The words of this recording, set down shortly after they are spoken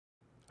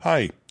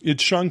Hi,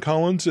 it's Sean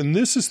Collins, and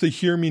this is the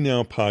Hear Me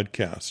Now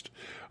podcast,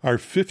 our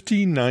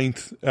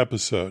 59th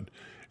episode,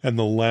 and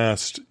the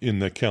last in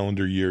the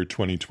calendar year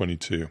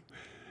 2022.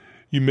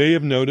 You may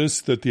have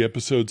noticed that the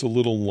episode's a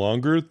little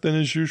longer than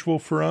is usual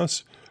for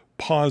us.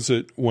 Pause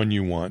it when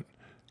you want.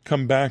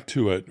 Come back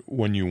to it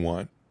when you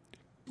want.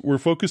 We're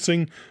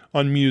focusing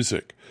on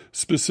music,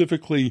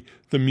 specifically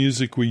the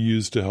music we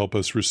use to help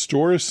us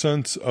restore a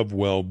sense of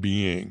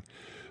well-being,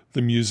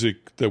 the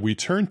music that we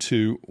turn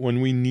to when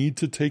we need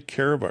to take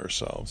care of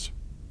ourselves.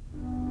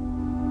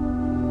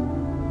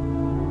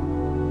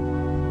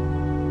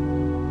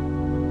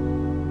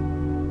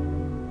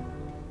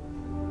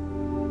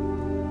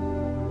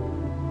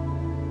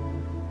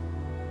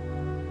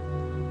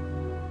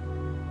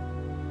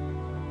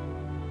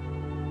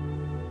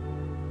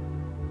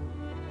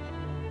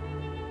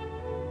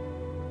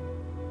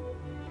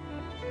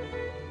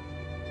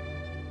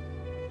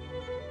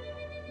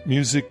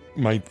 Music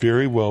might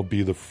very well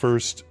be the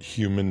first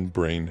human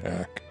brain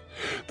hack.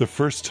 The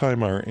first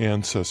time our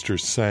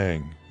ancestors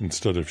sang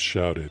instead of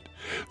shouted.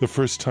 The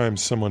first time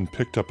someone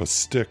picked up a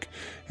stick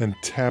and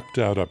tapped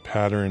out a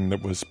pattern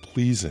that was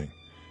pleasing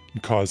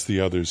and caused the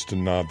others to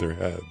nod their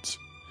heads.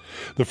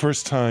 The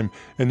first time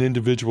an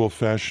individual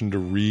fashioned a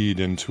reed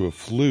into a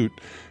flute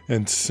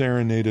and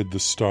serenaded the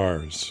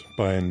stars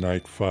by a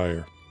night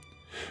fire.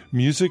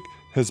 Music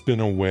has been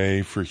a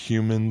way for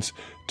humans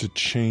to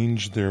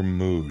change their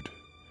mood.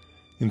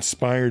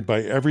 Inspired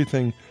by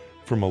everything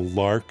from a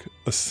lark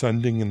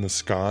ascending in the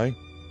sky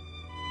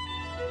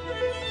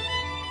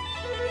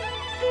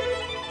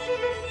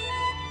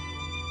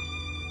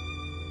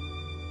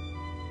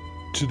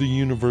to the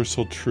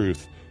universal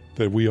truth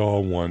that we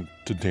all want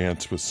to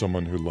dance with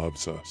someone who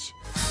loves us.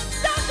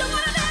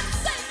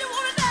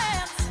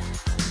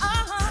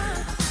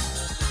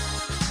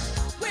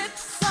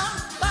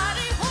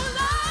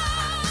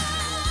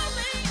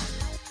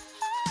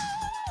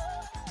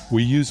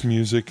 We use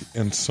music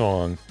and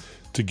song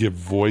to give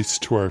voice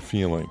to our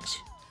feelings.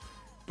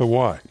 But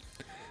why?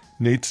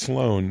 Nate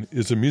Sloan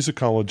is a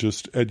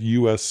musicologist at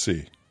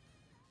USC.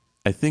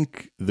 I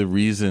think the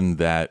reason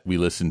that we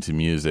listen to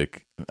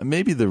music,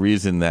 maybe the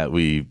reason that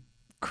we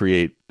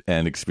create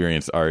and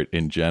experience art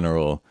in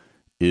general,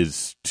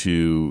 is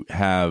to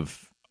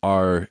have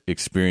our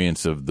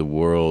experience of the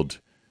world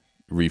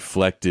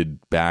reflected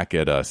back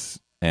at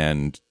us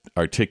and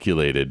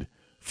articulated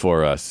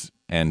for us,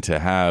 and to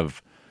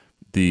have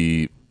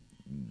the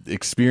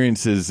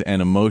experiences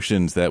and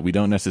emotions that we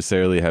don't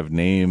necessarily have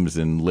names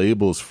and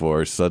labels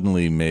for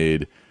suddenly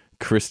made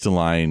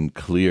crystalline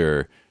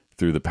clear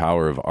through the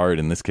power of art,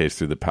 in this case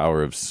through the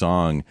power of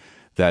song.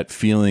 That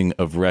feeling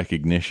of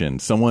recognition.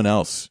 Someone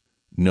else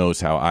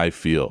knows how I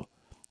feel.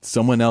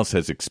 Someone else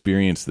has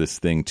experienced this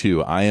thing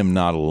too. I am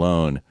not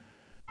alone.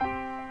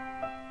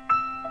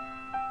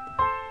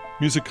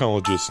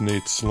 Musicologist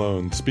Nate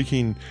Sloan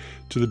speaking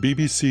to the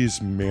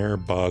BBC's Mare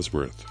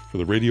Bosworth for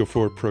the Radio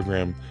 4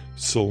 program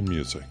Soul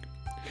Music.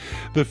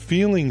 The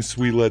feelings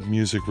we let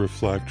music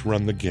reflect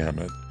run the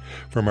gamut,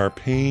 from our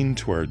pain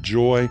to our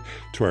joy,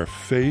 to our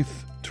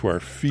faith, to our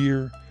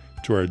fear,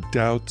 to our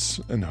doubts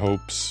and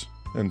hopes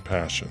and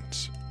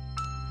passions.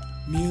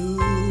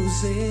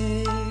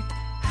 Music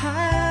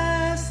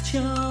has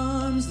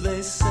charms,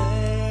 they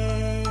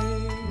say.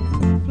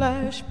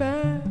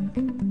 Flashback,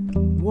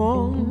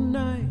 one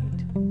night,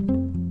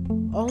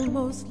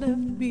 almost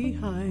left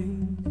behind.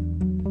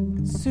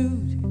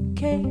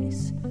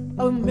 Suitcase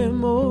of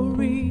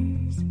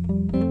memories,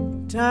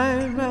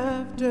 time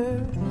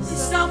after.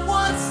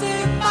 Someone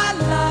saved my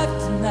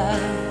life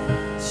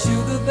tonight.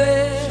 Sugar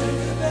Bear,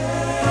 Sugar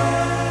Bear.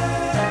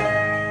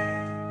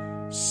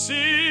 Sing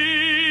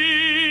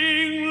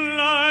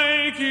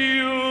like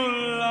you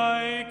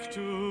like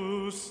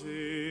to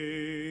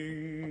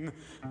sing.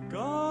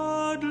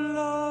 God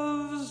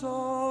loves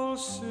all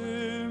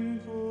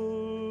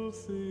simple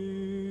things.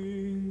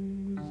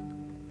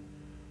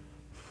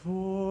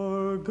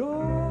 For God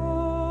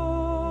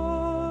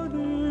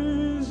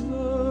is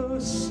the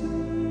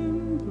simplest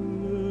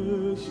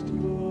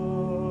of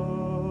all.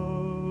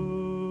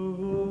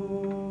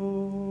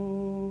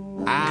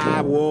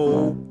 I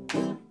woke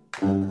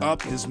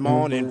up this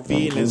morning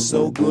feeling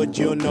so good,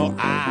 you know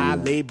I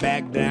lay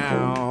back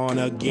down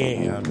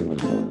again.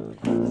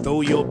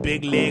 Throw your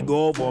big leg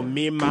over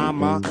me,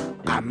 mama,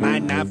 I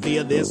might not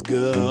feel this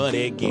good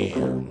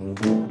again.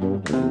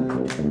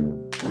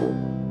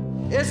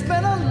 It's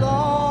been a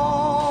long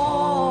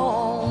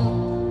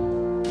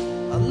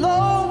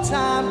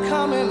time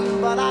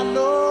coming, but I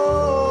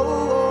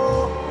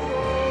know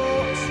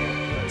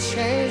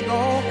change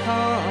gon'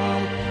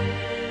 come.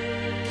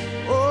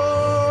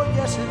 Oh,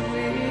 yes it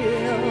will.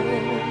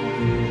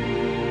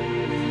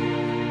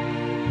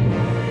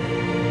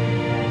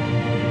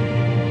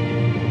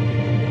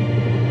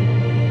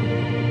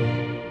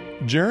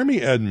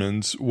 Jeremy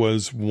Edmonds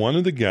was one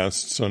of the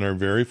guests on our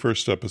very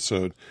first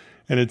episode,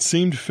 and it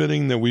seemed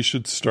fitting that we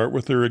should start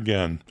with her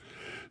again.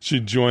 She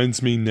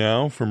joins me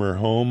now from her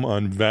home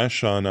on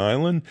Vashon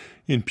Island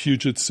in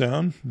Puget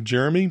Sound.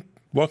 Jeremy,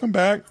 Welcome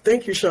back.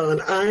 Thank you, Sean.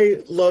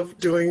 I love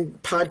doing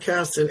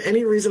podcasts, and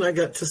any reason I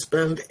get to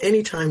spend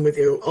any time with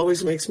you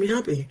always makes me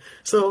happy.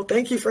 So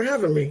thank you for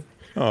having me.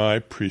 Oh, I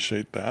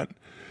appreciate that.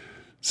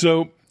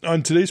 So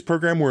on today's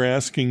program, we're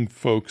asking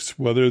folks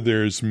whether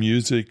there's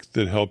music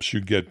that helps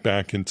you get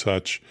back in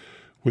touch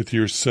with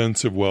your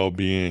sense of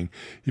well-being.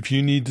 If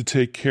you need to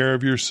take care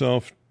of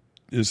yourself,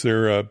 is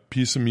there a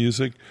piece of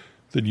music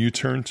that you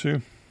turn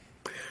to?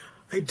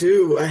 I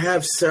do. I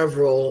have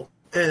several,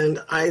 and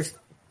I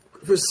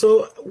was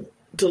so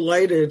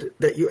delighted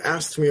that you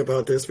asked me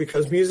about this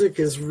because music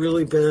has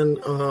really been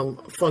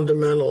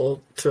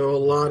fundamental to a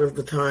lot of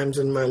the times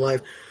in my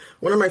life.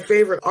 One of my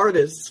favorite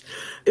artists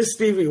is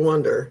Stevie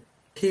Wonder.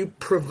 He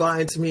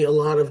provides me a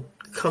lot of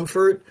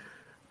comfort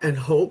and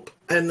hope.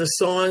 And the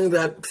song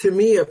that to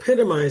me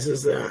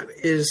epitomizes that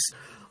is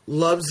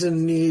Love's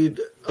in Need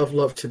of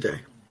Love Today.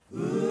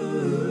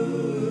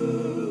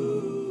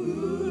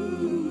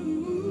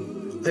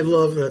 I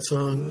love that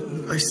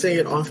song. I sing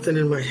it often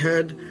in my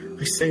head.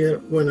 I sing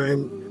it when I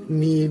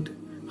need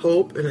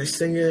hope, and I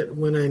sing it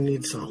when I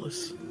need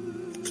solace.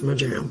 It's my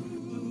jam.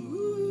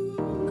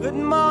 Good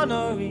morning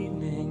or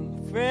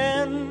evening,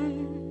 friends.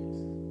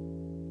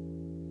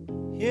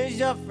 Here's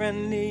your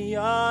friendly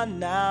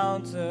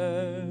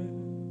announcer.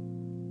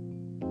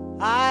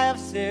 I have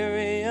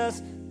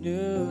serious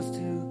news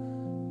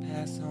to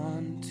pass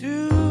on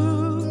to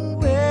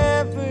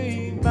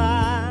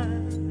everybody.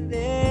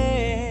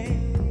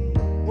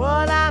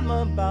 What I'm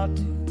about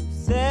to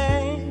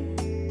say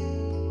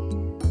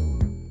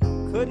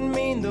could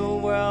mean the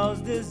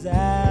world's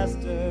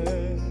disaster,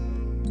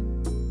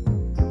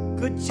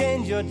 could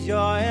change your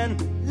joy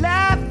and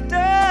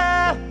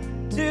laughter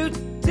to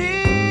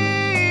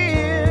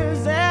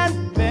tears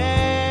and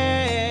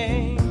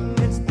pain.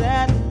 It's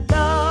that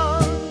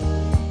love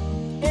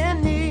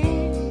in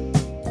need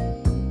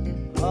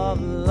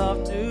of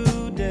love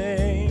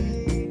today.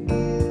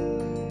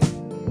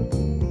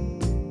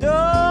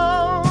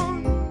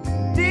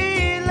 Don't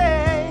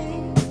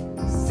delay,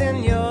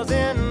 send yours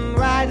in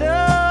right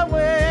away.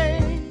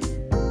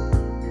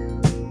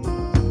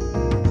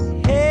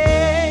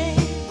 Hey,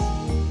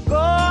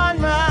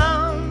 going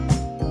round,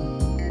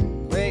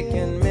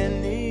 breaking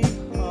many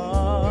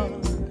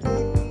hearts.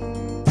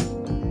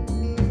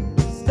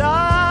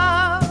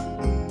 Stop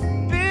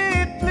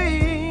it,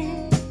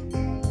 please,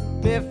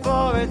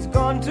 before it's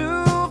gone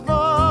too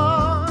far.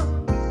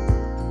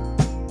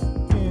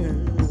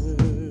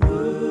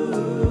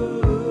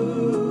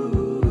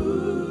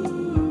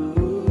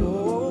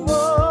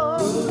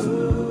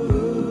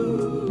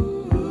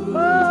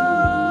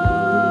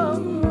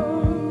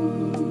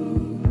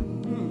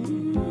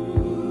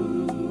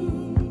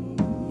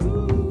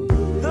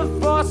 The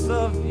force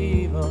of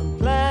evil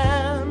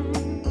plans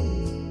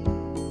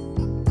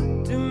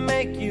to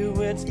make you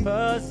its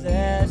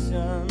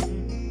possession,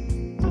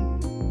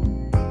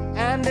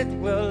 and it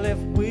will if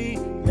we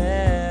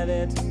let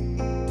it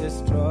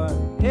destroy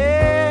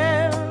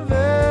everybody.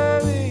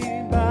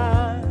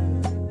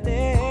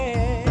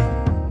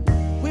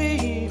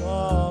 We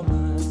all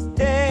must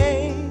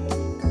take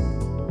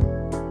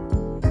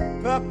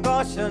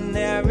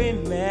precautionary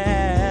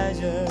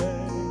measures.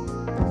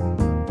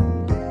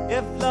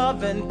 If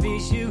love and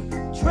peace you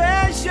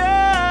treasure,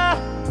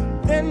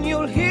 then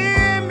you'll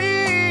hear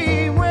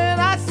me when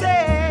I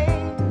say,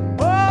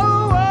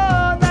 oh,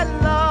 oh, that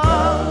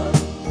love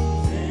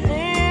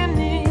in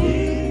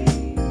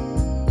need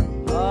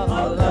of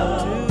love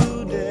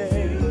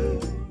today.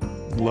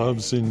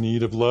 Love's in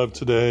Need of Love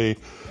Today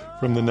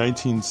from the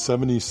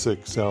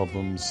 1976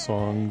 album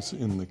Songs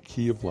in the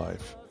Key of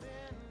Life.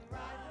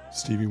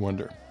 Stevie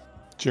Wonder.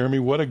 Jeremy,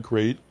 what a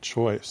great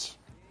choice.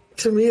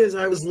 To me, as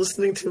I was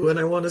listening to it,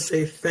 I want to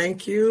say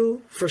thank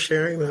you for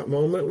sharing that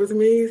moment with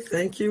me.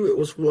 Thank you. It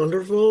was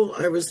wonderful.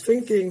 I was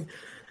thinking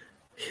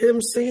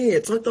him singing,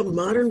 it's like the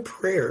modern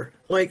prayer.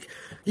 Like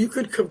you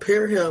could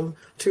compare him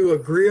to a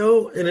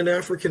griot in an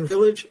African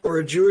village or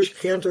a Jewish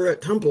cantor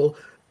at temple.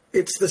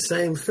 It's the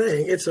same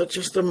thing. It's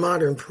just a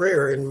modern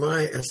prayer in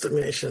my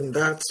estimation.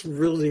 That's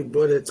really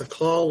what it's a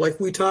call. Like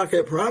we talk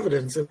at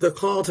Providence, the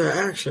call to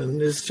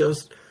action is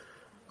just,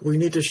 we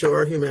need to show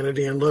our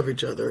humanity and love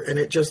each other. And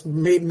it just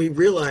made me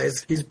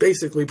realize he's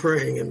basically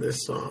praying in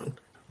this song.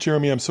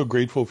 Jeremy, I'm so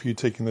grateful for you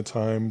taking the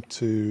time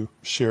to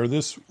share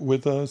this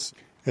with us.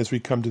 As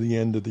we come to the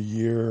end of the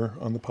year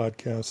on the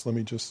podcast, let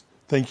me just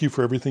thank you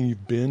for everything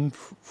you've been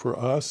for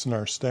us and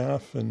our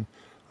staff. And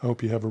I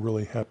hope you have a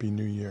really happy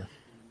new year.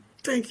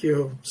 Thank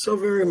you so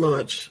very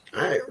much.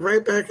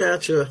 Right back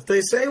at you.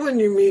 They say when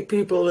you meet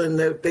people and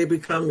they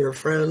become your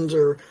friends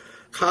or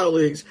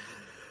colleagues,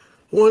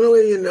 one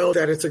way you know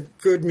that it's a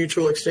good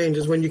mutual exchange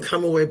is when you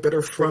come away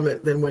better from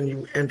it than when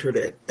you entered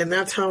it. And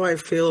that's how I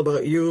feel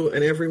about you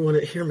and everyone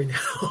that hear me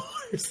now,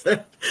 is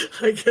that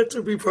I get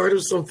to be part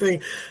of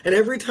something. And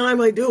every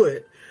time I do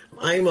it,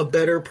 I am a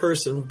better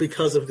person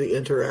because of the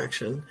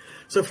interaction.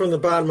 So from the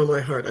bottom of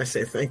my heart, I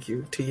say thank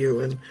you to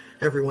you and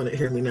everyone that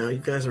hear me now. You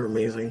guys are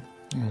amazing.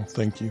 Oh,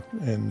 thank you.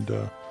 And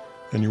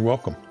you're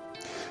welcome.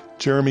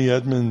 Jeremy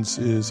Edmonds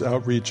is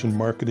Outreach and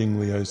Marketing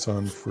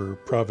Liaison for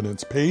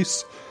Providence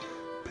PACE,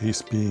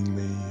 PACE being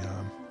the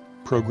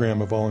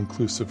Program of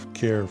All-Inclusive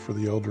Care for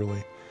the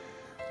Elderly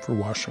for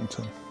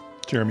Washington.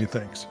 Jeremy,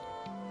 thanks.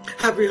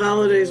 Happy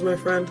holidays, my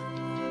friend.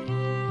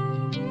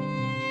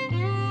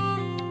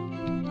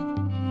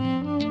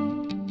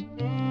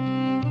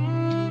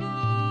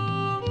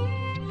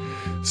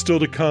 Still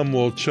to come,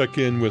 we'll check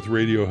in with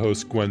radio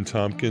host Gwen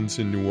Tompkins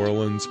in New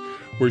Orleans,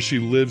 where she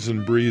lives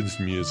and breathes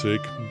music.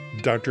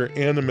 Dr.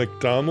 Anna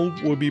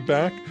McDonald will be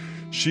back.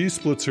 She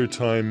splits her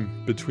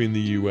time between the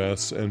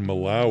U.S. and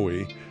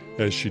Malawi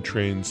as she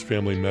trains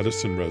family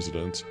medicine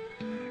residents.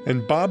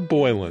 And Bob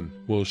Boylan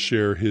will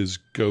share his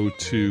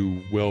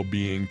go-to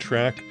well-being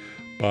track.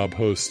 Bob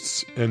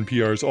hosts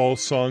NPR's All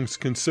Songs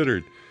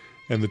Considered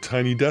and the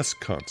Tiny Desk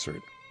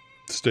Concert.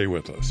 Stay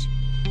with us.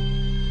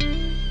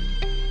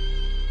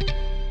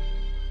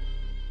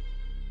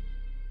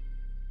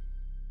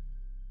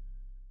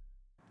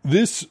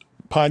 This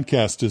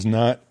podcast does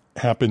not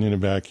happen in a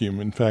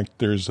vacuum. In fact,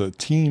 there's a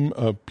team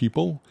of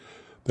people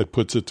that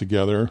puts it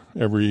together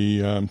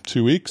every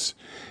 2 weeks.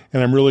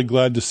 And I'm really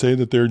glad to say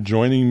that they're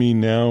joining me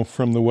now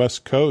from the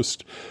West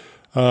Coast.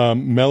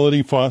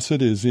 Melody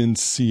Fawcett is in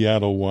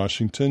Seattle,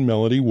 Washington.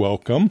 Melody,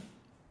 welcome.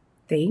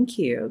 Thank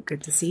you.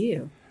 Good to see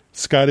you.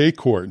 Scott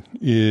Acord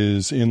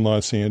is in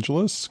Los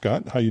Angeles.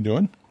 Scott, how you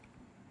doing?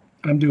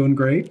 I'm doing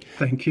great.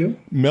 Thank you.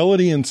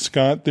 Melody and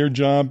Scott, their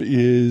job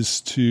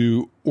is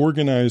to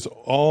organize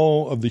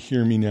all of the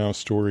Hear Me Now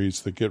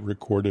stories that get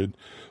recorded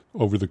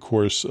over the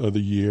course of the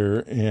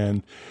year.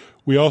 And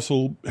we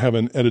also have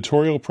an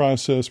editorial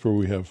process where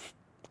we have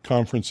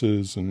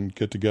conferences and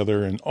get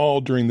together. And all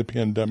during the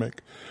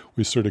pandemic,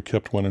 we sort of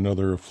kept one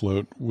another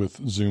afloat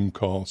with Zoom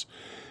calls.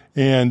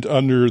 And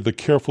under the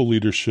careful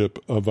leadership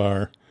of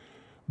our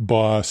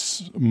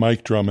boss,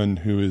 Mike Drummond,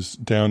 who is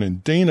down in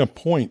Dana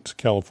Point,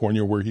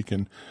 California, where he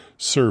can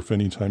surf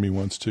anytime he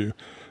wants to.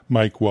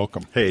 Mike,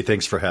 welcome. Hey,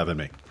 thanks for having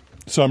me.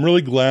 So I'm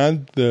really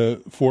glad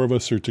the four of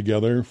us are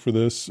together for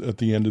this at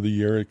the end of the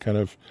year. It kind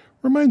of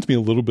reminds me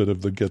a little bit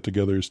of the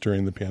get-togethers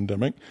during the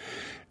pandemic.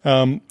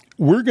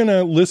 We're going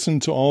to listen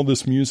to all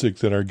this music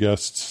that our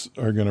guests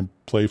are going to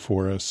play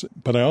for us,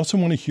 but I also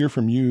want to hear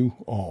from you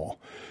all.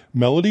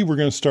 Melody, we're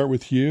going to start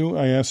with you.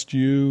 I asked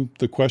you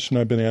the question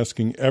I've been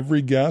asking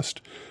every guest,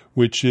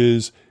 which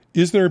is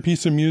there a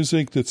piece of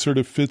music that sort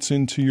of fits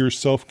into your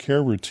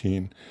self-care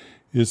routine?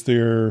 Is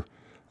there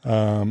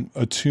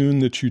a tune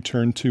that you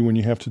turn to when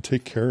you have to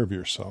take care of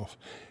yourself?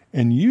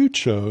 And you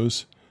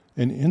chose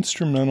an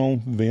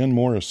instrumental Van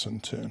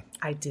Morrison tune.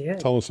 I did.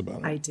 Tell us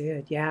about it. I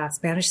did, yeah.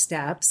 Spanish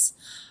Steps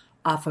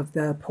off of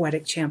the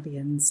Poetic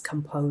Champions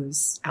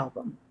Compose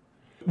album.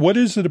 What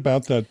is it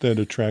about that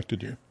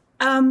attracted you?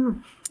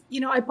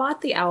 I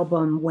bought the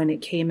album when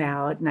it came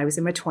out, and I was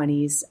in my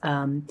 20s,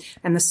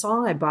 and the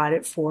song I bought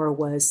it for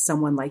was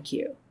Someone Like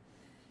You.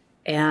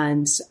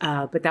 And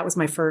but that was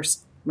my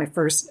first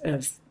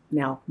of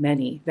now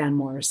many Van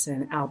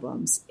Morrison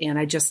albums, and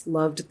I just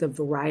loved the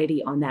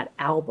variety on that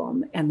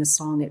album, and the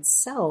song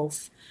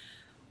itself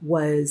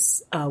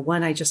was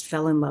one I just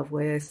fell in love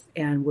with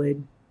and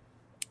would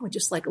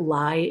just like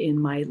lie in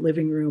my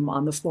living room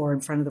on the floor in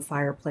front of the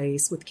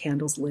fireplace with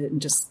candles lit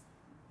and just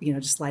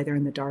lie there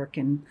in the dark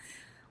and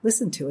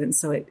listen to it. And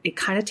so it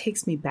kind of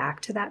takes me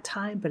back to that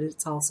time, but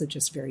it's also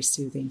just very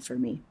soothing for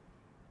me.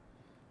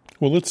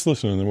 Well, let's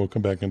listen and then we'll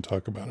come back and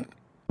talk about it.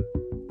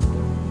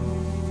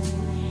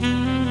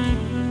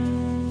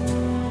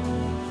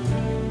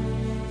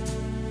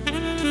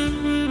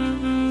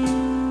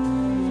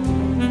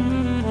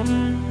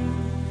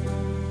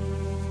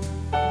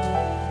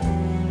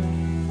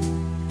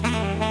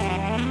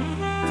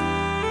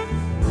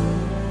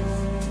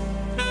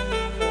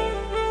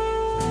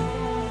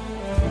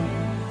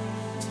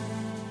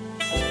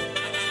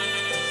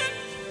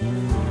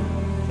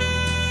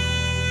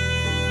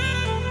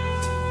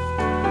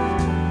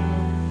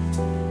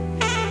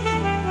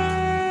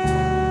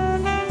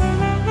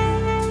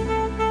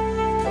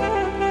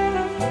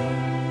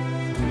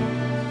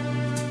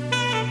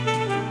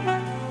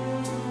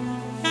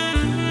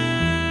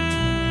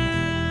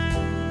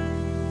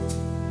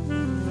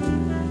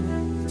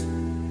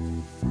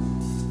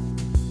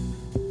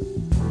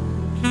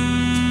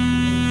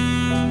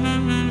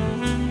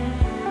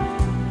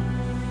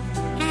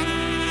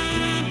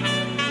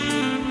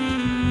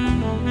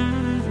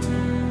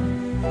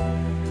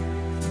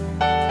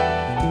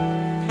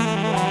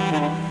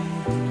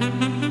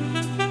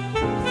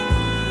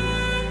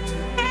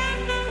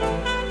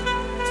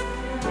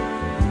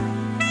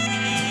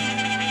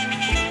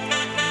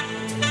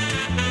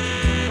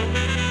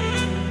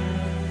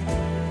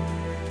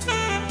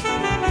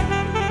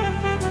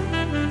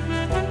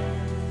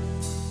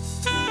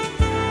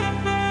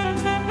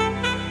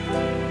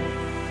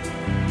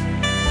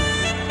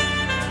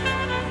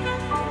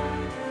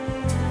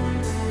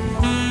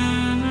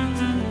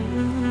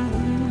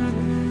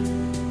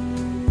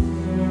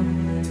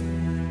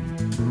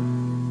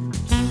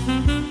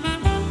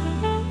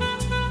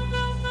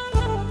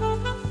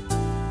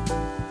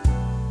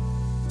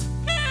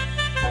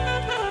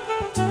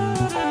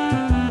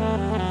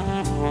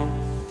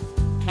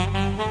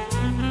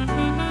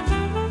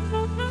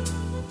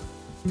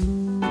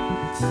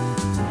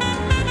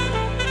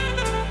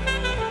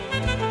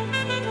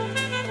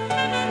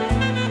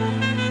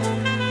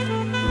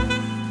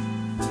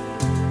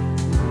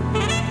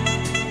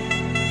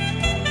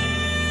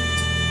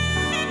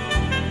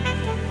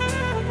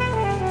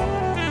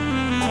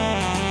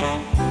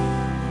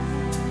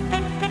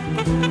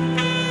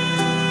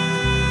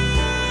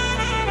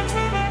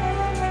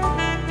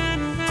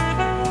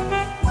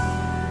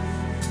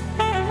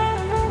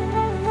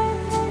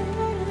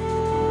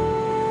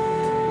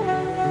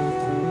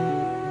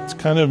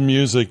 Kind of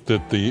music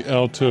that the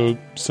alto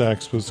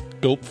sax was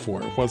built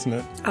for, wasn't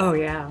it? Oh,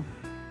 yeah.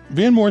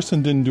 Van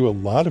Morrison didn't do a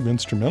lot of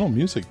instrumental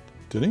music,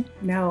 did he?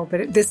 No,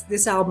 but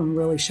this album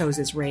really shows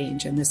his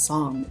range, and this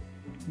song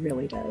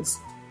really does.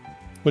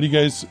 What do you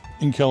guys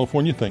in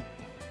California think?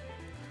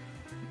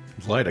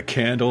 Light a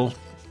candle,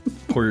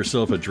 pour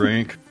yourself a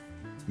drink,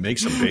 make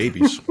some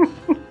babies.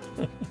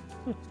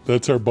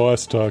 That's our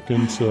boss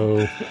talking,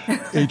 so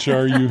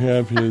HR, you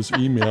have his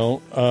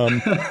email.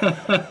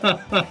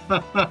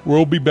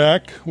 We'll be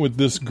back with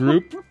this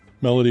group.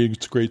 Melody,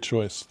 it's a great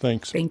choice.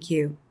 Thanks. Thank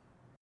you.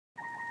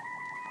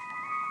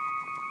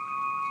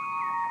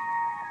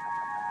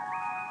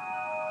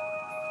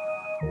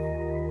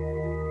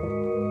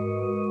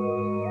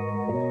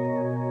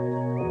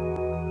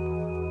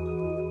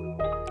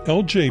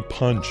 LJ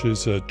Punch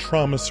is a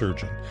trauma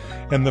surgeon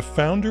and the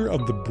founder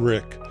of The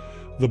Brick,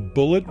 the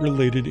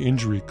bullet-related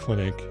injury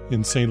clinic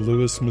in St.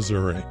 Louis,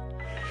 Missouri.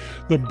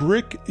 The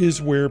Brick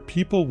is where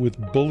people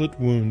with bullet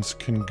wounds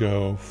can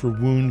go for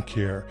wound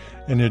care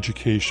and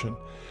education,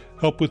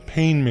 help with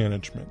pain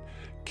management,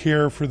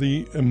 care for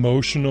the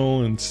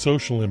emotional and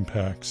social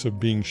impacts of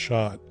being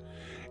shot,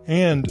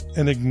 and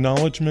an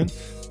acknowledgement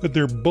that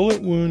their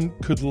bullet wound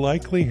could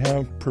likely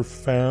have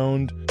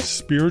profound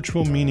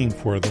spiritual meaning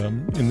for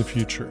them in the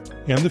future,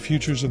 and the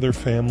futures of their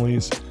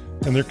families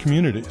and their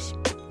communities.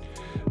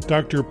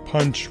 Dr.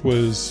 Punch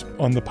was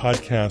on the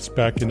podcast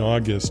back in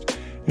August,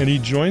 and he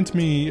joins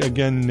me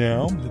again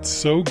now. It's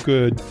so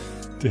good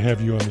to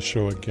have you on the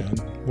show again.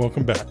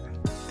 Welcome back.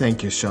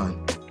 Thank you,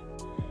 Sean.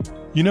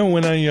 You know,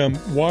 when I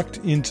walked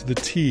into the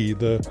T,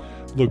 the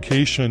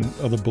location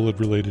of the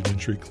bullet-related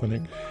injury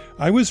clinic,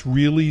 I was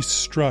really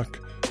struck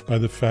by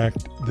the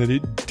fact that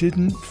it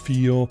didn't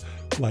feel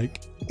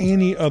like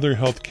any other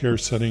healthcare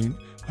setting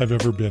I've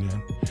ever been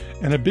in.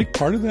 And a big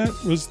part of that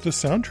was the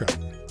soundtrack.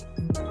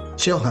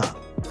 Chill Hop.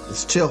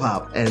 It's Chill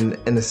Hop. And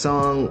the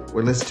song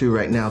we're listening to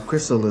right now,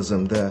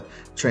 Chrysalism, the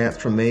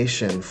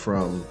transformation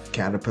from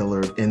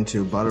caterpillar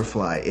into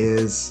butterfly,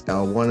 is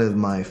one of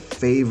my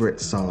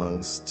favorite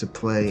songs to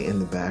play in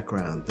the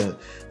background.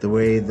 The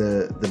way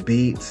the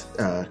beat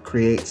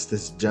creates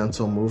this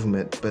gentle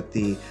movement, but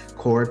the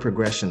chord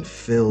progression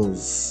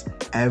fills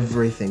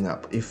everything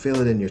up. You feel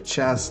it in your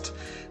chest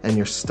and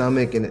your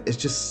stomach, and it's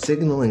just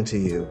signaling to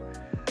you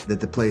that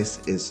the place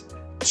is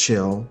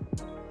chill,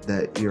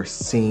 that you're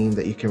seen,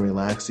 that you can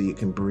relax, that you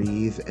can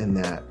breathe, and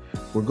that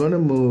we're going to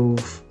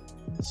move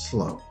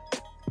slow.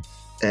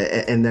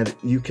 And that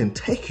you can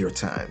take your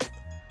time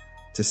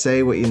to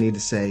say what you need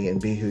to say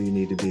and be who you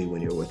need to be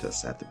when you're with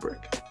us at The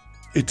Brick.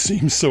 It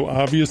seems so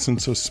obvious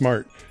and so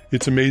smart.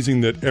 It's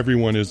amazing that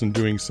everyone isn't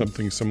doing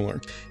something similar.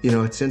 You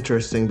know, it's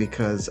interesting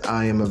because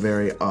I am a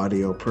very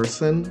audio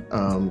person.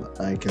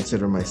 I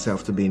consider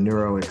myself to be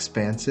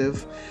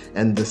neuro-expansive,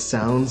 and the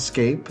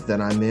soundscape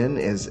that I'm in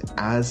is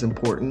as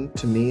important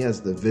to me as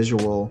the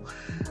visual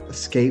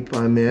scape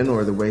I'm in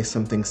or the way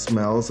something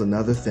smells.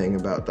 Another thing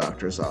about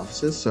doctors'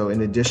 offices. So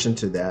in addition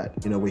to that,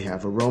 you know, we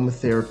have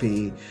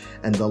aromatherapy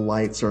and the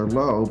lights are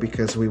low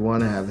because we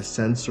want to have a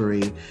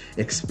sensory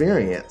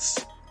experience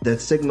that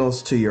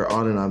signals to your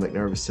autonomic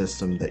nervous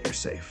system that you're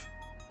safe.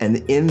 And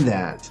in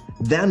that,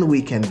 then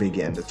we can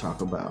begin to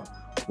talk about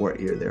what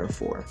you're there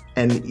for.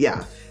 And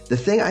yeah, the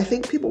thing I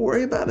think people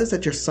worry about is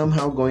that you're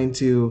somehow going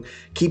to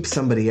keep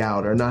somebody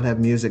out or not have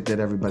music that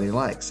everybody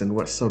likes. And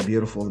what's so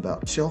beautiful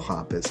about Chill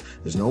Hop is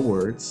there's no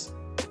words.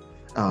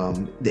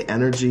 The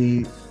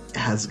energy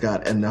has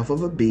got enough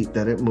of a beat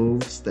that it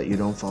moves, that you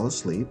don't fall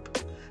asleep,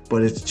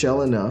 but it's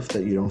chill enough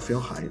that you don't feel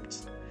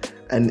hyped.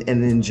 And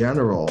in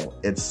general,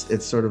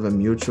 it's sort of a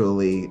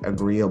mutually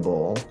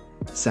agreeable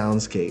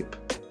soundscape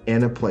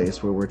in a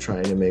place where we're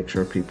trying to make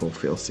sure people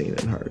feel seen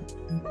and heard.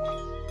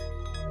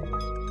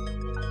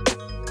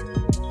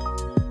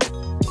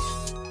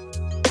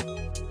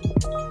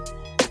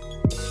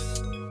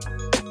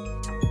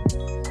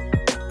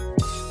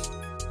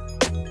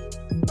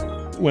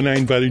 When I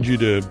invited you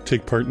to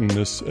take part in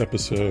this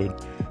episode,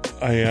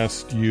 I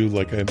asked you,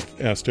 like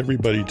I've asked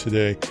everybody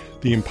today,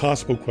 the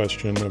impossible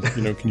question of,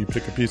 you know, can you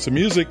pick a piece of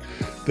music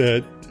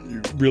that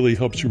really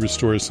helps you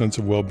restore a sense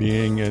of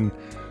well-being? And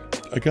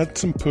I got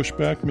some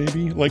pushback,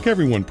 maybe. Like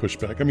everyone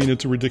pushback. I mean,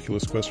 it's a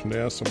ridiculous question to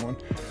ask someone.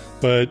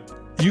 But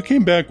you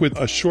came back with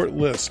a short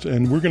list,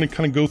 and we're going to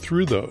kind of go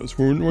through those.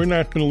 We're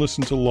not going to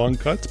listen to long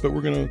cuts, but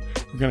we're going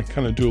to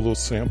kind of do a little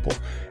sample.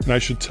 And I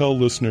should tell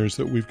listeners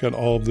that we've got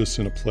all of this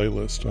in a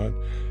playlist on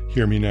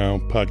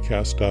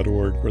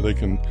hearmenow.podcast.org, where they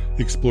can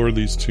explore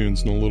these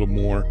tunes in a little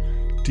more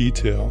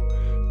detail.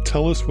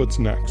 Tell us what's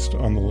next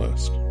on the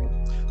list.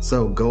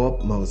 So Go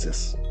Up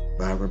Moses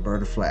by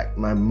Roberta Flack.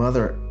 My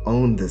mother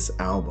owned this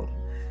album,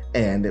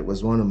 and it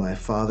was one of my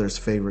father's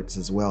favorites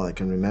as well. I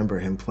can remember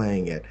him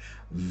playing it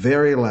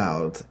very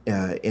loud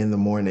in the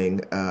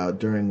morning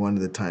during one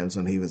of the times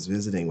when he was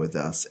visiting with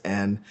us.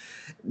 And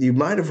you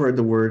might have heard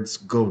the words,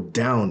 "Go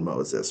down,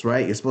 Moses,"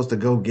 right? You're supposed to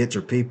go get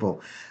your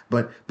people.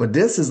 But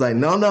this is like,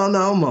 no,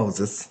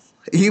 Moses.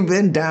 You've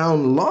been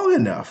down long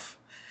enough.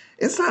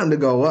 It's time to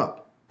go up.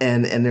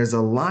 And there's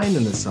a line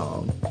in the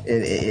song,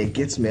 it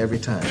gets me every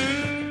time,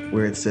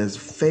 where it says,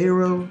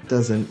 Pharaoh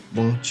doesn't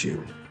want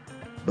you,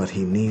 but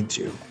he needs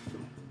you.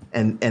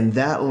 And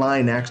that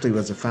line actually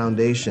was a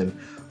foundation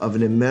of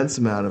an immense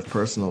amount of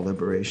personal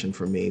liberation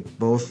for me,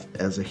 both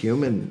as a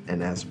human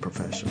and as a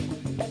professional.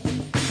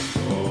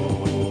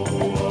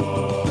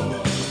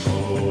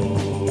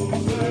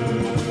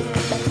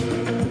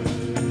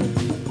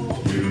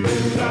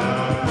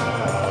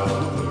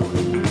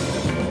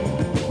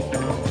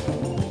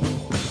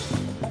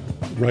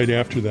 Right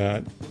after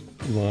that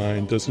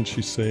line, doesn't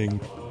she sing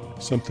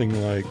something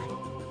like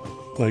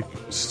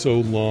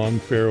 "So long,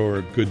 Pharaoh,"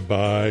 or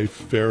 "Goodbye,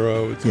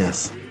 Pharaoh"?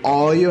 Yes.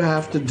 All you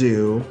have to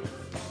do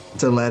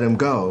to let him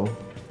go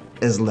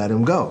is let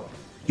him go.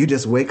 You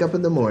just wake up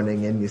in the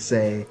morning and you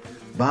say,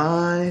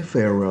 "Bye,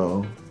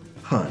 Pharaoh,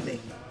 honey."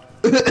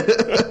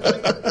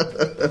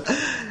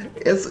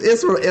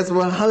 It's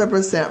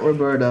 100%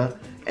 Roberta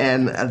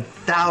and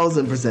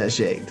 1,000%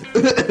 Shade.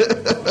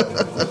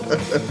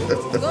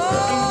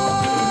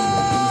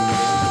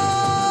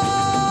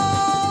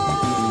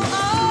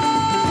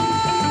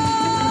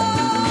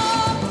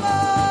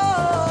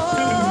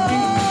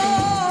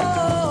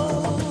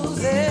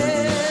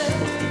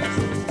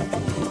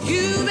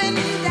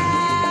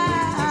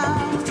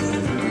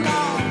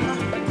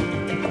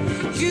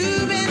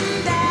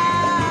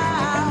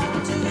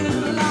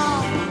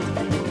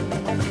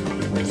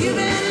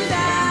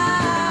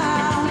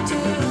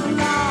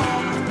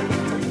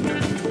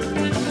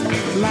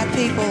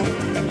 People,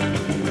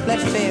 let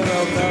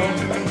Pharaoh go.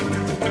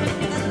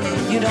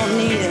 You don't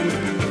need him.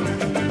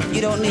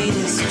 You don't need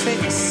his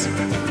tricks.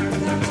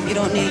 You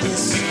don't need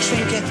his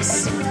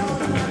trinkets.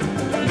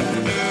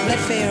 Let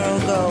Pharaoh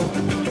go.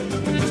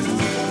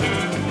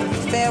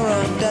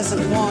 Pharaoh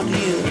doesn't want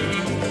you,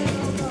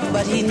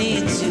 but he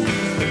needs you.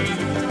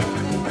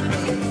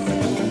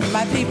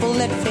 My people,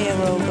 let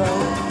Pharaoh go.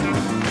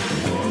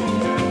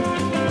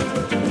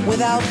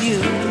 Without you,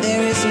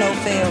 there is no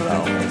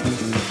Pharaoh.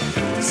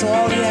 So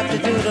all you have to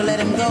do to let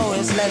him go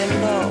is let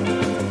him go.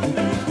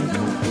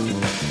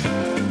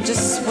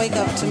 Just wake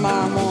up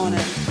tomorrow morning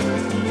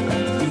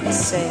and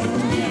say,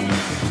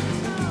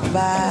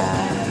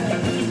 bye,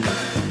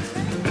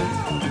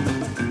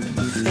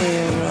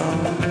 Pharaoh,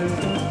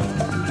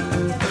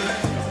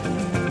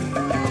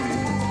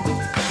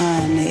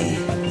 honey.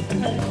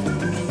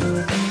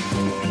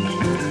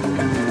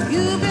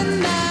 You've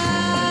been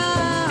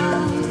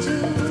down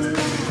too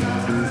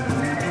long.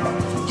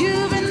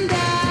 You've been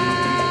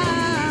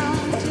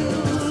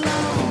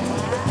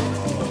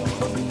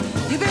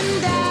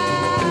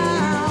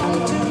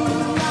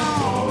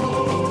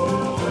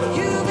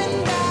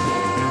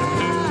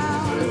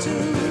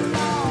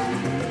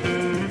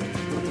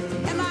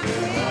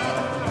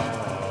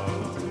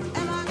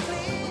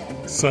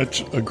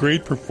Such a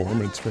great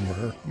performance from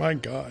her. My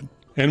God.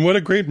 And what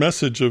a great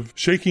message of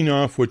shaking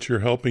off what you're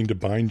helping to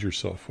bind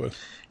yourself with.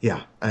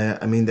 Yeah.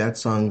 I mean, that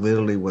song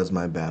literally was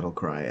my battle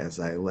cry as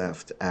I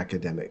left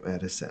academic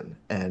medicine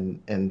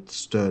and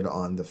stood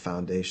on the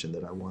foundation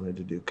that I wanted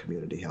to do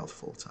community health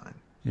full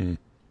time.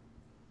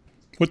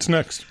 What's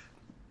next?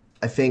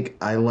 I think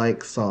I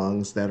like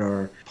songs that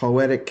are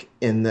poetic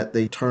in that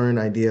they turn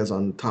ideas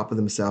on top of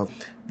themselves.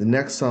 The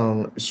next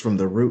song is from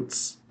The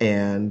Roots,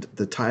 and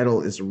the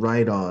title is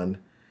Right On.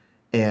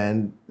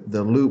 And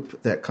the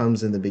loop that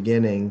comes in the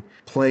beginning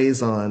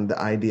plays on the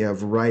idea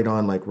of right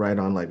on, like right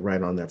on, like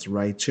right on, that's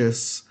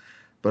righteous,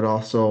 but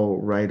also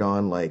right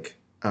on, like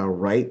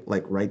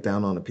write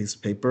down on a piece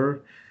of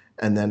paper.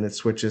 And then it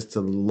switches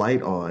to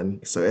light on.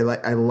 So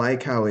I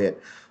like how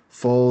it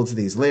folds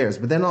these layers,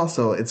 but then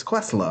also it's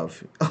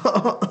Questlove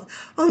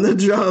on the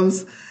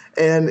drums,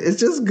 and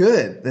it's just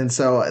good. And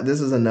so this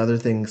is another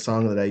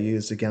song that I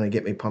use to kind of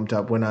get me pumped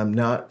up when I'm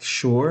not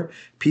sure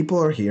people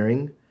are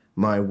hearing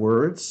my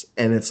words,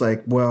 and it's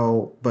like,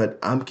 well, but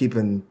I'm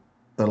keeping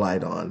the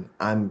light on.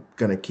 I'm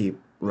gonna keep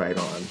right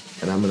on,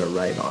 and I'm gonna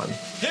write on.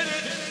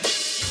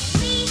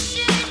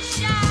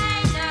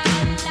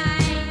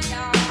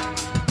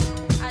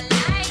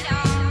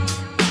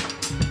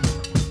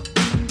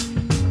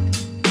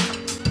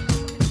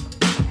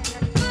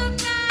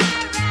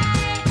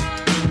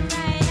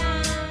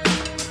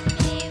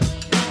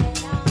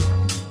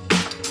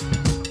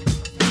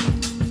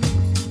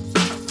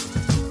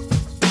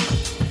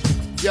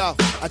 Yo,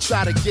 I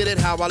try to get it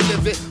how I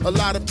live it. A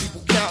lot of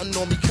people counting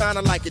on me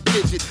kinda like a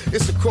digit.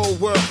 It's a cold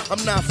world,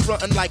 I'm not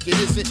fronting like it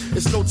isn't.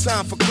 It's no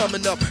time for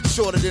coming up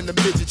shorter than a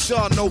midget.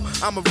 Y'all know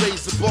I'ma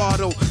raise the bar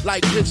though,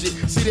 like Bridget.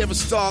 See there a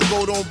star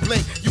go, don't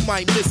blink, you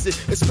might miss it.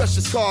 It's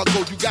precious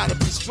cargo, you gotta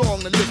be strong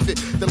to lift it.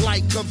 The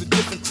light comes in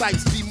different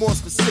types, be more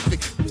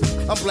specific.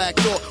 I'm Black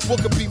Thought.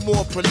 What could be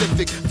more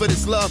prolific? For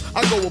this love,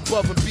 I go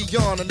above and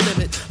beyond the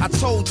limit. I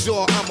told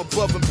y'all I'm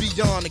above and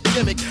beyond a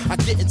gimmick. I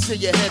get into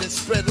your head and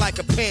spread like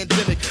a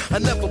pandemic. I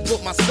never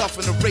put myself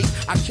in a race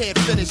I can't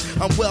finish.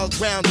 I'm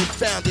well-grounded,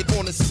 founded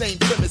on the same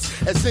premise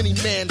as any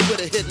man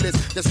with a hit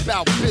list that's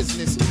about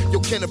business.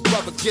 Yo, can a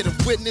brother get a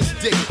witness?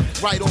 Dig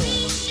it, right on.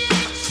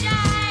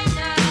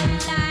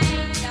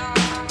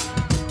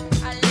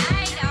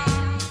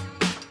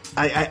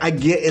 I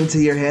get into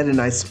your head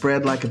and I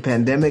spread like a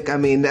pandemic. I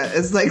mean,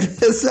 it's like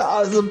this is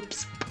a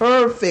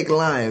perfect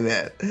line,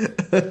 man.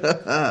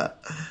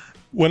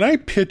 When I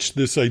pitched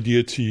this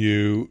idea to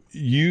you,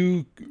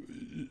 you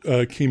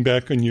came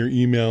back on your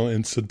email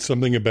and said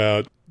something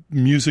about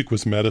music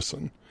was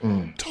medicine.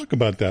 Talk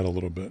about that a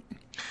little bit.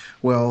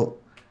 Well,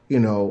 you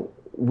know,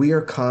 we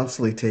are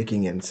constantly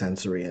taking in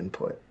sensory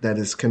input that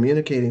is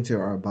communicating to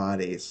our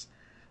bodies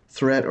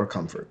threat or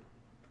comfort.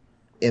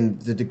 In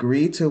the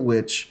degree to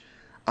which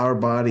our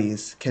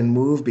bodies can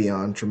move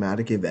beyond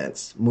traumatic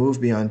events, move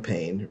beyond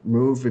pain,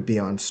 move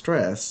beyond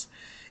stress,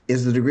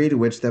 is the degree to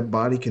which that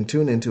body can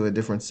tune into a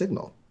different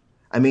signal.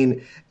 I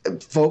mean,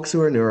 folks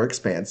who are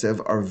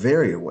neuroexpansive are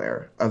very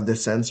aware of the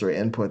sensory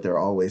input they're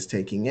always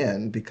taking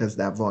in because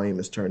that volume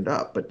is turned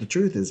up. But the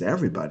truth is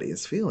everybody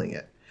is feeling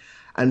it.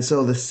 And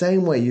so the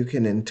same way you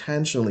can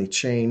intentionally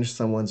change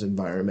someone's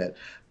environment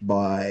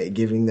by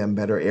giving them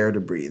better air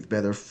to breathe,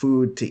 better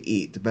food to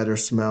eat, better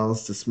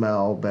smells to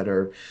smell,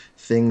 better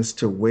things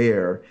to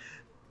wear,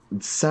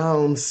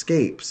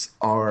 soundscapes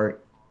are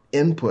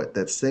input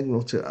that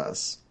signal to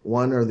us,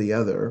 one or the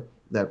other,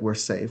 that we're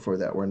safe or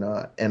that we're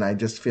not. And I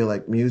just feel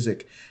like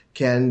music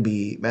can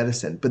be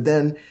medicine. But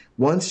then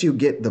once you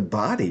get the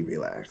body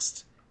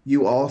relaxed,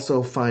 you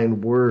also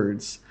find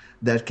words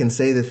that can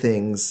say the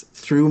things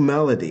through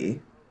melody,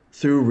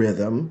 through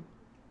rhythm,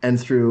 and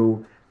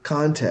through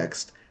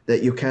context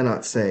that you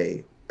cannot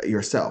say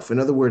yourself. In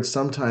other words,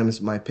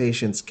 sometimes my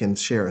patients can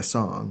share a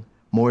song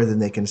more than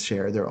they can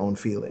share their own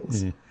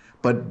feelings.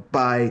 But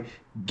by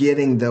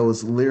getting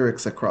those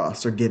lyrics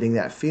across or getting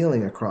that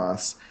feeling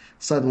across,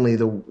 suddenly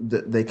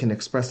they can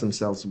express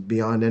themselves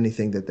beyond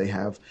anything that they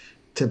have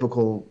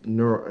typical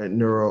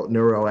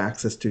neuro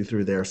access to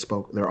through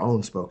their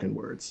own spoken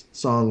words.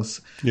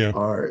 Songs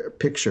are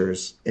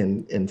pictures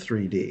in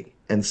 3D.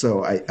 And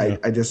so I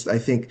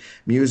think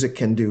music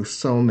can do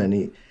so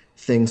many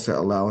things to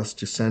allow us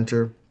to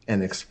center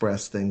and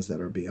express things that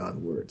are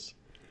beyond words.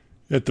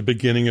 At the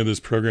beginning of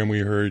this program, we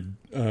heard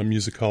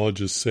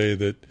musicologists say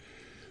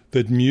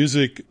that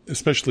music,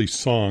 especially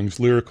songs,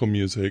 lyrical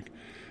music,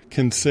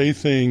 can say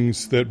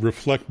things that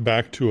reflect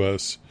back to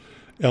us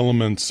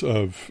elements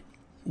of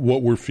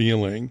what we're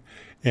feeling.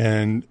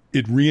 And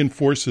it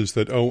reinforces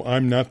that, oh,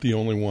 I'm not the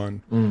only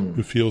one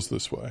who feels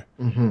this way.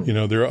 You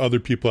know, there are other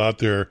people out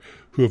there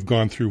who have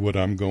gone through what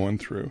I'm going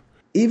through.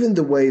 Even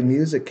the way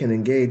music can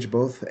engage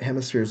both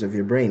hemispheres of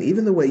your brain,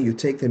 even the way you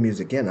take the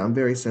music in. I'm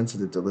very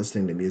sensitive to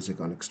listening to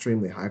music on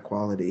extremely high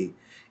quality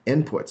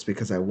inputs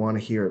because I want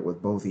to hear it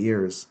with both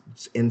ears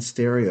in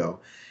stereo,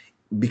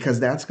 because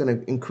that's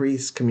going to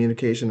increase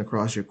communication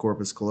across your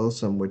corpus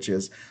callosum, which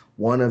is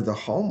one of the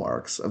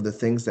hallmarks of the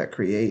things that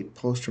create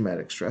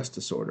post-traumatic stress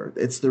disorder.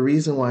 It's the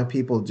reason why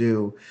people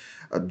do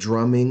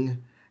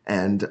drumming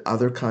and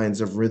other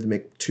kinds of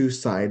rhythmic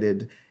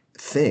two-sided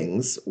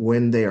things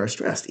when they are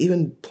stressed.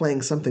 Even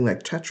playing something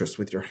like Tetris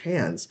with your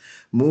hands,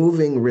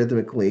 moving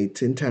rhythmically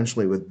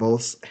intentionally with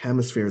both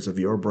hemispheres of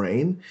your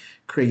brain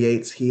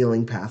creates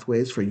healing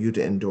pathways for you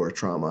to endure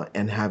trauma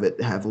and have it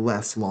have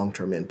less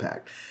long-term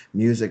impact.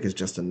 Music is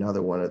just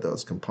another one of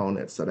those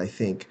components that I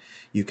think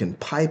you can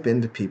pipe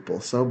into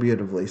people so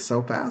beautifully,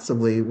 so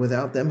passively,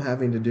 without them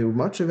having to do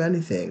much of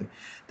anything.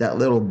 That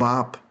little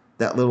bop,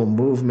 that little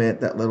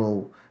movement, that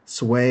little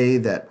sway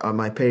that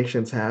my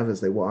patients have as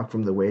they walk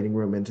from the waiting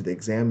room into the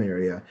exam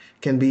area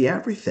can be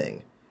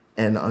everything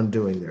and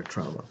undoing their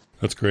trauma.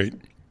 That's great.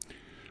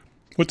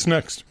 What's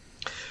next?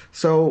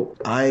 So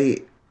I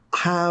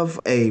have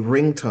a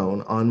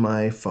ringtone on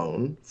my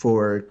phone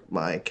for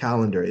my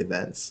calendar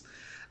events.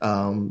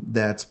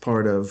 That's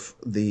part of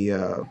the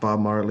Bob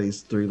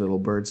Marley's Three Little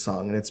Birds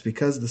song. And it's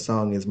because the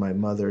song is my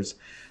mother's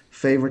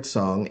favorite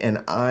song.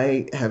 And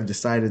I have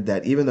decided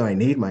that even though I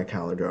need my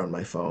calendar on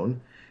my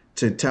phone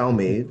to tell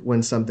me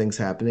when something's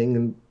happening,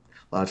 and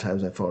a lot of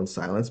times my phone's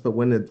silenced, but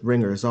when the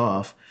ringer is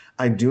off,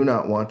 I do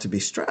not want to be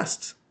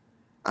stressed.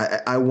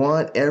 I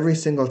want every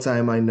single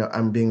time I know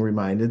I'm being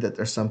reminded that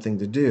there's something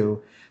to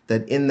do,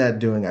 that in that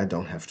doing I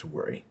don't have to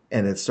worry.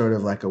 And it's sort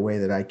of like a way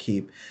that I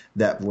keep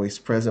that voice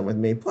present with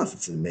me. Plus,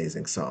 it's an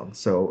amazing song.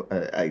 So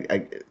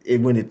if you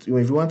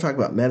want to talk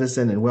about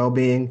medicine and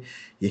well-being,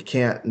 you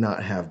can't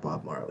not have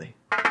Bob Marley.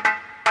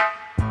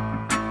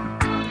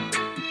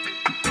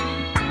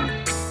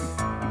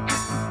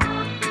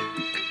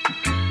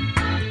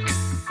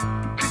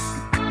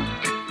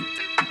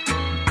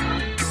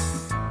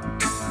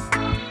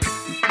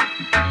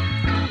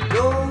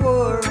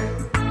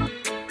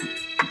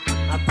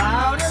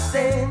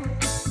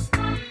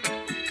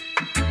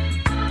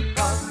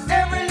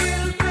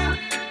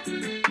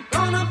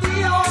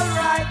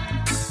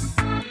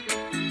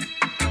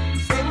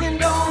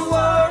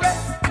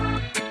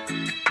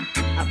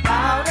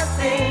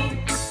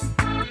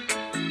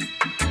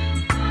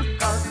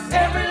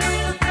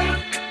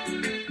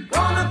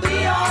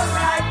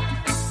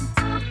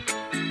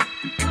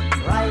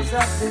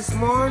 rise up this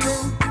morning,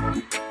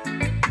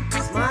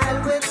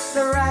 smile with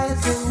the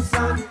rising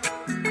sun.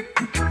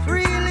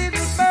 3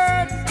 little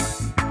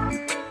birds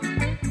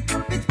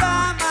pitch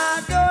by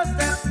my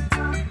doorstep,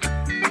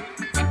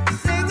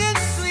 singing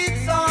sweet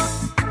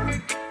songs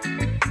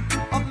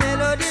of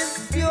melodies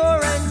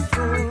pure and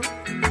true,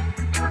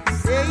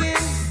 saying,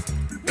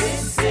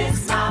 this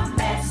is my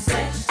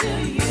message to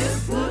you.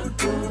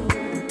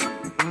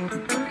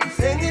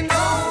 Singing,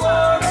 don't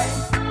worry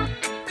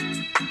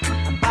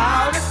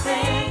about a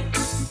thing,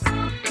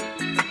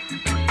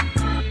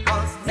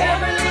 'cause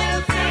every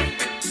little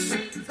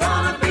thing's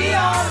gonna be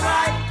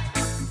alright.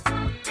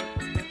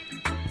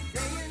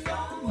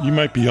 You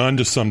might be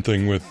onto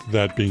something with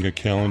that being a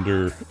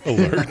calendar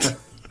alert.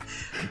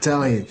 I'm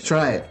telling you,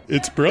 try it.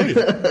 It's brilliant.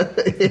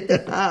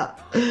 Yeah.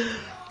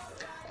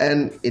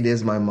 And it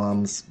is my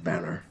mom's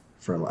banner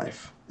for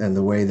life, and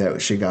the way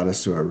that she got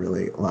us through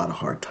a lot of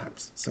hard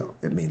times. So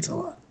it means a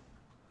lot.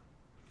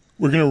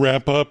 We're going to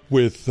wrap up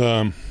with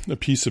a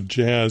piece of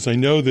jazz. I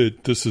know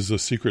that this is a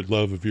secret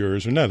love of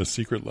yours, or not a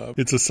secret love.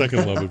 It's a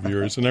second love of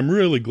yours, and I'm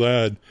really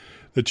glad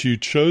that you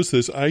chose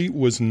this. I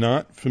was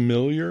not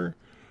familiar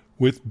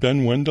with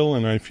Ben Wendell,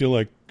 and I feel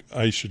like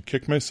I should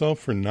kick myself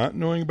for not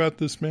knowing about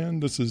this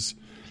man. He's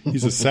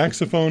a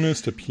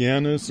saxophonist, a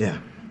pianist. Yeah.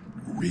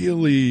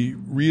 Really,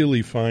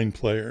 really fine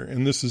player.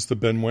 And this is the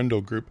Ben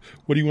Wendell Group.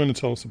 What do you want to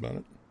tell us about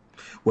it?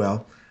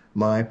 Well,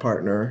 my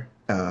partner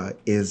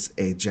is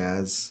a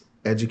jazz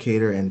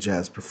educator and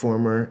jazz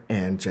performer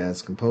and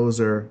jazz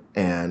composer,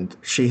 and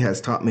she has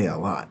taught me a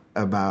lot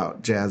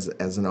about jazz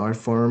as an art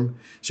form.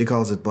 She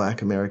calls it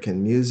Black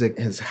American music.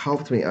 It has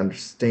helped me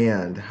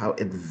understand how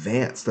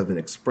advanced of an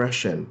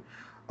expression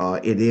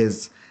it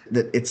is,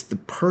 that it's the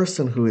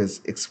person who is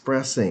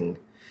expressing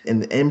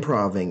and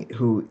improving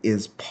who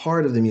is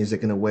part of the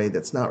music in a way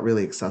that's not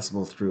really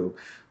accessible through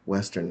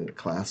Western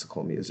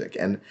classical music.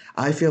 And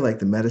I feel like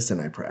the medicine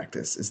I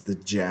practice is the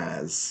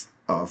jazz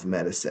of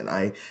medicine.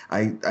 I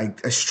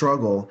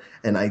struggle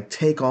and I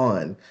take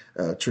on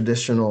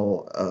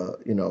traditional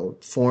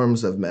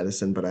forms of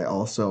medicine, but I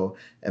also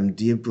am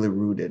deeply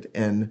rooted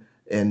in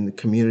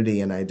community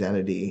and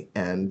identity,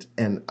 and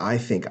I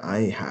think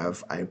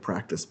I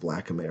practice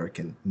Black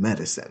American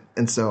medicine.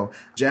 And so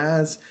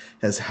jazz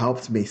has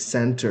helped me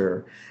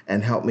center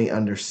and help me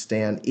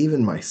understand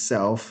even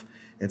myself.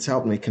 It's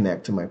helped me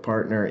connect to my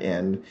partner,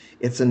 and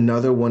it's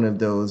another one of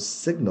those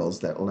signals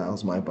that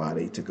allows my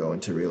body to go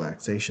into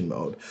relaxation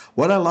mode.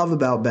 What I love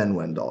about Ben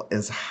Wendell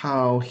is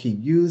how he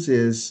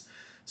uses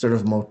sort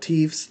of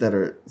motifs that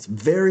are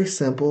very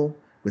simple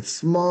with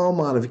small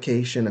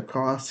modification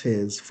across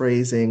his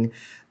phrasing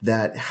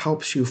that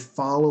helps you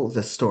follow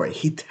the story.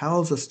 He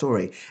tells a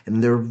story,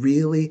 and they're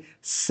really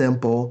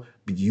simple,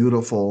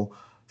 beautiful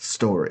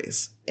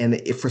stories. And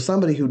if for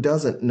somebody who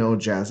doesn't know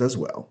jazz as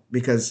well,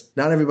 because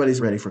not everybody's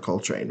ready for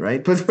Coltrane,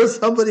 right? But for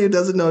somebody who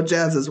doesn't know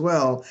jazz as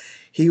well,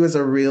 he was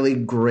a really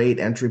great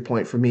entry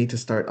point for me to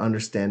start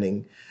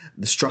understanding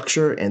the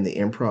structure and the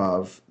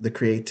improv, the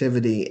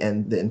creativity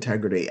and the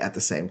integrity at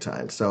the same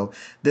time. So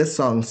this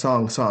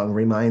song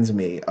reminds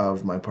me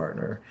of my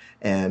partner,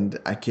 and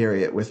I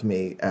carry it with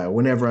me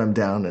whenever I'm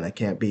down and I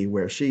can't be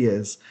where she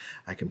is.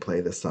 I can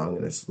play this song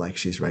and it's like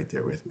she's right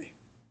there with me.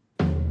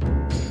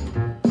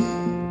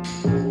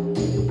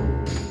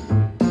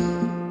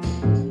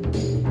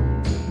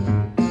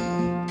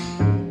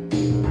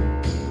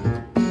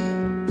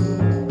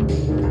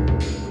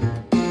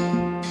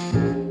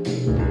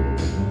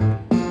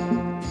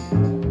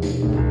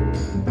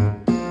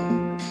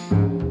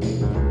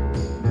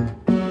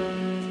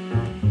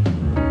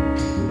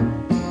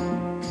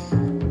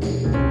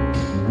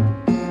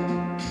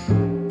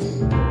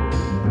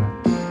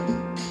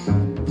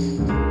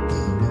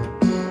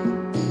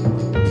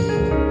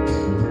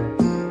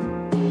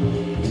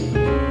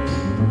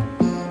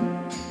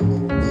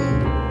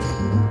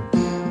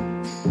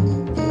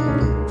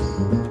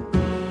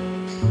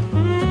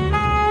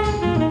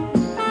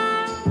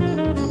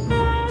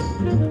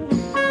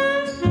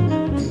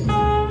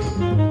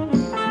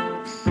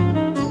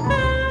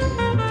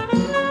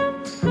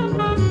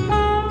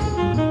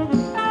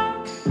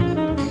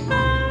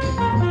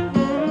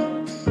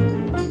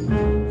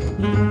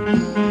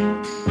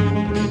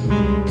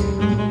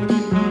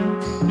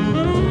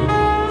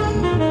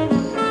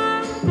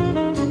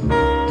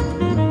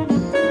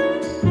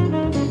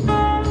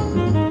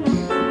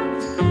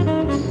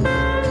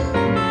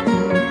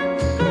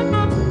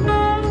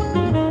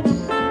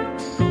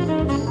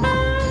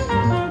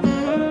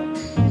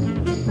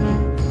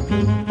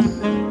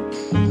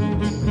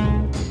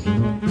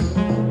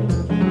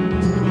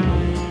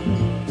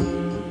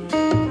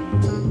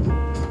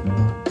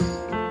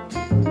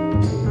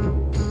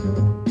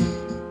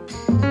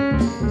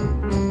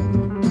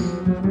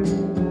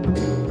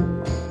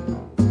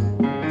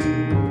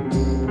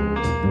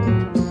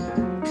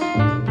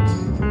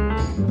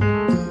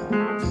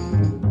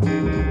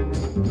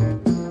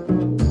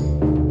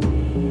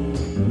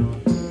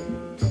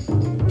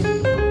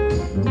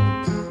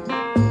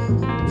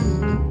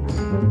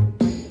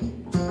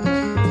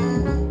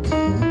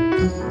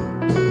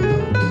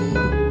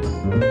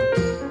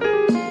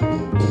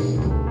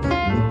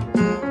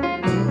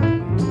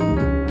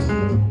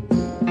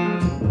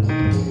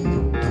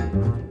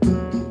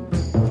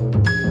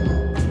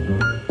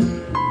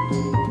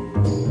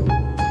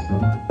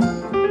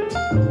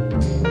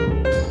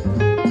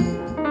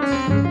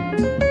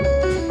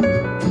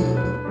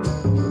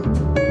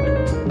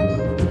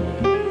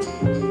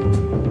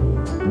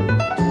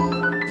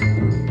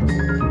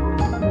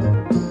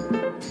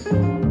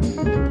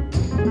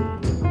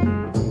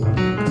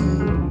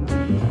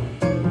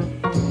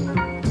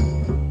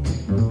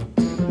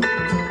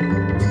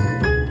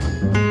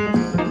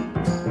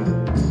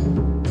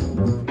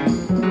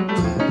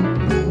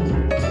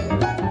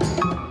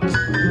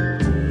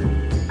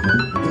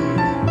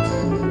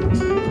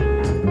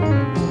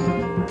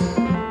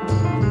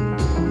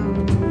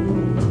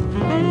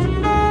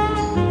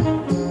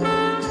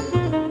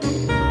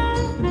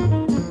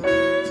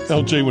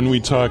 LJ, when we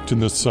talked in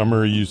the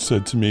summer, you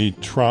said to me,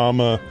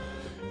 trauma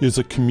is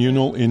a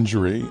communal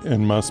injury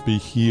and must be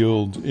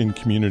healed in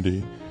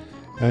community.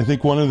 And I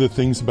think one of the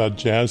things about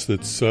jazz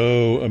that's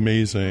so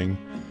amazing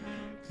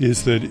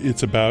is that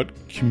it's about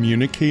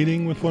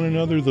communicating with one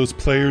another. Those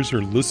players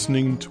are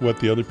listening to what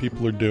the other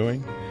people are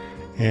doing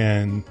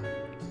and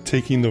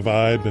taking the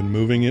vibe and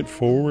moving it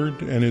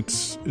forward. And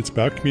it's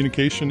about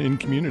communication in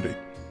community.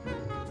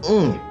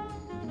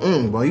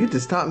 Well, you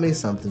just taught me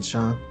something,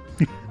 Sean.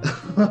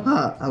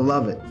 I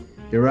love it.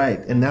 You're right.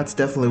 And that's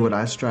definitely what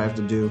I strive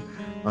to do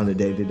on a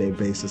day-to-day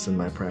basis in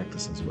my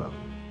practice as well.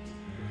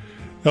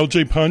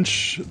 LJ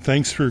Punch,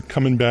 thanks for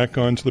coming back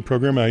onto the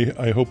program.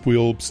 I hope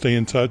we'll stay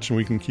in touch and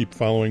we can keep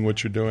following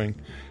what you're doing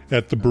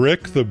at the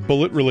BRIC, the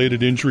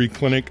Bullet-Related Injury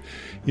Clinic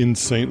in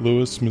St.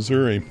 Louis,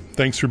 Missouri.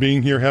 Thanks for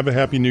being here. Have a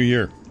happy new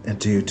year.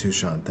 And to you too,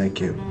 Sean. Thank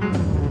you.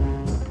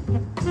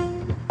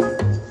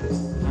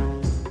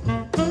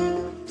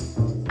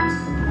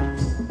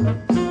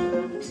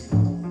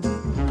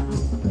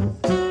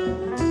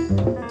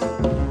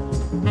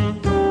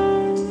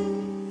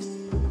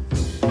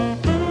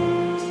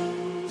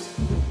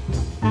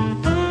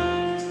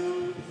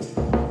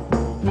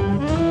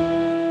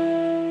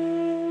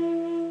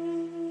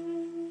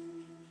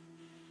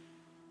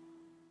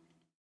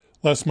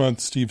 Last month,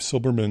 Steve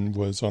Silberman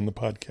was on the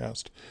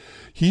podcast.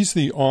 He's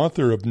the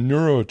author of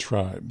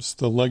Neurotribes,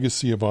 The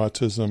Legacy of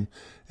Autism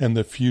and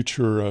the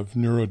Future of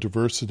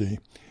Neurodiversity.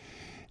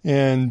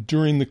 And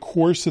during the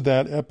course of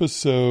that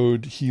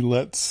episode, he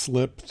let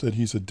slip that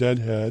he's a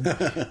deadhead,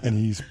 and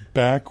he's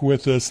back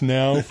with us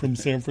now from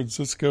San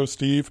Francisco.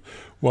 Steve,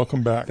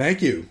 welcome back.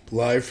 Thank you.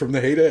 Live from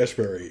the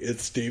Haight-Ashbury,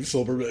 it's Steve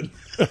Silberman,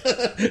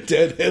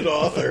 deadhead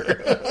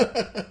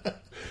author.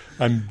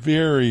 I'm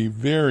very,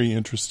 very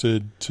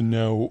interested to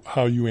know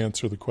how you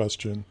answer the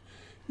question.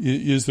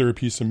 Is there a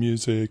piece of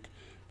music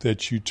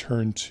that you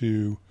turn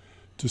to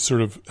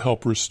sort of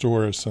help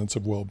restore a sense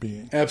of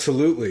well-being?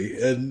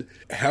 Absolutely. And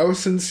how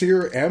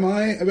sincere am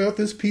I about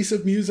this piece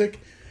of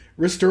music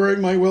restoring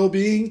my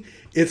well-being?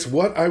 It's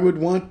what I would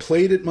want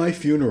played at my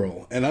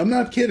funeral. And I'm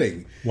not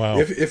kidding. Wow.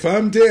 If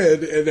I'm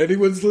dead and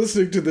anyone's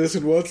listening to this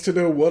and wants to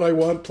know what I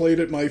want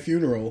played at my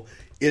funeral,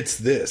 it's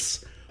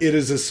this. It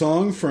is a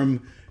song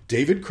from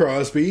David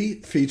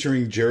Crosby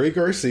featuring Jerry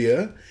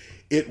Garcia.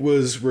 It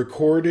was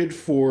recorded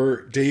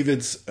for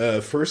David's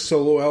first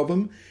solo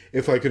album,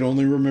 If I Could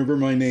Only Remember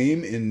My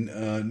Name, in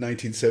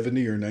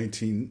 1970 or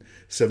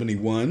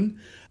 1971.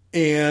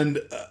 And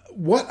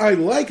what I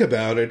like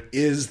about it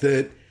is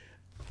that,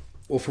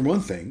 well, for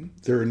one thing,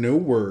 there are no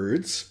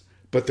words,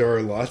 but there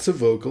are lots of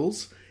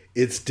vocals.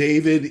 It's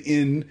David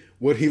in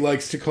what he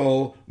likes to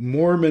call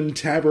Mormon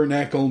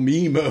Tabernacle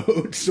me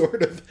mode,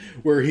 sort of,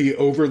 where he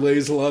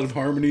overlays a lot of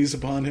harmonies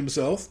upon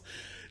himself.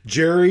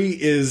 Jerry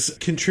is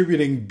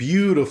contributing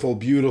beautiful,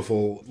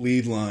 beautiful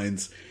lead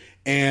lines.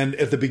 And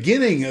at the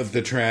beginning of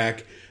the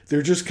track,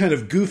 they're just kind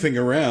of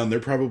goofing around. They're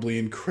probably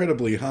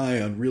incredibly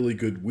high on really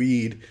good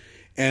weed.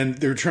 And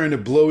they're trying to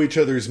blow each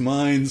other's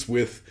minds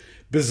with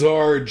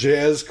bizarre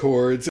jazz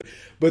chords.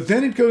 But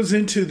then it goes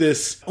into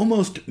this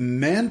almost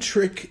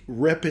mantric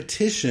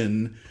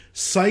repetition,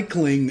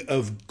 cycling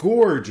of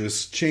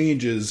gorgeous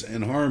changes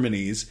and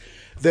harmonies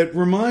that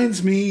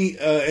reminds me,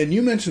 and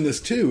you mentioned this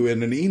too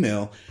in an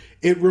email,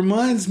 it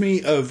reminds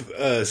me of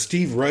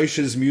Steve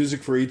Reich's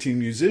Music for 18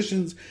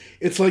 Musicians.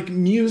 It's like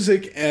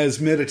music as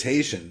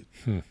meditation.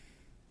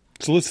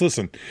 So let's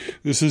listen.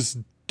 This is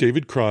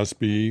David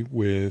Crosby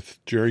with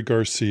Jerry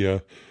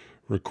Garcia,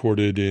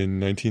 recorded in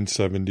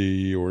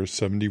 1970 or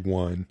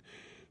 71.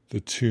 The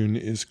tune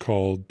is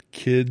called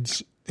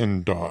Kids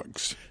and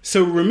Dogs.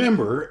 So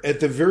remember, at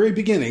the very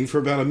beginning, for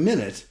about a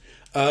minute,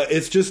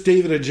 it's just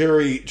David and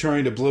Jerry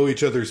trying to blow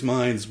each other's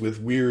minds with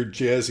weird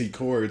jazzy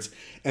chords,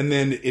 and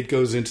then it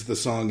goes into the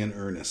song in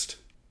earnest.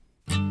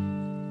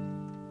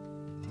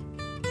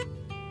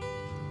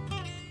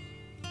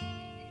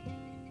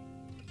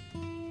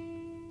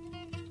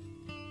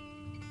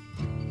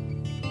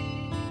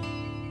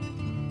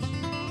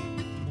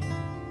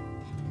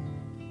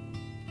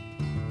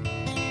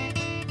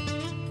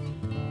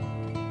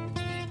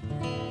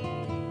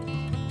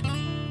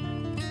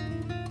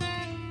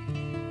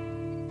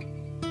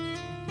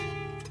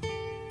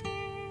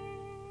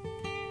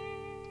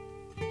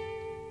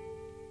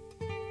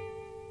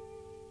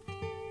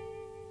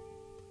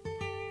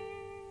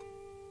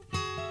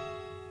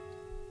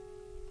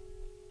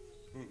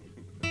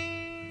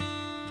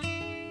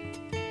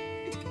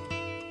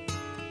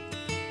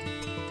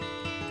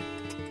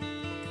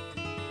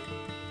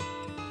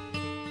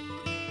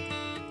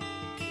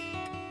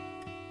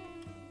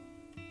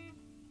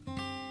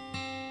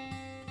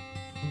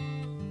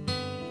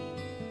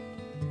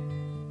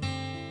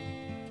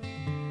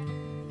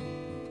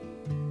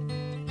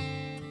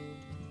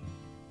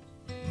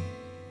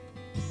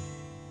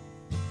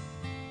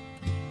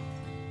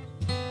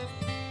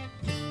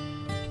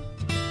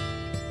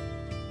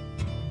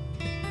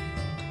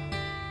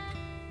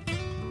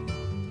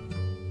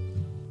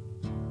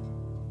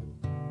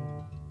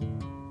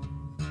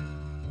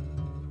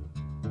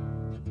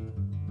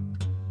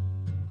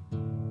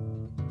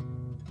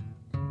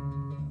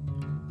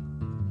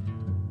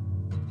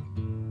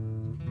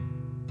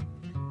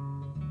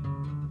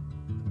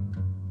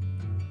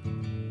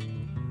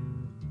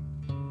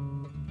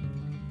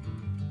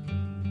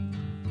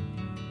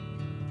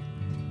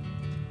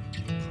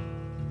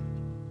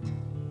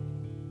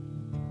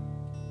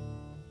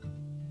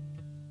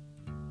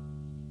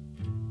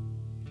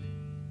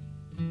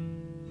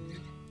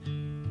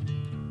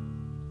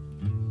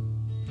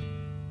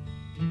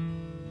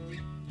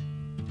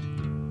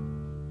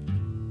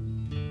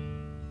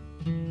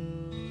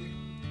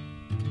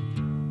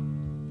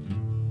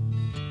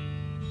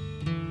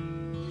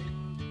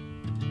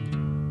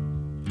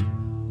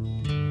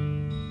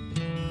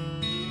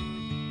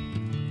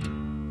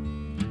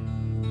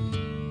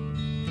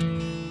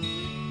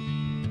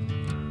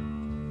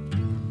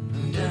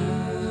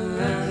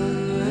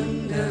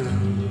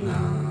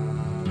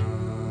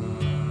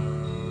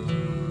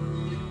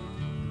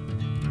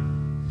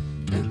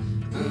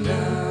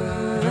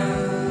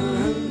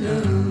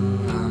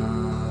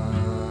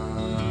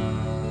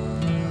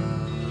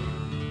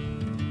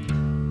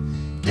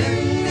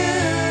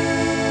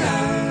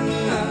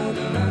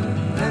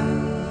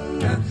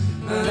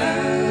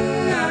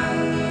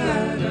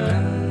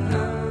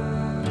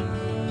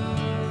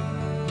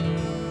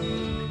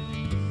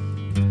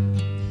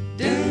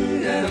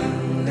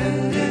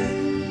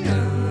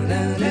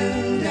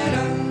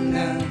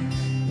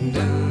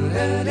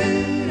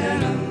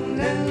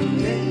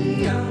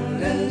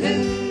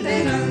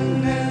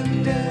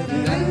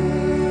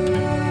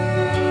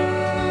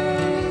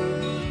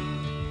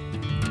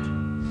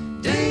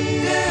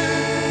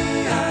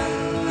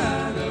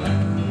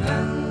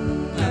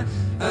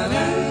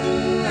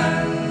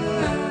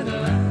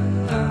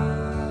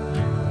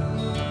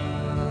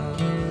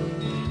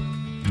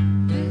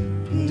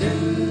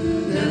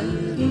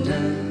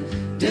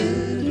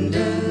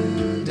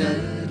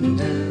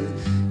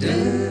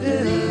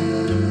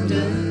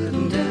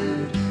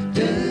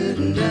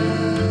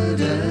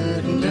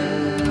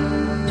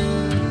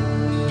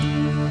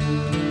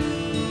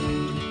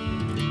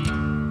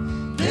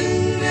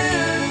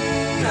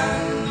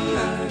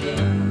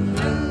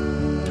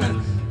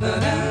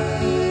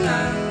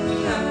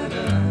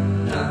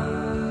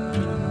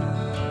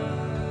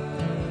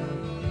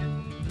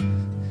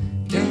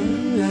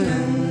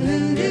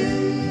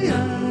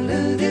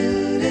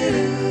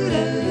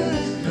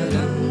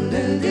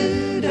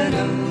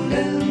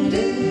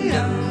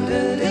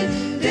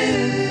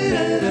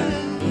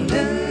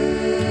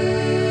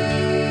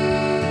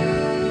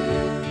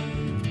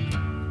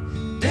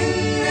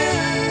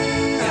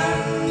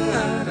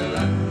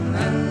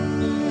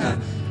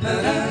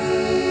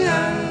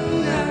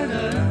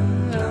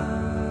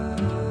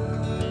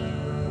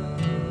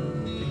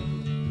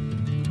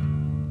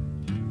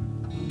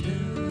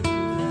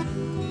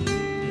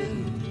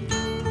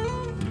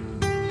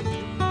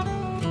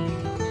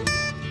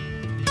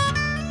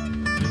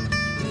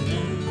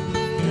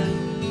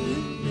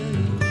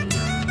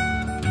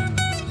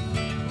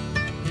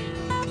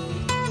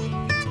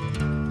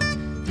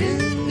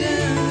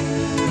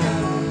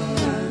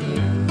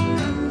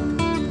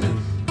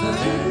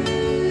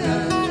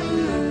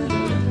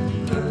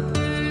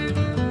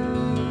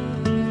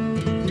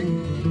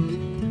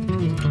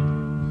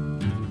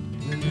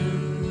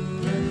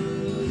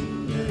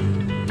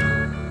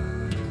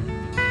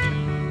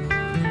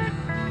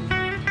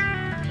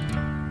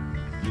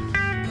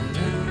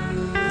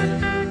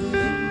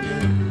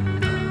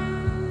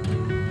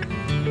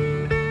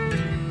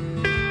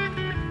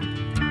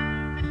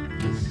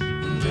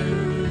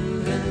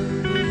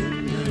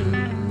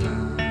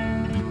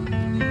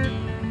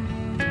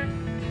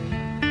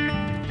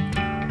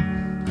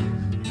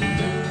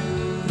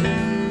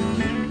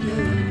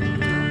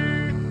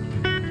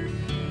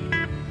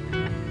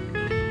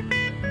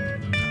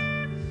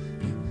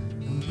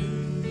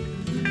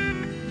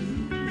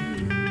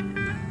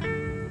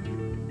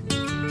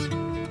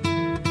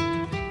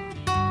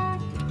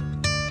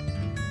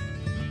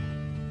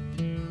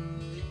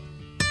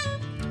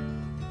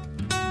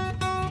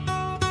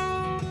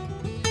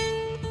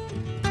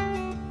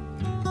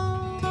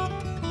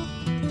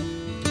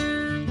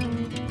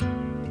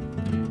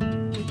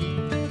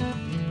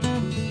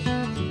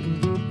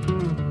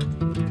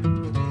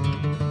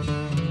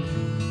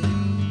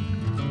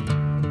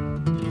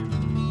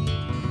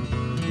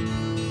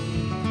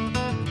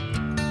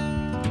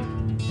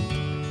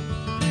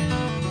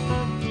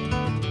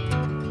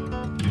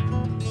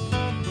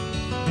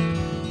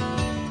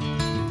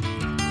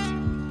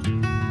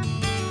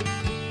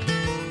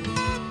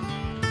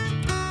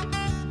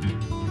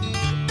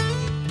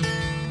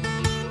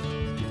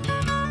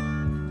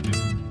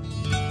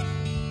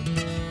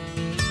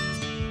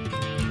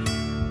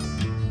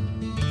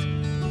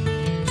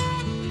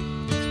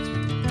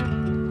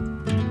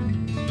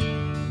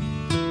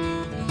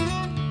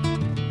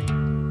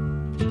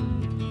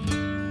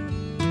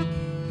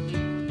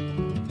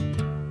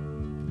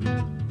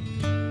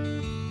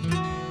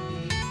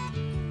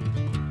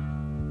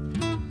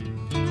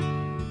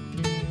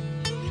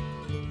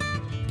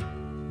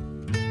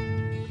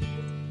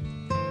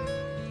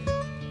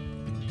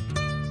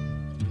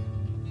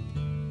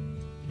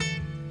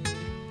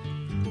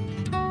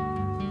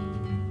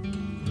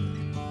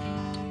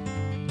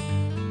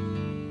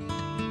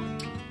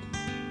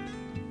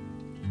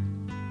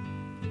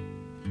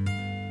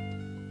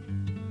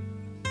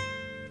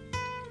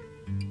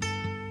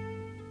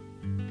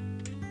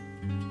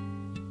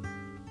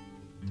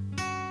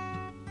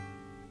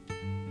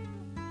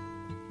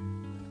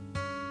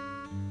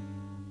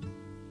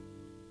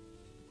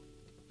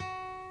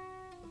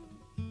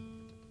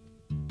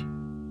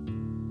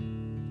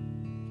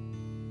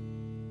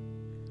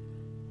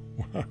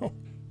 Wow.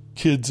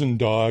 Kids and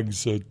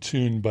Dogs, a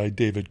tune by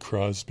David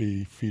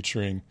Crosby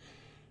featuring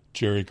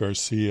Jerry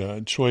Garcia,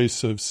 a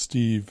choice of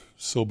Steve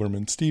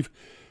Silberman. Steve,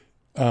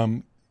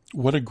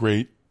 what a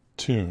great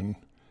tune,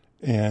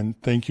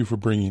 and thank you for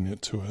bringing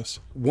it to us.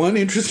 One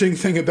interesting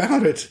thing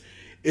about it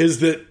is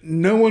that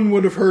no one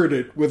would have heard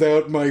it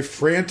without my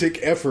frantic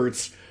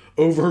efforts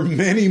over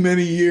many,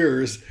 many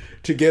years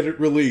to get it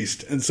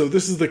released. And so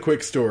this is the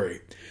quick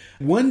story.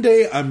 One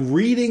day I'm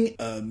reading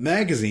a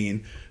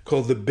magazine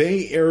called the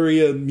Bay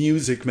Area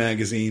Music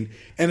Magazine,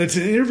 and it's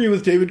an interview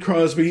with David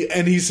Crosby,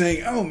 and he's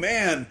saying, oh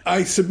man,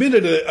 I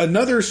submitted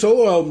another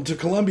solo album to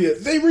Columbia.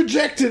 They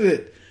rejected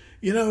it.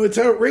 You know, it's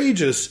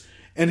outrageous.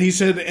 And he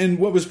said, and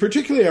what was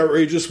particularly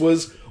outrageous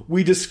was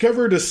we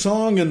discovered a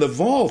song in the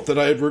vault that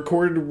I had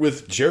recorded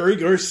with Jerry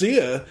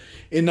Garcia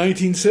in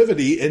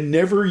 1970 and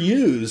never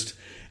used.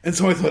 And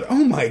so I thought,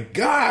 oh my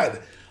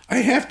God, I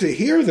have to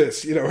hear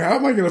this. You know, how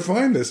am I going to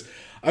find this?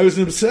 I was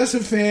an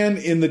obsessive fan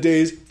in the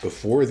days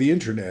before the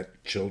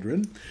internet,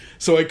 children.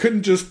 So I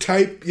couldn't just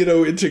type,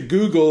 into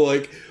Google,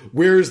 like,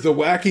 where's the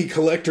wacky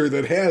collector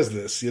that has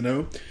this,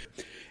 And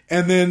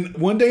then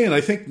one day in,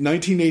 I think,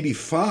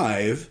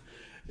 1985,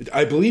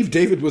 I believe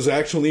David was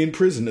actually in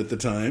prison at the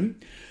time,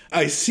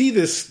 I see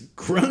this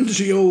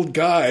grungy old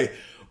guy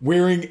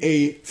wearing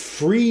a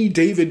free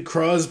David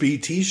Crosby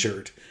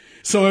t-shirt.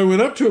 So I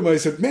went up to him, I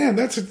said, man,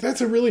 that's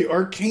a really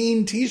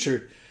arcane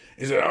t-shirt.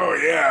 He said, oh,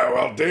 yeah,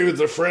 well,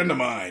 David's a friend of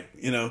mine,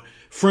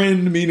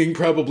 friend meaning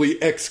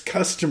probably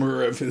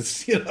ex-customer of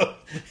his,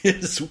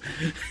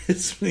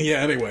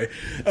 anyway.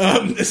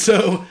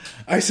 So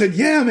I said,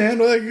 yeah, man,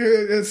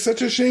 it's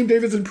such a shame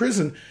David's in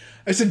prison.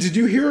 I said, did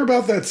you hear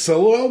about that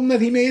solo album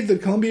that he made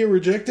that Columbia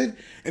rejected?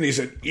 And he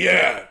said,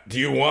 yeah, do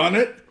you want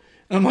it?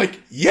 And I'm like,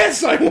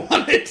 yes, I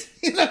want it.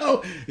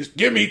 Just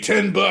give me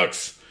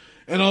 $10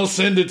 and I'll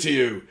send it to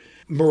you.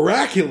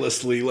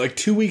 Miraculously, like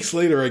 2 weeks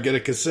later, I get a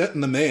cassette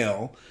in the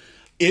mail.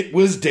 It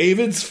was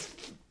David's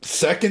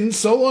second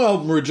solo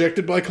album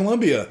rejected by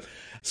Columbia.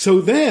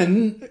 So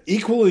then,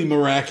 equally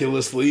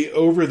miraculously,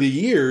 over the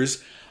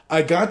years,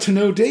 I got to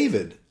know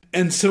David.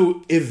 And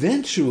so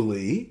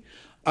eventually,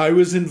 I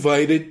was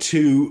invited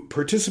to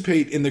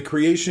participate in the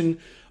creation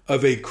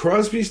of a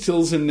Crosby,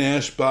 Stills, and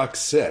Nash box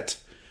set.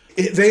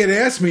 They had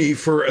asked me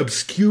for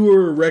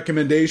obscure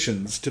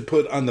recommendations to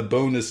put on the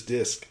bonus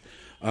disc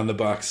on the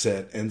box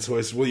set. And so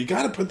I said, well, you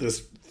got to put this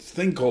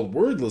thing called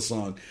Wordless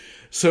on.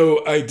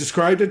 So I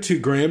described it to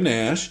Graham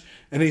Nash,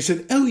 and he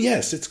said, oh,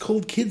 yes, it's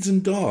called Kids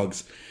and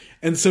Dogs.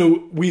 And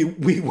so we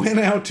went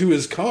out to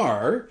his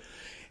car,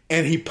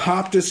 and he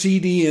popped a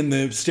CD in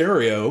the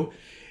stereo.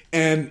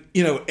 And,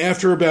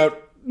 after about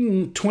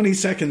 20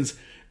 seconds,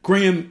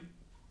 Graham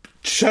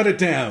shut it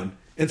down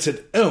and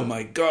said, oh,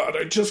 my God,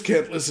 I just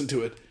can't listen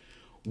to it.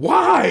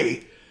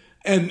 Why?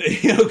 And,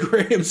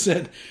 Graham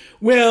said,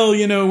 well,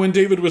 when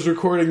David was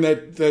recording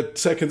that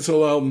second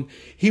solo album,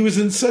 he was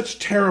in such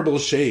terrible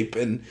shape,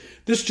 and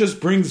this just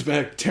brings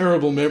back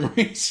terrible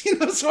memories,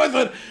 So I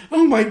thought,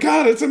 oh my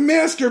God, it's a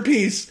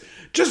masterpiece.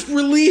 Just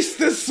release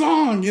this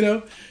song,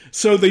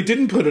 So they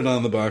didn't put it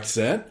on the box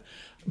set.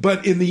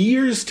 But in the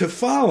years to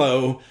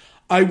follow,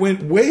 I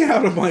went way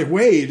out of my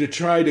way to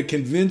try to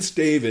convince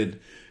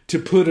David to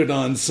put it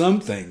on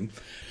something.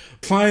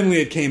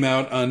 Finally, it came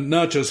out on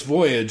not just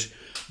Voyage,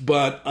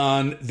 but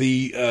on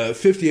the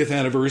 50th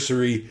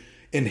anniversary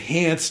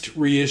enhanced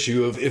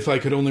reissue of If I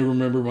Could Only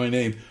Remember My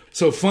Name.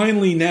 So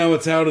finally, now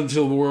it's out into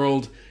the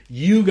world.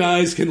 You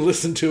guys can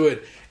listen to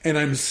it, and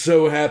I'm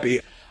so happy.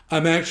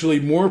 I'm actually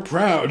more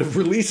proud of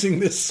releasing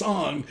this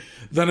song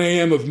than I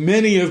am of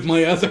many of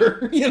my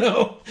other,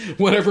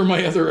 whatever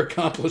my other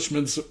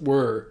accomplishments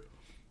were.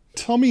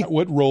 Tell me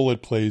what role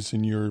it plays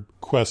in your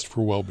quest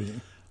for well-being.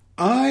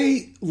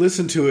 I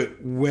listen to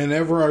it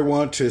whenever I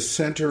want to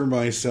center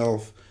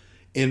myself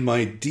in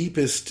my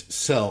deepest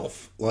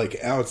self, like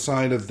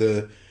outside of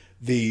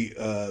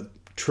the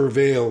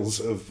travails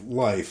of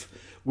life,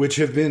 which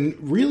have been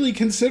really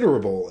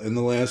considerable in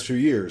the last few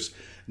years.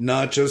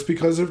 Not just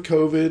because of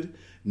COVID,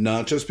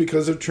 not just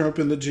because of Trump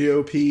and the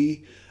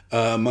GOP.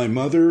 My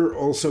mother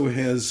also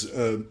has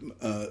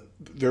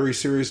very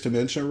serious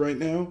dementia right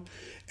now.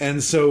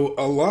 And so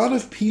a lot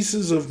of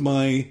pieces of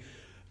my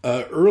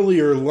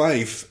earlier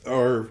life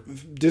are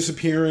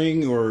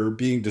disappearing or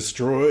being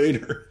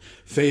destroyed or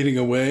fading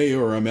away,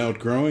 or I'm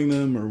outgrowing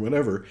them or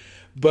whatever.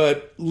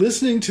 But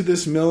listening to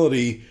this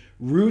melody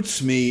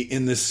roots me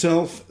in the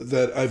self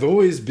that I've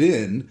always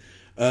been,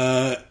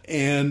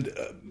 and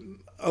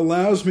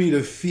allows me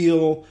to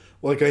feel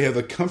like I have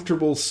a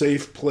comfortable,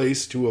 safe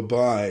place to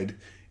abide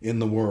in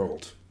the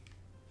world.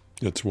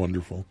 It's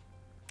wonderful.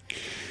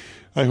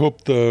 I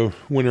hope the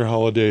winter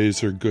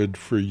holidays are good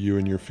for you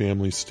and your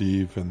family,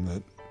 Steve, and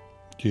that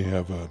you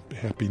have a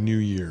happy new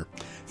year.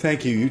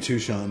 Thank you. You too,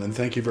 Sean, and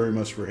thank you very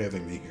much for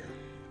having me here.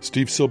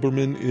 Steve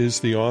Silberman is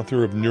the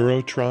author of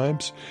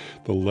Neurotribes,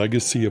 The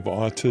Legacy of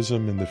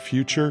Autism and the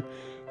Future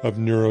of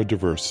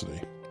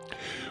Neurodiversity.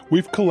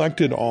 We've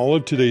collected all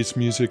of today's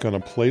music on a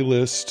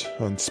playlist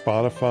on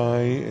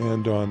Spotify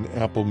and on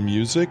Apple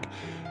Music.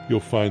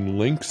 You'll find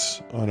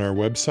links on our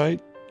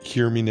website,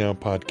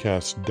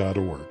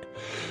 hearmenowpodcast.org.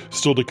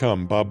 Still to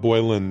come, Bob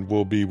Boilen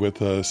will be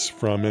with us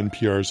from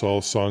NPR's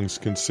All Songs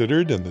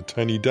Considered and the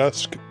Tiny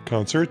Desk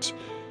concerts.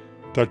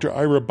 Dr.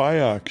 Ira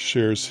Byock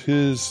shares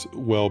his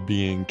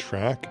well-being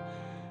track,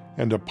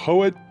 and a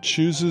poet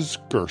chooses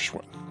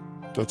Gershwin.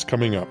 That's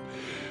coming up.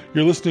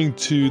 You're listening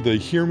to the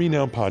Hear Me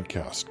Now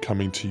podcast,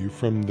 coming to you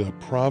from the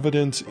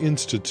Providence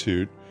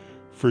Institute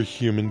for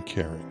Human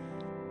Caring.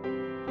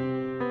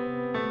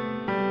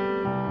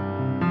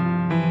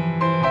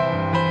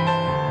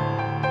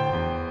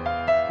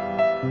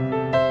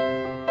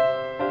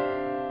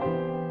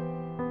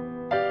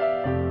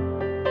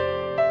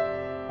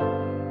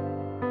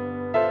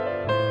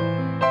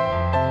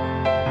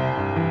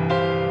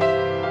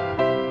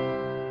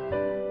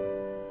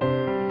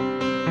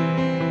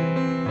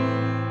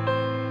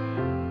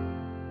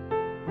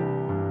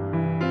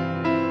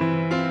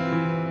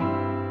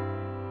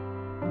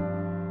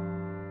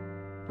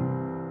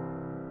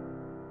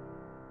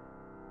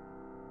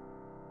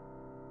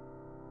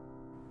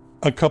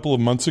 A couple of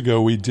months ago,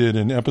 we did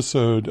an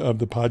episode of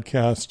the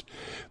podcast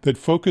that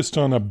focused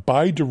on a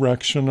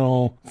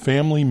bi-directional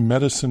family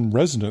medicine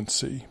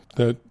residency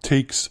that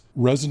takes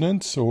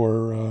residents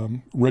or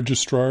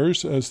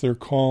registrars, as they're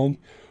called,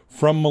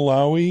 from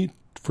Malawi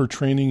for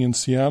training in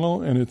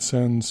Seattle, and it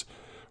sends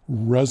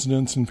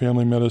residents in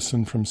family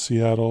medicine from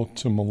Seattle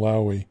to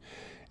Malawi.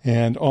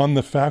 And on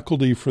the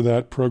faculty for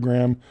that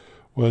program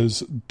was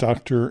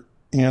Dr.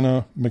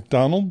 Anna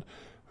McDonald,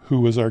 who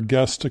was our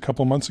guest a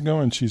couple months ago,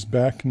 and she's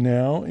back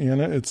now.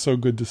 Anna, it's so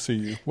good to see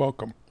you.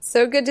 Welcome.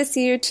 So good to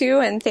see you too,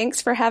 and thanks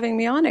for having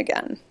me on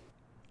again.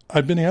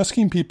 I've been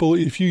asking people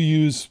if you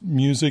use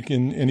music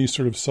in any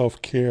sort of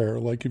self-care,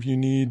 like if you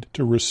need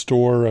to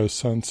restore a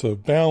sense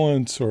of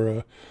balance or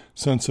a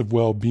sense of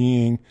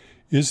well-being,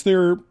 is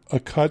there a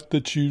cut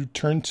that you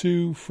turn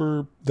to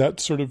for that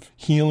sort of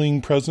healing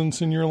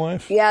presence in your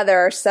life? Yeah, there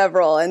are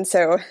several, and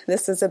so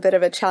this is a bit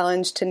of a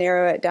challenge to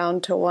narrow it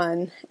down to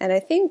one. And I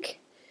think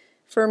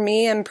for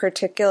me in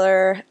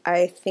particular,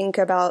 I think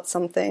about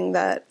something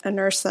that a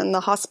nurse in the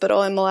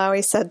hospital in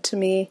Malawi said to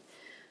me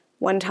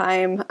one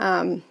time.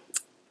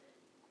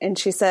 And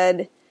she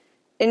said,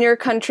 in your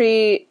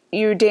country,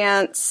 you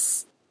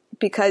dance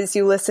because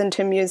you listen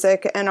to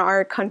music. In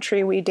our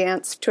country, we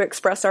dance to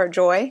express our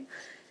joy.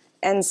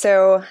 And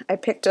so I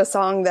picked a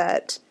song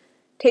that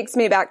takes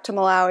me back to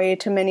Malawi,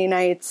 to many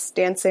nights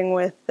dancing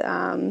with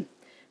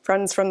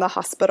friends from the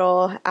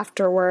hospital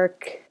after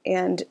work,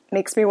 and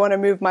makes me want to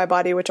move my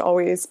body, which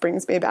always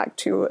brings me back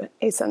to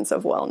a sense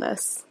of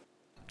wellness.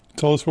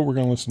 Tell us what we're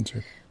going to listen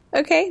to.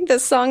 Okay,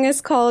 this song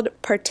is called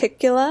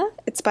Particula.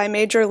 It's by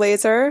Major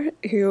Lazer,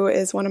 who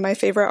is one of my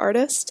favorite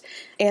artists,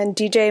 and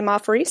DJ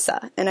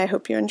Mafarisa, and I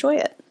hope you enjoy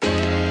it.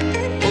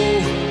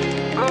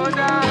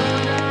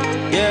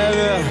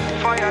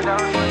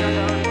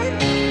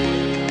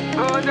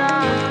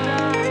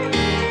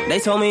 They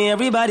told me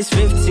everybody's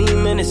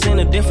 15 minutes in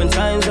a different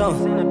time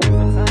zone.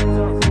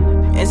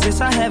 And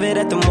since I have it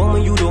at the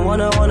moment, you the one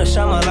I wanna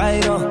shine my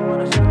light on.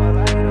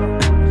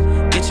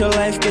 Get your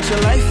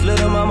life,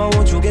 little mama,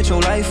 won't you get your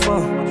life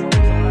on?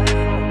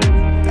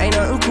 Ain't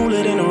nothing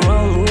cooler than the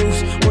wrong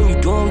moves when you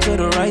do them to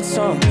the right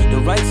song.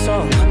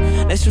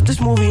 Let's shoot this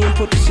movie and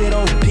put the shit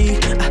on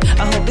repeat.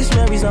 I hope this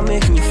memory's not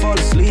making you fall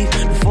asleep.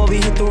 Before we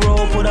hit the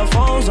road, put our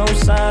phones on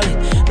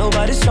silent.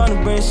 Nobody's trying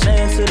to bring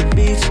sand to the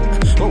beach.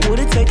 What would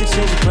it take to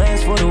change your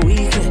plans for the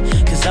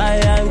weekend? Cause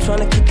I'm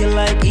trying to kick it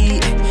like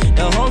eating.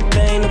 The whole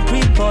thing, the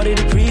pre-party,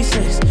 the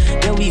pre-sex.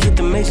 Then we hit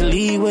the major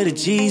league with a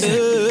G's. I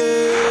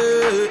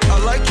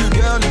like you,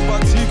 girl, in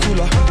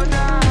particular.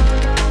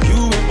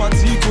 You in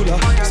particular.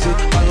 Say,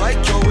 I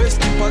like your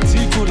waist in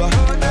particular.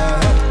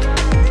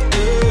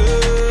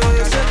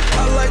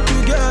 I like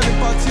you, girl, in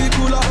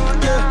particular.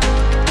 Yeah,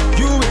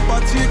 you in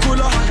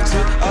particular.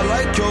 Say, I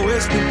like your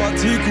waist in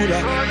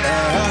particular.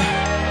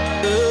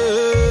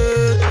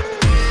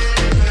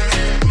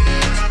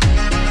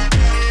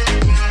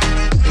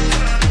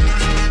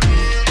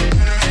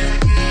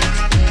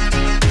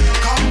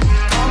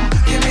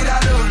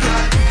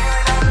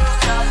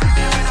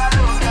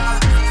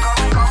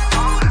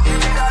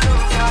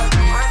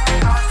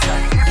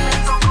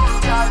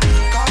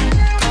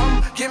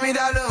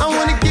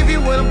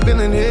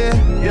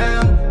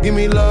 Give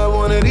me love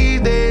one of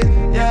these days,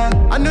 yeah.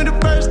 I knew the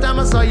first time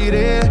I saw you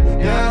there,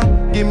 yeah.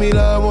 Give me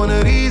love one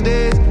of these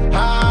days,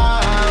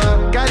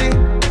 got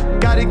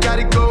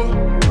it, go.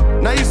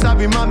 Now you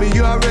sabi, mommy,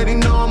 you already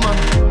know, mama.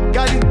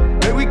 Got it,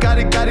 baby, got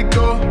it,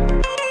 go.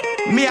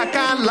 Me, I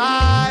can't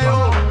lie,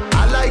 oh.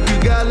 I like you,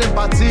 girl, in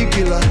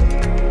particular.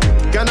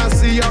 Can I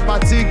see your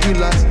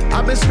particulars?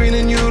 I've been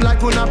screening you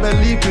like una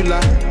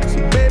película. So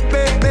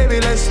baby,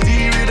 let's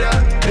steer it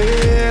up,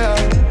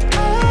 yeah.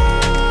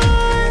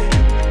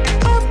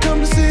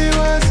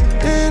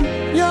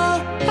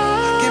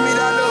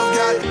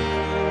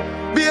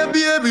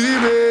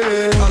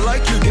 I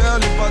like you, girl,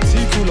 in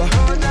particular.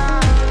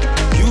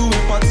 You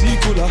in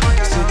particular.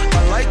 Say, I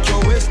like your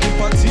waist in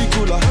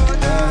particular.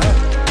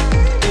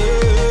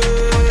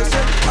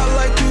 Say, I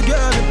like you,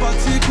 girl, in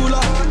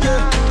particular.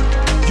 Yeah,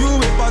 you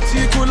in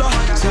particular.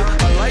 Say,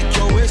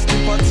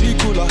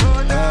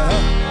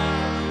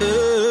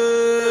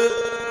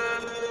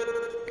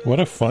 What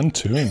a fun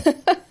tune.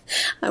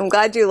 I'm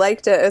glad you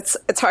liked it.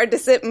 It's hard to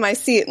sit in my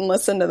seat and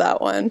listen to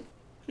that one.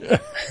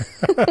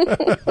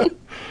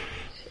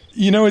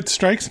 You know, it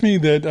strikes me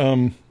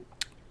that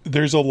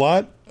there's a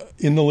lot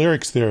in the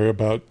lyrics there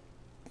about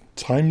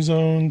time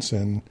zones,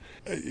 and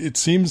it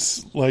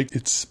seems like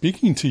it's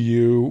speaking to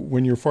you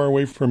when you're far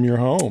away from your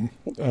home.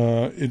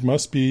 It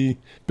must be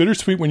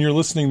bittersweet when you're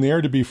listening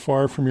there to be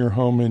far from your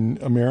home in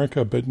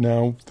America, but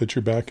now that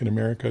you're back in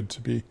America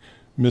to be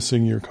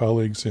missing your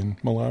colleagues in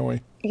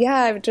Malawi. Yeah,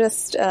 I've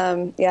just,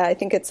 I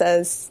think it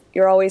says,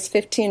 you're always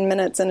 15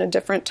 minutes in a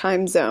different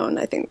time zone.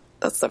 I think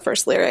that's the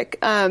first lyric.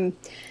 And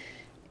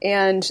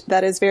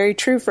that is very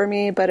true for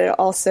me, but it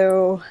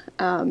also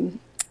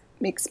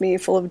makes me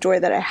full of joy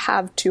that I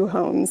have two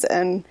homes.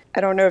 And I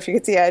don't know if you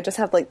could see, I just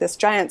have like this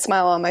giant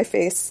smile on my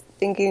face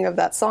thinking of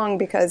that song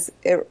because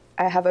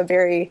I have a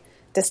very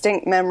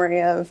distinct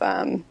memory of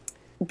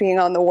being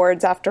on the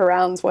wards after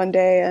rounds one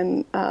day,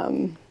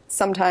 and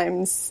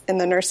sometimes in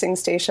the nursing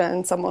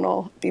station, someone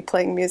will be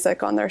playing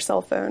music on their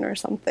cell phone or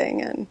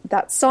something. And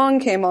that song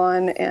came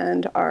on,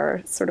 and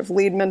our sort of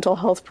lead mental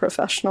health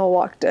professional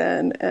walked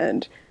in,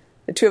 and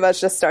the two of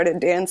us just started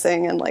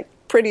dancing. And like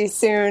pretty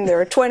soon there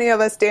were 20 of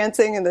us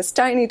dancing in this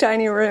tiny,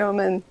 tiny room.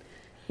 And,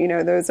 you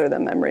know, those are the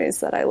memories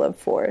that I live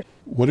for.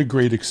 What a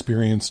great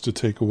experience to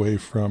take away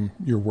from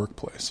your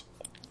workplace.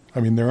 I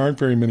mean, there aren't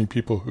very many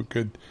people who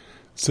could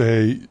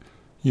say,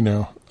 you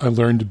know, I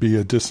learned to be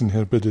a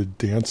disinhibited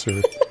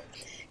dancer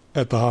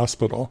at the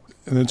hospital.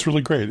 And it's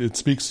really great. It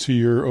speaks to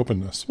your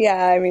openness.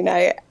 Yeah, I mean,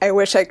 I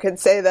wish I could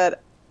say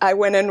that I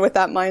went in with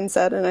that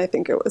mindset, and I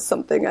think it was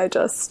something I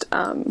just,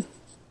 I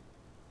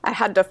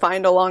had to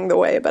find along the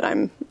way, but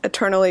I'm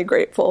eternally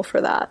grateful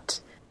for that.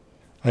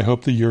 I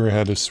hope the year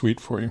ahead is sweet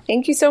for you.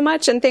 Thank you so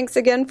much, and thanks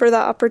again for the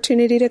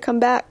opportunity to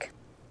come back.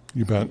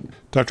 You bet.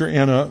 Dr.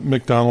 Anna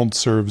McDonald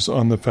serves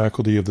on the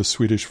faculty of the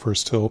Swedish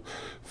First Hill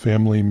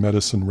Family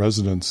Medicine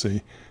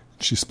Residency.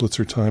 She splits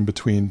her time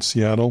between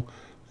Seattle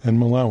and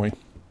Malawi.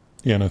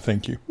 Anna,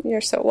 thank you.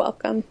 You're so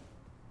welcome.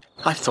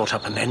 I've thought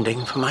up an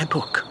ending for my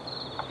book.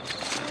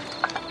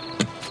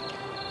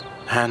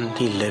 And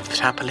he lived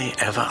happily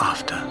ever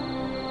after.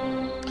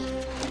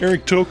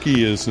 Eric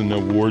Toki is an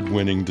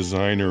award-winning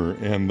designer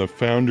and the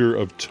founder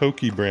of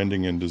Toki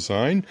Branding and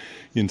Design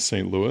in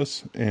St.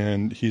 Louis,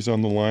 and he's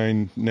on the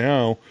line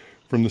now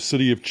from the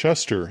city of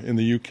Chester in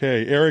the UK.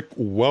 Eric,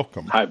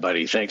 welcome. Hi,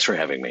 buddy. Thanks for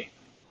having me.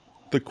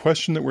 The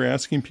question that we're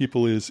asking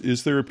people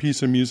is there a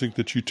piece of music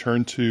that you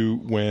turn to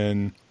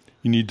when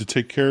you need to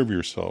take care of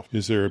yourself?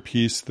 Is there a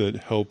piece that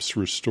helps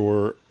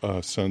restore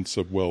a sense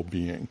of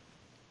well-being?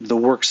 The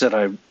works that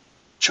I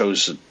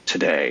chose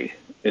today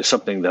is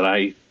something that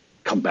I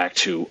come back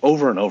to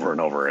over and over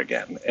and over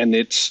again. And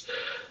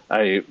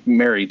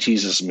Mary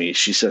teases me.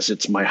 She says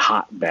it's my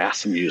hot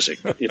bath music.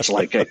 It's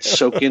like I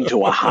soak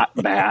into a hot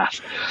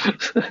bath.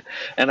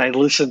 And I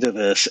listen to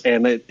this,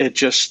 and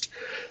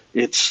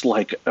it's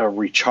like a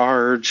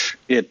recharge.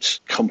 It's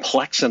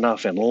complex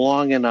enough and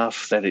long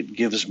enough that it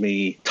gives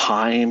me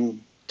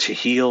time to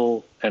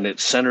heal, and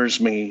it centers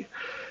me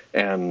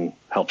and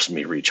helps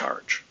me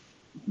recharge.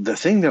 The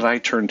thing that I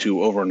turn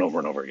to over and over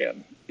and over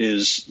again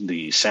is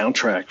the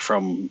soundtrack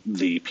from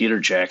the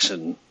Peter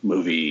Jackson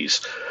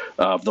movies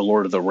of The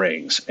Lord of the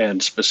Rings,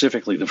 and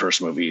specifically the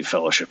first movie,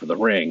 Fellowship of the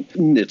Ring.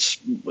 It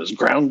was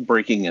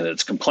groundbreaking in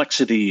its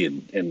complexity,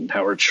 and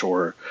Howard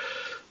Shore,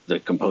 the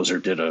composer,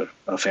 did a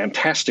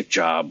fantastic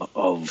job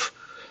of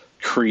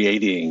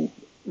creating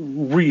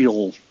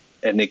real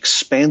and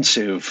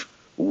expansive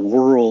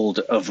world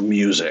of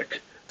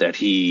music that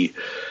he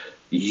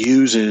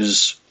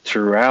uses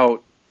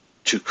throughout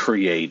to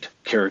create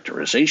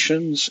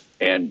characterizations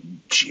and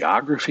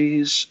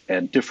geographies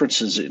and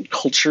differences in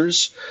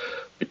cultures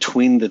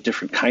between the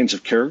different kinds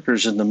of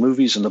characters in the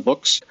movies and the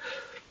books.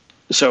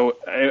 So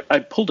I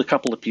pulled a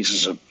couple of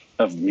pieces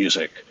of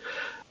music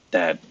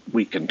that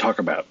we can talk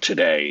about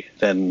today,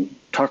 then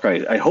talk,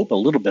 I hope, a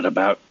little bit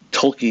about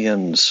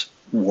Tolkien's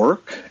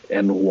work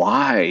and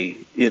why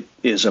it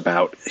is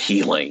about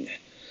healing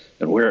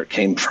and where it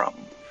came from.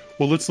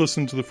 Well, let's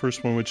listen to the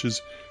first one, which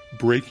is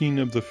Breaking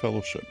of the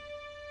Fellowship.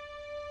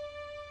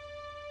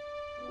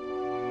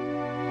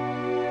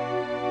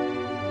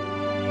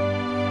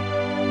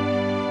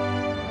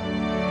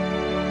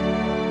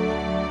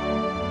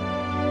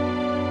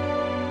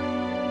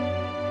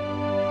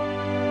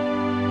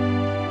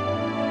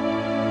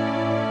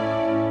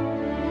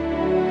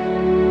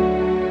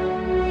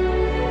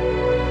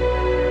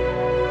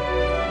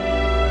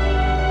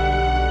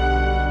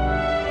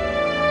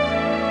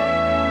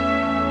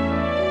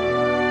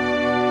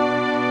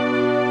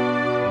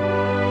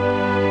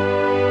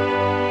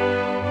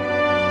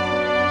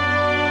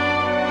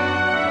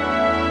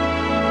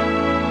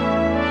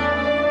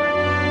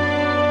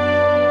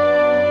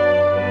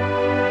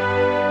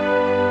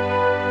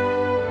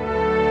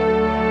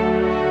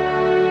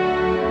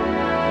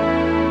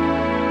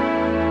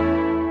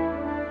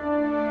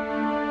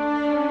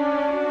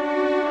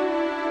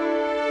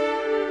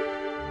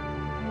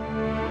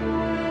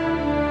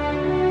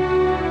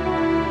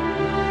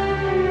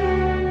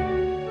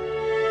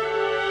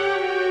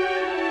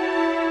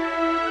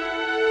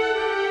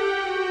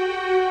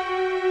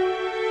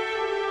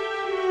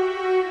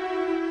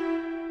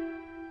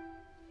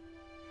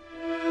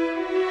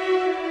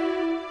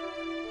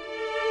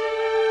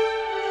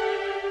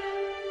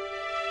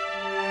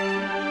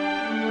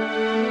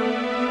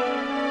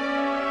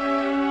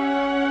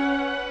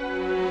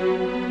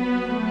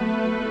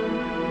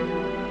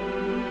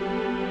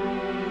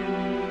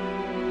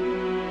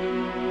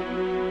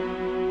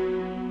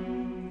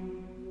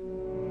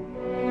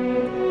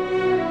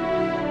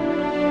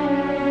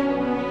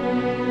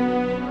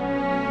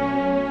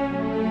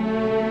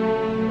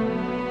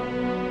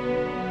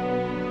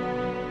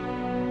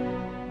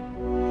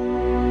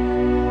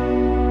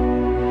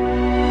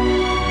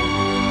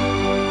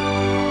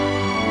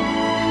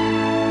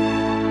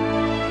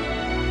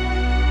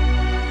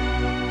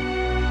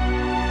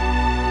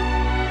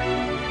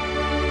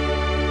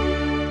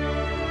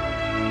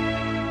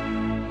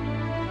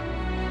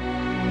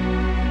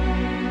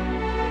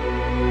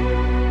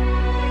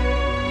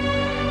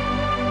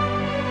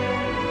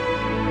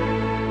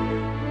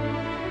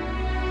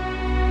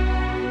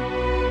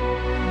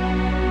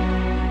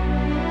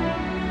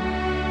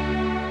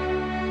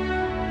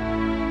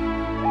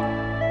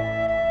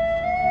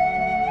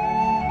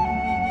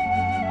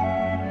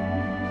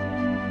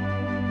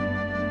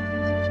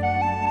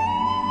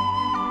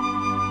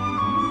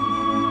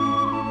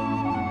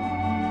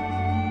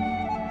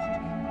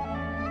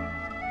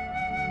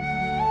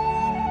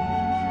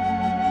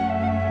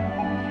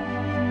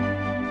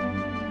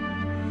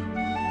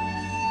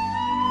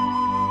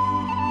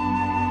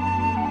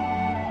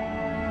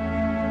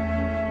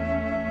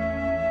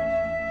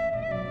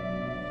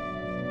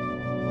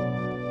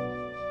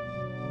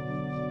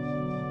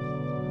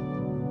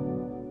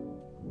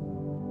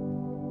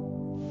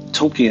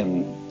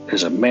 Tolkien,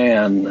 as a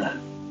man,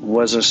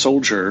 was a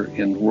soldier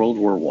in World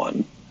War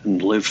I and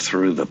lived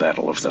through the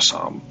Battle of the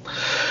Somme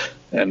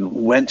and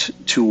went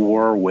to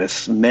war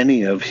with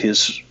many of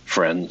his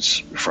friends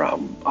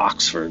from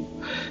Oxford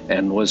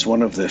and was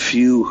one of the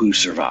few who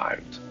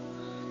survived.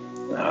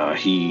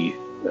 He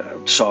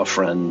saw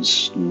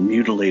friends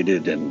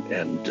mutilated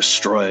and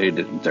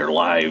destroyed, their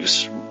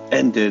lives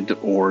ended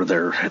or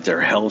their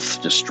health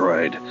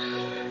destroyed,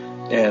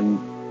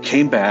 and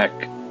came back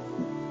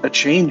a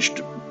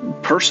changed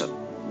person.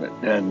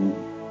 And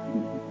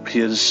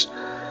his,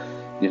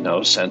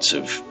 sense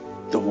of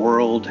the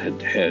world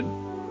had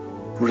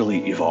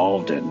really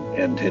evolved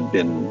and had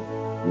been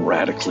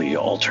radically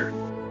altered.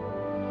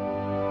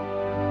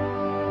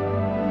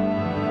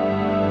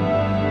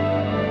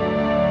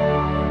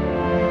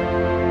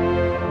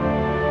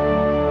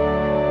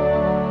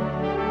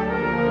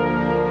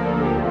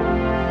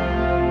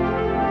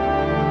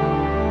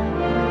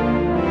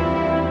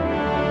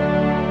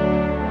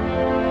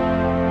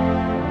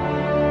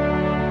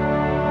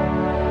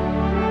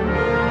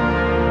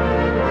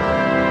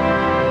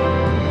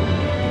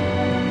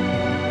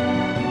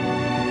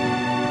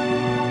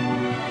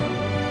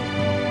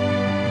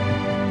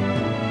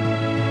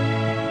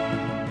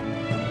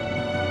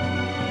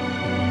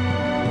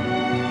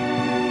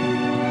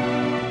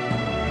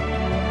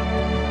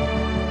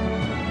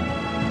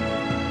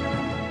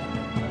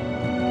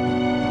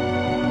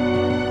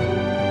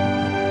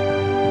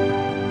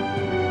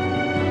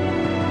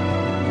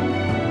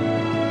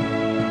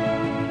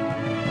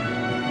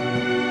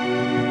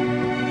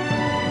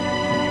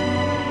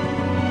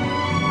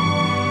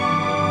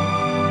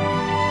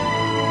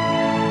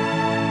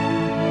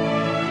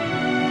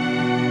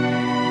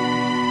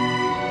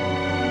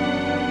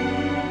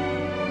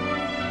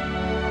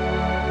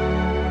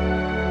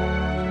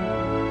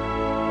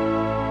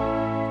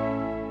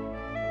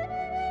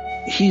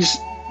 He's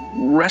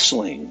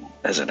wrestling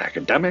as an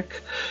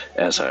academic,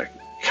 as a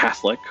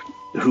Catholic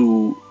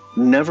who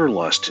never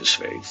lost his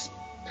faith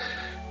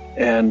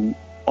and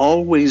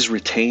always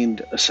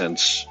retained a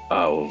sense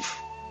of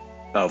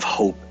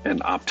hope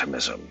and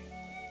optimism.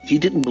 He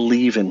didn't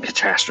believe in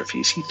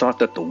catastrophes. He thought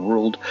that the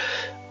world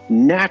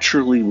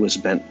naturally was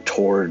bent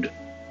toward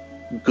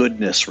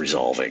goodness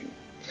resolving.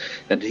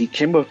 And he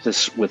came up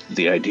with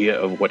the idea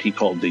of what he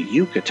called the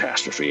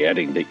eucatastrophe,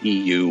 adding the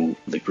EU,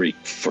 the Greek,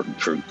 for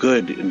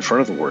good in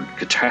front of the word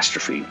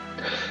catastrophe.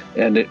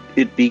 And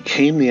it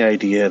became the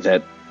idea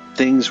that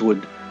things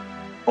would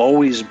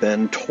always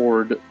bend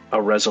toward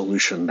a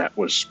resolution that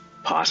was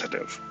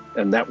positive.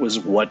 And that was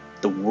what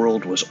the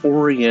world was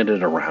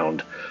oriented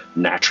around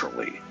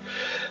naturally.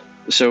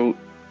 So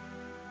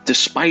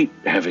despite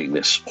having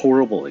this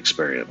horrible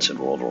experience in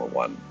World War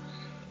I,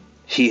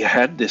 he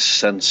had this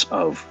sense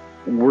of,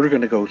 we're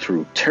going to go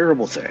through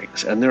terrible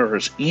things, and there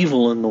is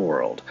evil in the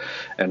world,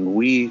 and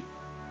we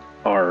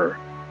are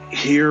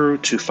here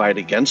to fight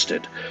against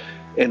it.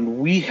 And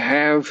we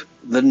have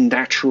the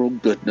natural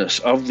goodness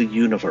of the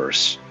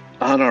universe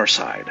on our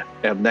side,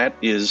 and that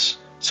is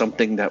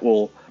something that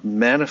will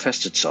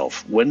manifest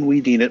itself when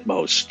we need it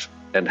most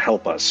and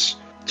help us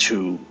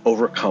to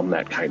overcome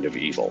that kind of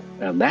evil.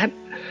 And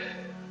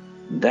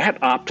that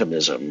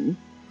optimism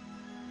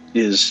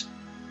is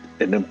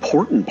an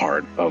important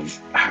part of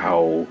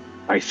how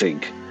I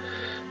think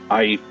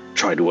I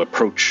try to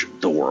approach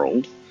the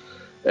world,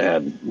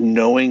 and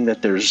knowing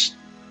that there's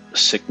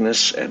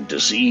sickness and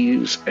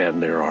disease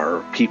and there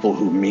are people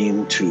who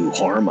mean to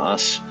harm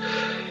us,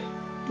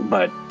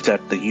 but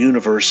that the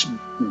universe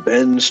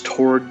bends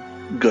toward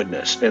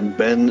goodness and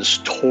bends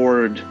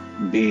toward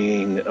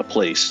being a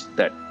place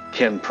that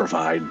can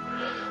provide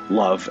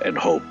love and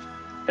hope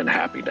and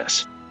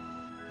happiness.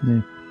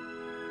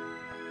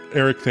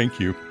 Eric, thank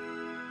you.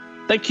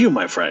 Thank you,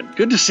 my friend.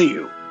 Good to see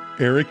you.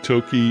 Eric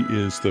Toki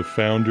is the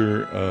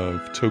founder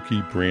of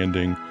Toki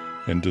Branding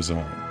and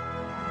Design.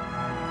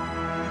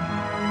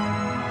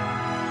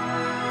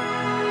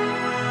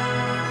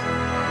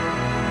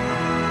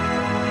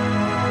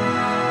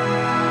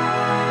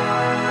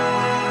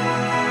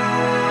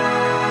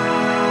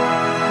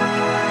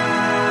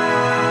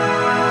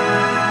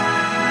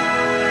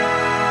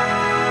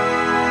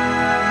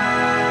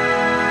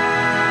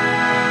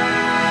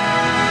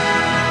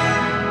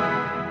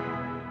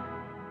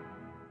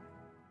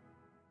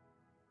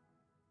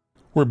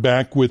 We're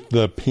back with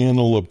the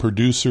panel of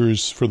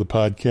producers for the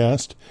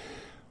podcast.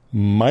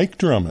 Mike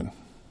Drummond,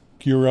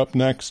 you're up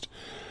next.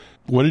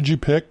 What did you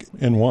pick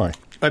and why?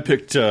 I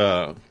picked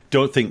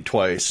Don't Think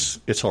Twice,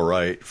 It's All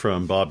Right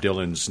from Bob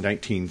Dylan's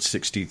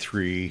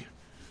 1963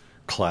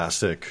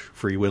 classic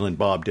Freewheelin'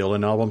 Bob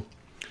Dylan album.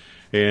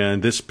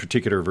 And this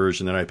particular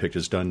version that I picked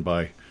is done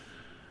by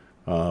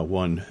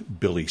one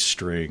Billy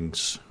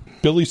Strings.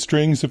 Billy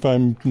Strings, if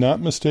I'm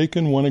not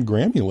mistaken, won a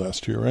Grammy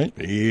last year, right?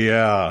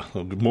 Yeah,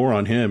 more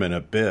on him in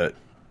a bit.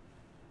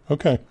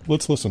 Okay,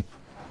 let's listen.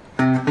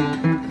 Well,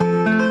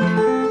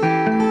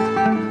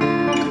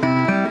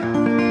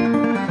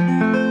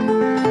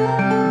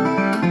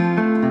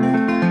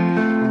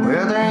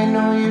 there ain't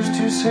no use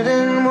to sit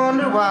and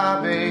wonder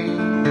why, babe.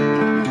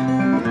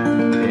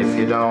 If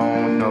you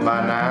don't know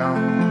by now.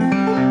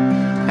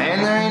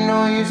 And there ain't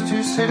no use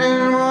to sit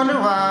and wonder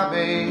why,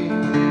 babe.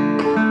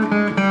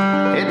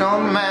 It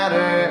don't matter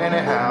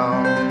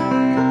anyhow.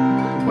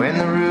 When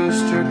the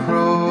rooster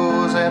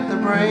crows at the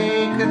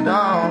break of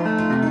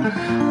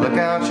dawn, look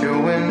out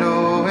your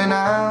window and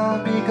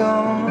I'll be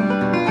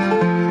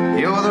gone.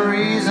 You're the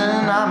reason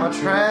I'm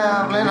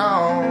a-traveling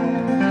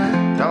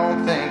on.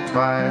 Don't think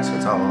twice,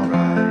 it's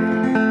alright.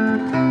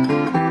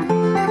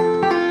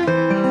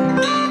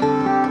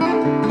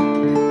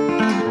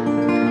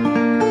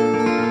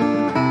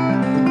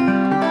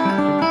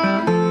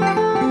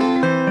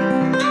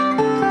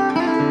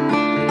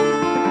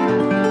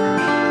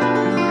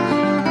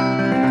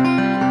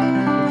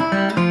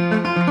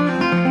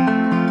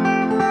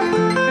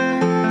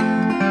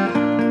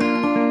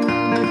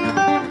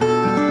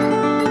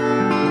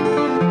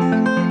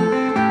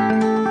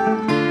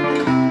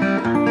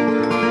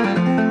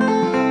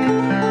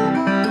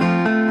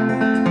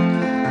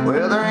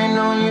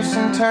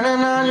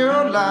 Turning on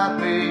your light,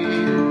 babe,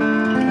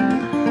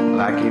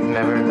 like you've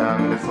never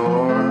done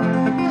before.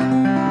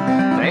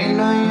 There ain't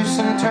no use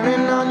in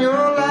turning on your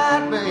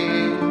light,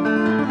 babe.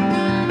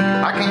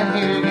 I can't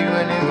hear you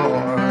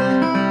anymore.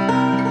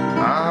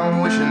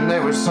 I'm wishing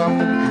there was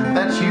something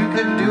that you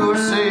could do or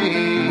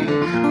say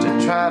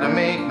to try to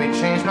make me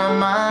change my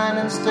mind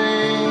and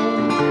stay.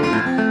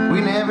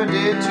 We never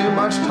did too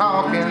much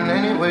talking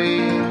anyway.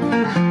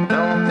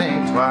 Don't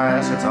think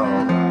twice, it's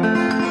alright.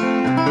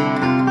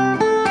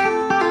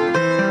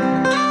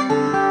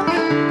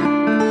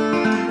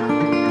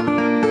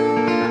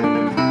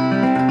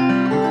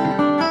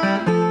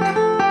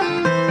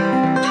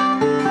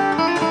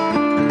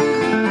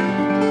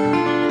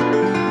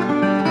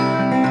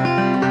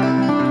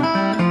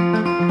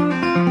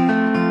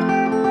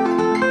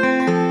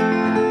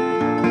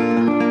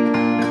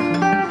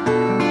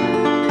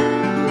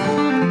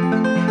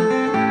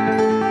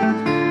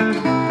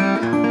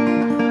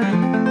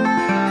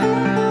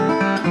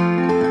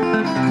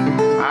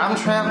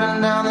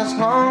 Traveling down this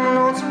long,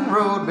 lonesome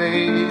road,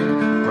 babe,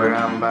 where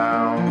I'm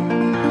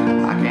bound,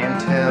 I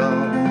can't tell.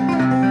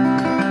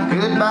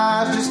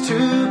 Goodbye's just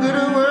too good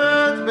a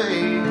word,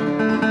 babe.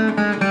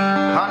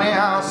 Honey,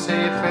 I'll say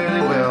it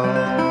fairly well.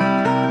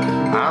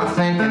 I'm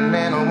thinking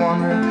and I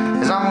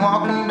wonder as I'm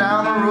walking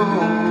down the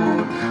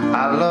road.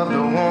 I loved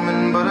a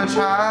woman, but a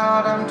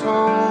child, I'm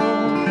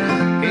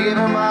told. Gave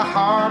her my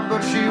heart,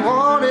 but she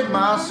wanted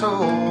my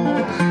soul.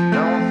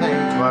 Don't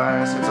think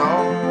twice, it's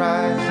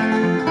alright.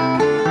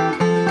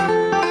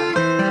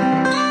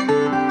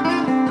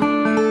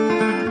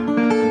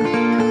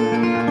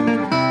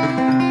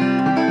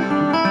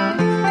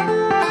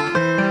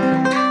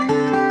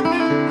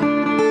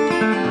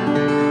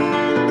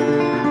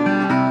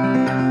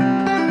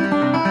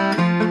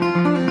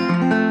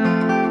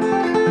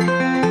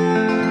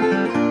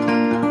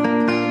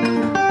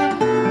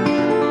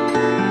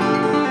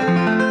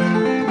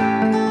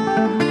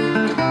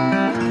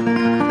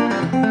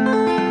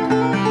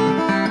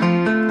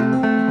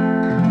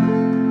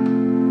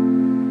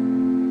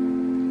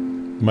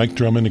 Mike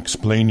Drummond,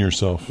 explain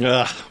yourself.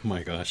 Ah,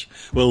 my gosh.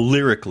 Well,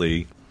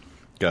 lyrically,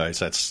 guys,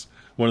 that's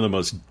one of the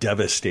most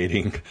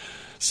devastating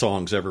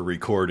songs ever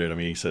recorded. I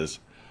mean, he says,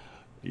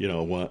 you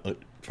know, one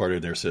part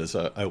of there says,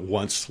 I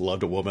once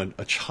loved a woman,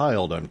 a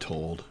child, I'm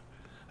told.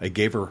 I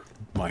gave her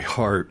my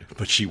heart,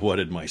 but she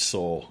wanted my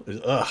soul.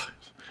 Ugh.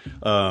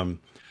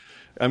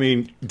 I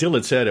mean,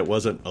 Dylan said it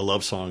wasn't a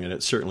love song, and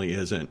it certainly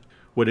isn't.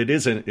 What it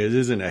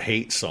isn't a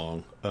hate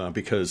song,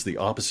 because the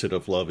opposite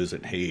of love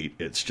isn't hate.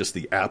 It's just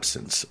the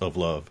absence of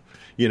love.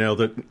 You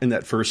know, in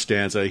that first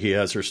stanza, he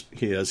has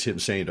him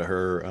saying to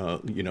her,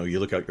 you know, you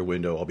look out your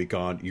window, I'll be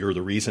gone. You're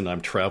the reason I'm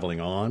traveling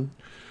on.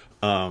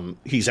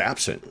 He's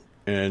absent,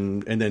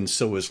 and then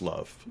so is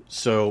love.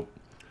 So,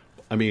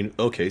 I mean,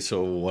 okay,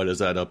 so why does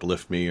that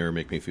uplift me or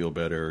make me feel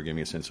better or give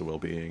me a sense of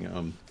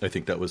well-being? I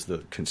think that was the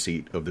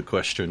conceit of the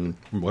question,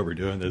 why we're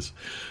doing this.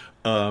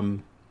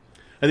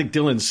 I think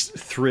Dylan's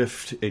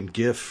thrift and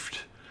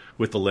gift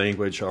with the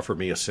language offer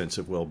me a sense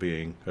of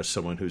well-being as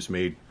someone who's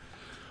made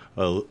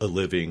a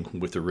living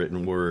with the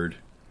written word.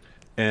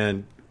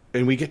 And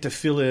we get to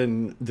fill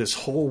in this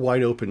whole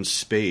wide open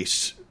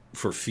space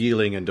for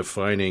feeling and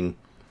defining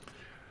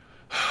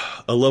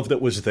a love that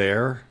was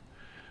there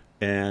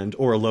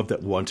or a love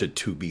that wanted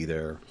to be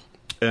there.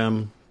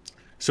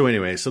 So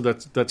anyway, so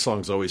that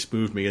song's always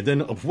moved me. And then,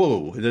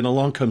 then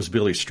along comes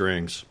Billy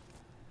Strings.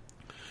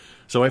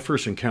 So I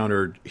first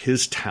encountered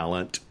his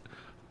talent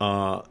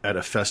at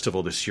a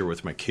festival this year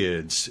with my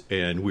kids,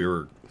 and we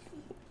were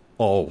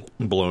all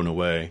blown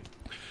away.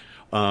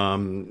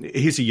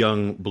 He's a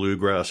young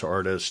bluegrass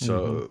artist,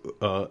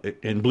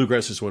 and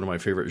bluegrass is one of my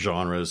favorite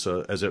genres,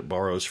 as it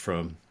borrows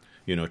from,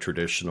 you know,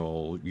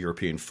 traditional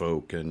European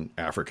folk and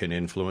African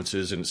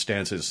influences, and it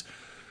stands as,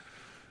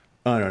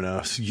 I don't know,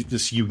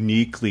 this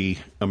uniquely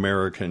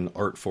American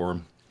art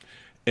form.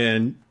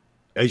 And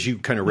as you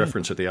kind of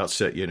referenced at the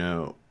outset, you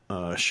know,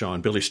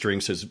 Sean, Billy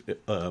Strings has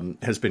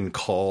been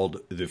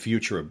called the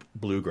future of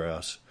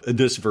bluegrass.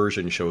 This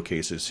version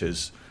showcases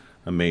his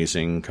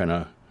amazing kind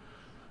of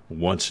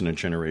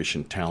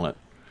once-in-a-generation talent.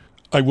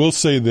 I will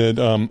say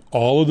that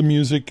all of the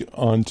music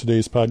on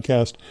today's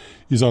podcast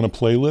is on a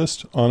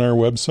playlist on our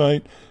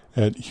website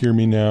at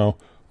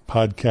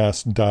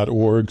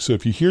hearmenowpodcast.org. So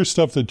if you hear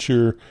stuff that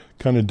you're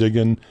kind of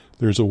digging,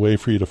 there's a way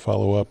for you to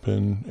follow up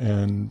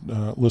and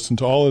listen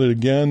to all of it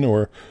again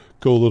or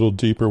go a little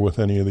deeper with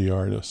any of the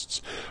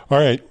artists. All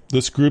right,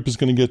 this group is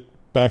going to get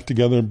back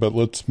together, but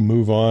let's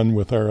move on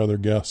with our other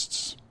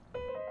guests.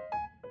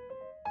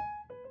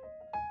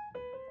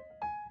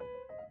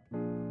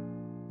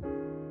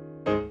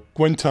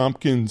 Gwen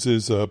Tompkins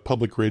is a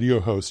public radio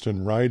host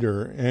and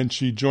writer, and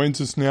she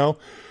joins us now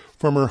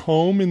from her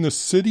home in the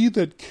city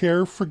that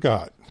care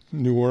forgot,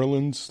 New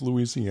Orleans,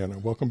 Louisiana.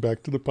 Welcome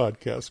back to the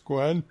podcast,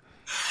 Gwen.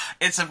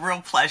 It's a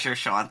real pleasure,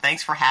 Sean.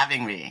 Thanks for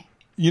having me.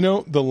 You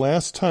know, the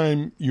last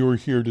time you were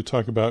here to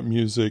talk about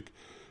music,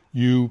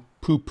 you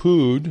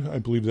poo-pooed, I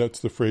believe that's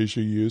the phrase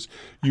you use,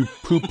 you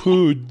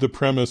poo-pooed the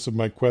premise of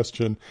my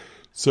question.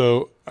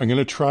 So I'm going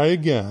to try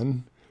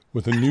again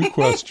with a new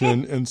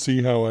question and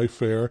see how I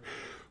fare.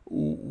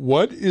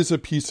 What is a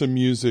piece of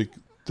music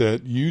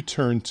that you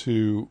turn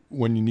to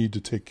when you need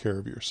to take care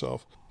of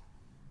yourself?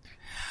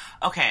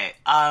 Okay,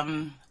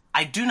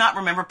 I do not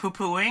remember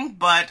poo-pooing,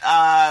 but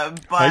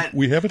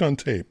we have it on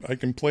tape. I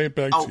can play it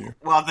back to you.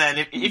 Well,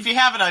 then, if you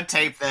have it on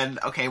tape, then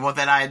okay. Well,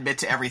 then I admit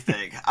to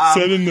everything.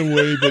 Said in the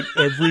way that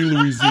every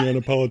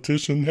Louisiana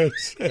politician has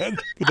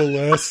said for the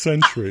last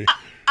century.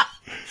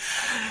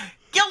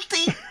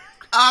 Guilty.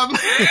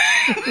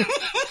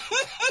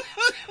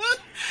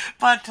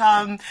 But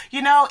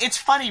you know, it's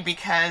funny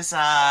because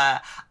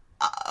my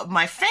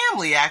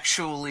family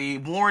actually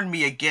warned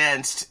me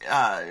against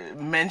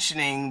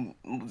mentioning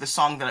the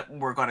song that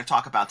we're going to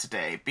talk about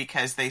today,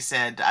 because they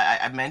said,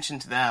 I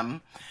mentioned to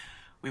them,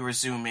 we were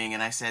Zooming,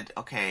 and I said,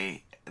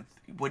 okay,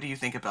 what do you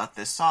think about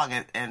this song?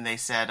 And they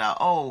said,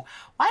 why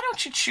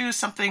don't you choose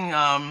something,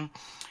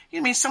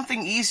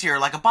 something easier,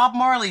 like a Bob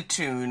Marley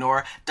tune,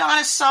 or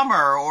Donna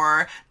Summer,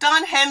 or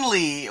Don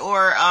Henley,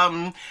 or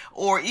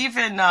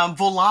even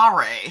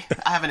Volare.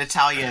 I have an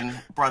Italian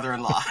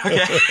brother-in-law,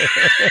 okay?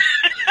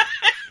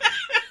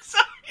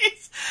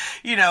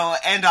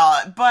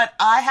 But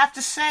I have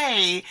to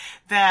say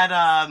that,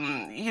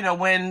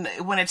 when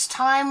it's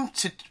time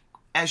to,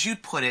 as you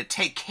put it,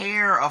 take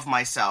care of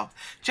myself,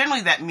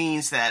 generally that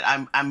means that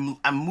I'm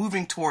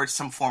moving towards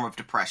some form of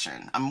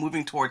depression. I'm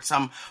moving towards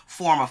some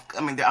form of,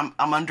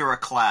 I'm under a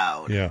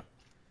cloud. Yeah.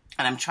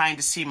 And I'm trying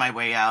to see my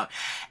way out.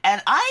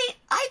 And I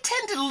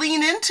tend to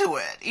lean into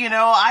it.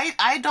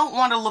 I don't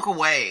want to look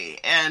away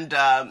and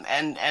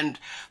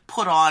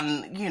put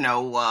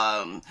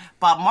on,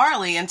 Bob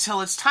Marley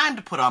until it's time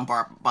to put on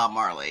Bob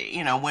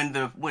Marley, when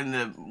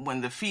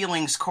the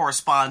feelings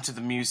correspond to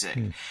the music.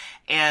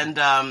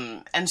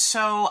 And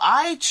so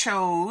I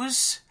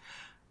chose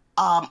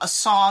a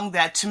song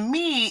that to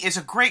me is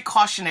a great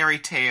cautionary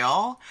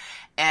tale,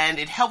 and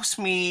it helps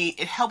me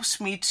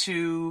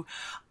to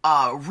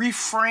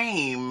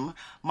reframe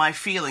my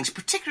feelings,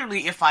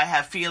 particularly if I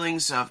have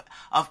feelings of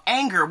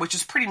anger, which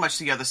is pretty much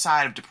the other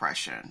side of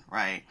depression,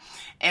 right?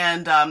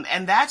 And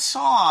that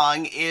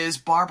song is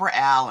Barbara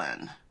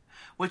Allen,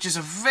 which is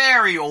a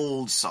very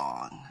old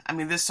song.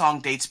 This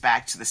song dates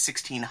back to the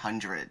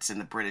 1600s in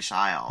the British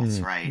Isles,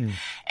 right?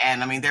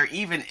 And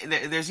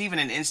there's even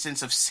an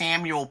instance of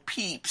Samuel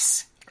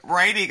Pepys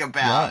writing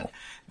about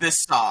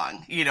this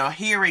song,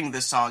 hearing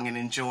the song and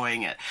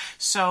enjoying it.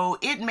 So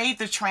it made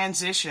the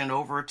transition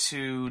over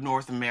to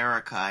North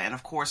America, and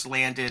of course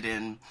landed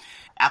in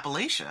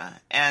Appalachia.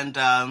 And,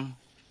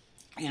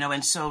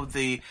 and so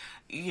there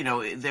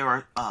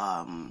are,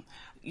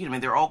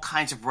 there are all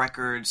kinds of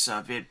records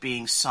of it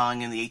being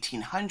sung in the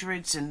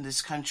 1800s in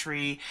this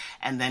country.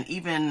 And then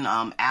even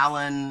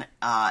Alan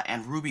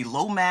and Ruby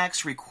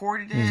Lomax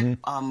recorded it,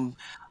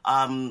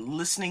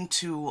 listening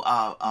to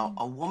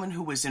a woman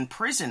who was in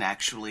prison,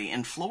 actually,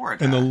 in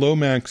Florida. And the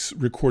Lomax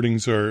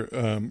recordings are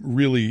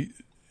really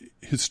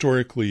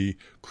historically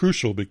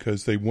crucial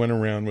because they went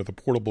around with a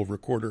portable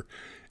recorder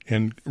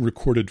and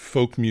recorded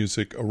folk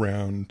music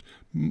around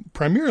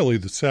primarily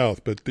the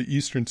South, but the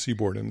Eastern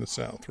Seaboard in the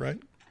South, right?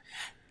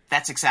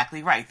 That's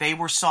exactly right. They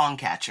were song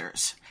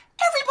catchers.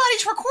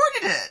 Everybody's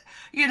recorded it.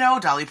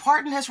 Dolly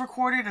Parton has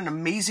recorded an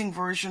amazing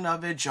version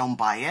of it. Joan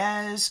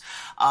Baez,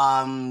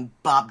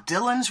 Bob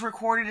Dylan's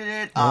recorded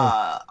it.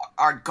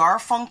 Art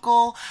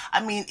Garfunkel.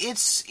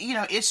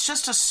 It's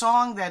just a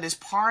song that is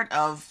part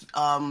of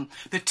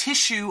the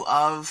tissue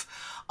of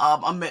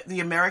the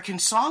American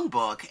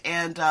songbook,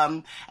 and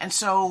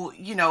so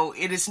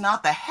it is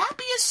not the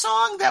happiest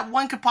song that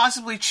one could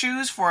possibly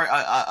choose for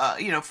a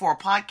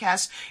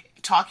podcast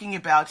talking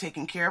about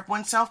taking care of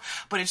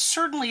oneself, but it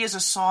certainly is a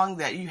song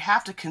that you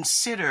have to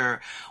consider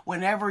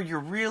whenever you're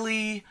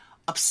really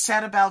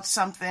upset about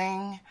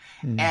something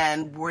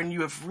and when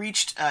you have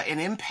reached an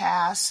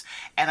impasse.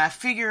 And I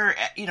figure,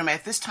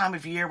 at this time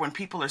of year when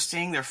people are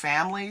seeing their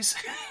families,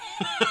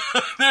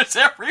 there's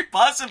every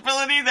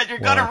possibility that you're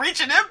going to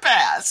reach an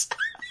impasse.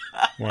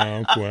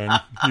 Wow, Gwen,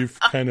 you've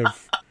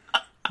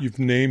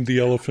named the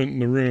elephant in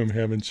the room,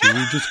 haven't you?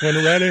 You just went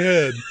right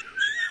ahead.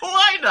 Well,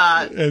 I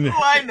not?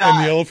 Why not?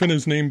 And the elephant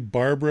is named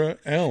Barbara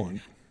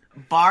Allen.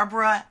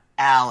 Barbara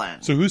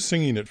Allen. So who's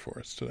singing it for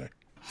us today?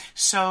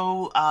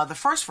 So the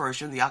first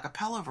version, the a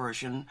cappella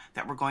version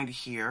that we're going to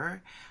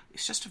hear,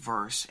 is just a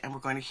verse, and we're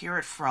going to hear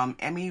it from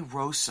Emmy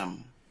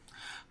Rossum,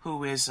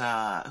 who is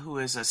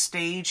a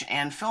stage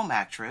and film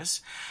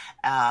actress,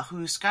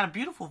 who's got a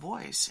beautiful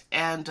voice.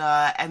 And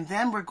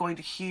then we're going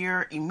to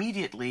hear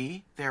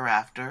immediately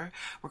thereafter,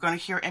 we're going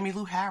to hear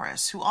Emmylou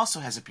Harris, who also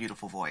has a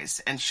beautiful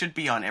voice and should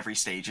be on every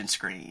stage and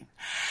screen.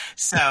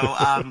 So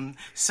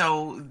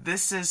so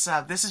this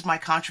is my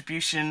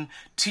contribution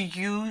to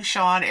you,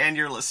 Sean, and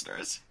your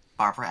listeners.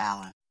 Barbara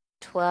Allen.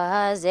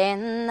 'Twas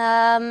in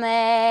the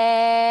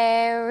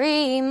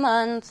merry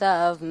month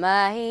of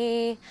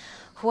May,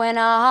 when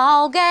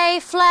all gay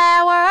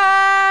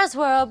flowers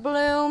were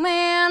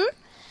blooming,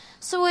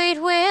 sweet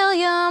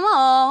William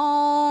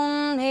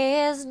on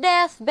his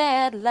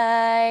deathbed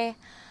lay,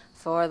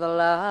 for the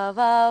love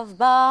of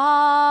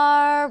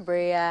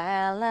Barbara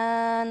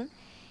Allen.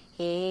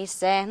 He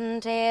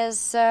sent his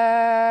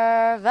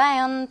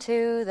servant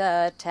to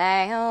the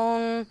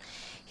town.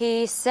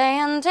 He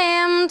sent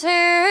him to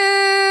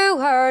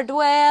her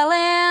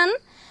dwelling,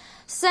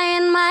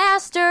 saying,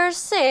 Master's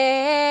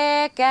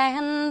sick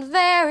and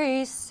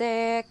very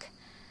sick,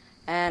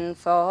 and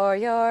for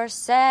your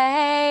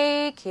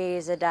sake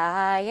he's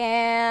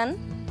a-dying.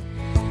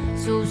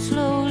 So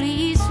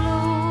slowly,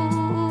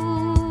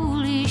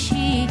 slowly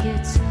she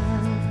gets up,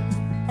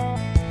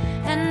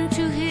 and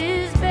to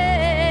his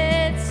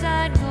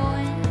bedside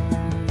going,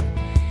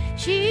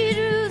 she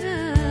drew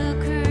the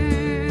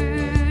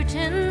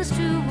curtains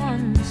to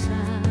one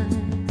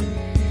side,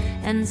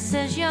 and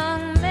says,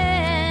 young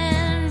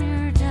man,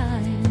 you're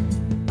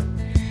dying.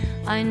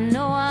 I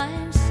know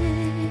I'm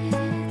sick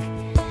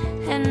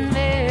and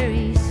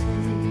very sick,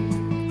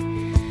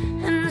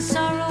 and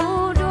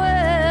sorrow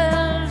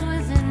dwells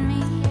within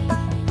me.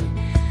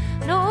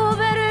 No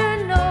better,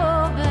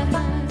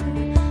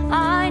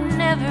 I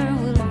never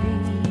will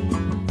be,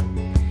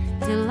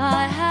 till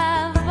I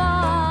have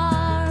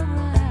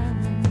Barbara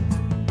Allen.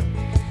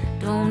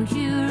 Don't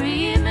you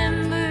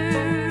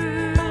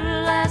remember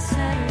last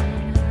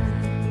Saturday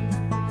night,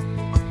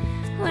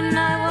 when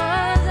I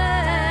was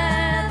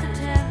at the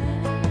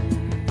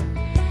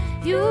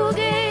tavern? You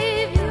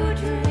gave your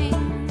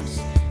drinks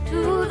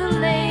to the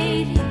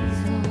ladies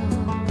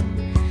all,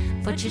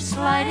 but you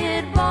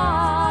slighted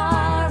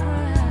Barbara Allen.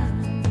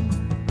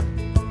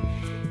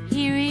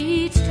 He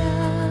reached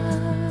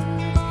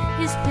out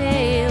his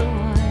pale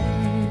white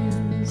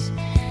hands,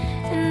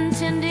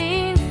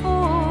 intending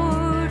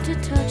for to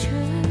touch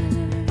her.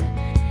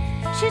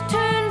 She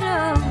turned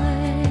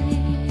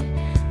away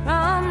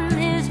from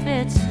his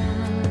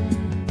bedside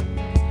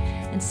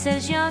and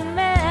says, young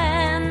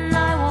man,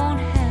 I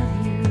won't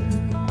have you.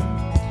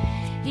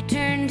 He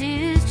turned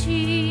his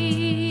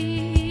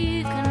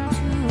cheek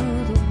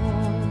unto the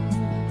wall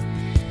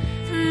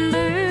and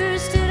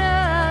bursted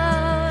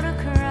out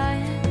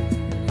a-crying,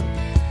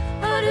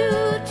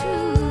 adieu to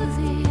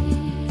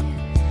thee,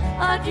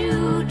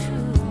 adieu to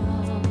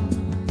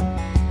all,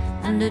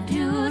 and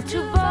adieu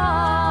to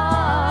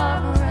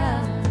Barbara Allen.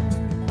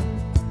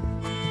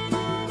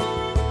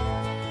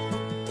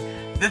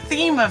 The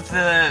theme of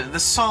the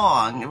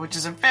song, which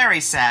is a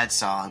very sad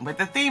song, but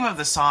the theme of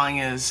the song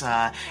is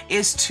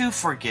to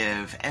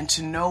forgive and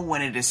to know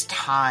when it is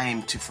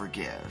time to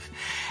forgive.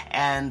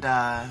 And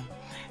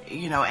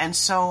and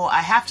so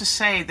I have to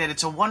say that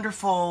it's a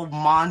wonderful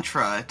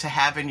mantra to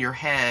have in your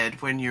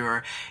head when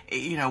you're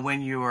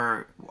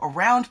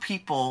around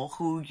people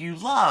who you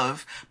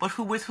love, but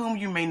with whom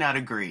you may not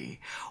agree,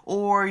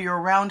 or you're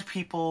around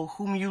people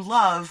whom you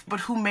love,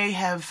 but who may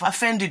have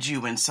offended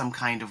you in some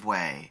kind of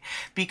way,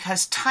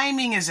 because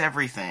timing is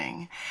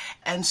everything.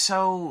 And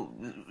so,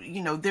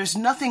 there's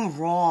nothing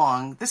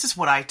wrong. This is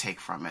what I take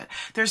from it.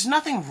 There's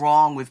nothing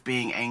wrong with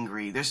being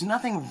angry. There's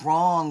nothing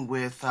wrong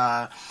with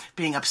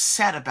being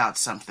upset about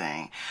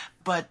something.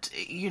 But,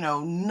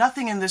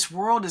 nothing in this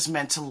world is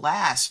meant to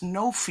last.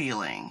 No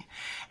feeling.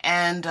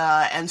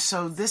 And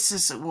so this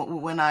is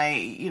when when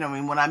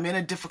I'm in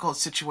a difficult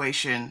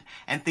situation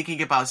and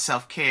thinking about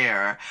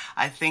self-care,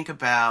 I think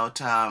about,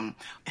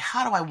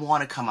 how do I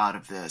want to come out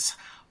of this?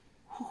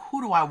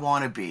 Who do I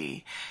want to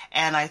be?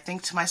 And I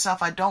think to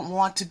myself, I don't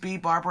want to be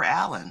Barbara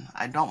Allen.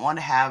 I don't want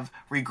to have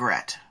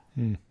regret.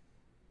 It's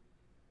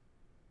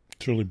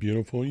really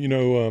beautiful.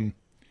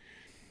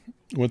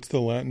 What's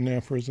the Latin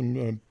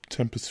aphorism?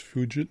 Tempus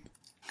fugit?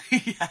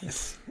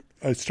 Yes.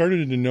 I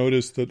started to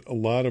notice that a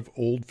lot of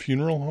old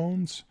funeral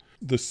homes,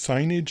 the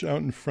signage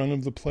out in front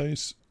of the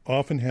place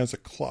often has a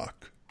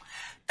clock.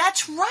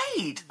 That's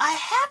right. I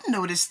have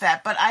noticed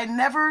that, but I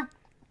never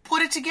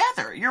put it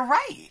together. You're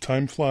right.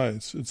 Time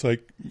flies. It's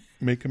like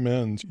make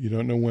amends. You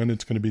don't know when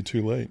it's going to be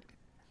too late.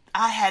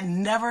 I had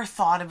never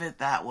thought of it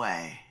that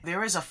way.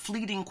 There is a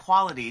fleeting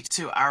quality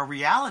to our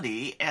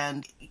reality,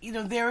 and,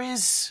 there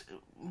is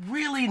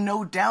really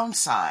no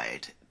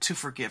downside to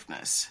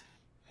forgiveness.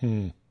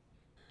 Well,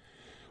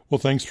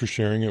 thanks for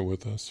sharing it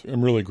with us.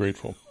 I'm really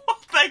grateful.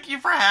 Thank Thank you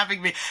for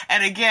having me.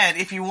 And again,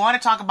 if you want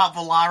to talk about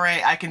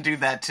Volare, I can do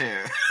that too.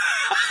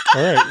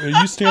 All right,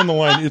 you stay on the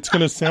line. It's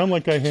going to sound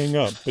like I hang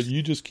up, but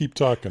you just keep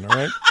talking, all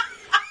right?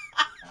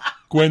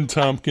 Gwen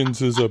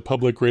Tompkins is a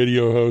public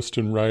radio host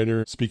and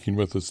writer, speaking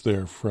with us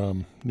there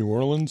from New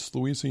Orleans,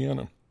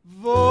 Louisiana.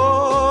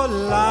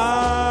 Volare,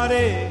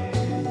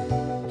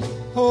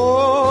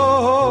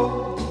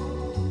 oh.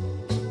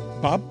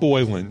 Bob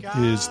Boilen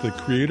is the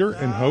creator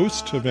and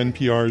host of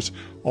NPR's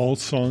All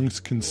Songs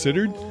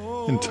Considered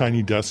and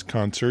Tiny Desk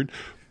Concert,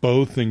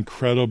 both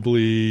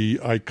incredibly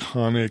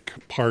iconic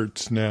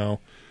parts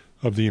now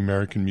of the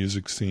American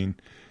music scene.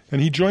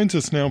 And he joins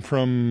us now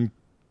from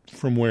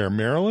where?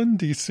 Maryland,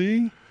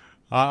 D.C.?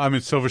 I'm in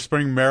Silver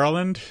Spring,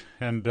 Maryland,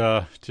 and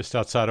just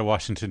outside of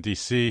Washington,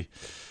 D.C.,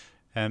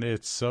 and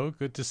it's so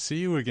good to see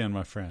you again,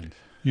 my friend.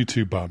 You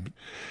too, Bob.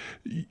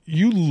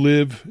 You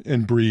live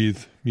and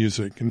breathe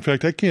music. In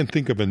fact, I can't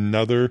think of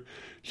another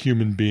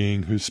human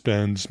being who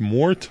spends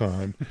more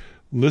time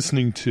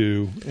listening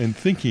to and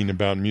thinking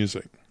about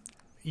music.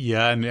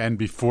 Yeah, and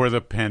before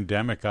the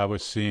pandemic, I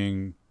was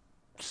seeing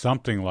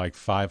something like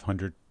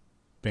 500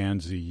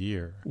 bands a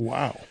year.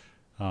 Wow.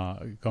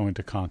 Going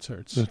to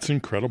concerts. That's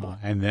incredible.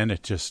 And then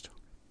it just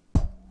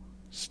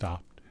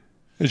stopped.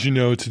 As you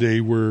know, today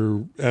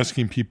we're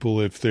asking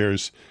people if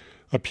there's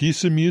a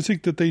piece of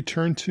music that they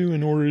turn to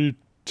in order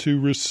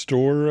to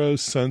restore a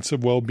sense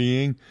of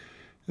well-being.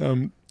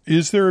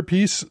 Is there a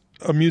piece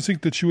of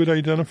music that you would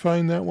identify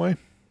in that way?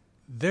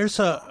 There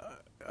are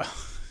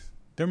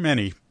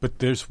many, but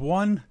there's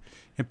one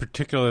in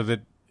particular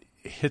that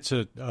hits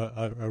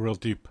a real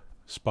deep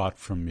spot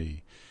for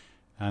me.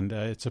 And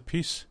it's a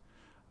piece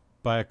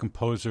by a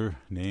composer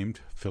named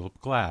Philip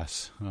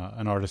Glass,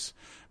 an artist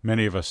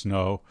many of us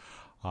know.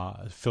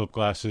 Philip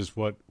Glass is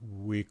what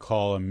we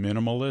call a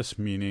minimalist,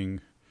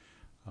 meaning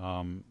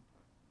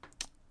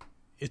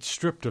it's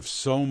stripped of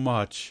so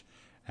much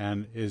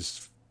and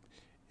is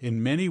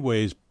in many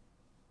ways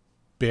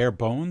bare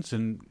bones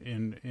and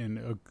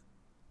in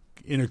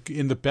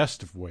the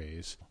best of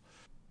ways.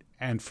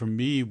 And for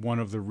me, one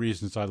of the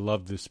reasons I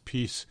love this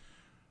piece,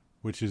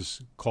 which is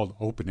called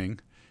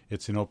Opening,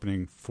 it's an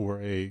opening for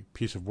a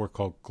piece of work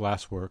called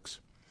Glassworks.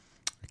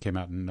 It came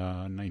out in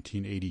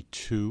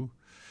 1982.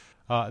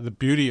 The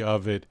beauty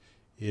of it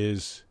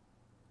is,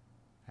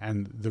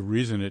 and the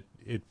reason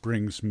it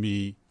brings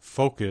me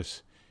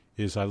focus,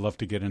 is I love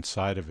to get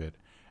inside of it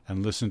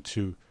and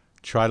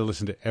try to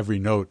listen to every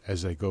note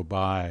as they go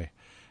by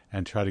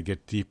and try to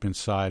get deep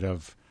inside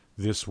of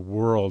this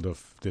world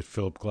that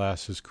Philip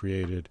Glass has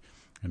created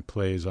and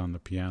plays on the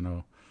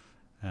piano.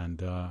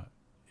 And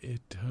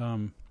it's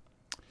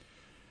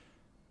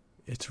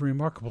a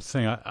remarkable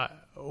thing.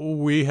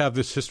 We have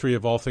this history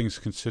of All Things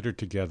Considered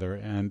together,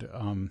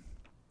 and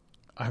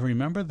I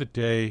remember the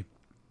day,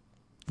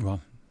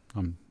 well,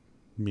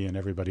 me and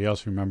everybody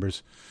else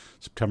remembers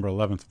September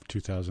 11th of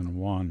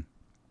 2001.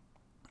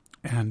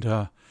 And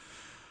I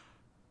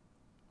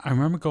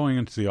remember going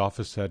into the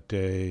office that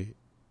day.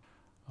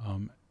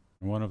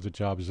 One of the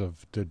jobs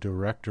of the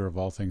director of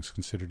All Things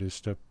Considered is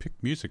to pick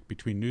music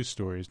between news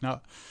stories.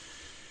 Now,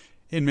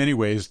 in many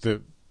ways,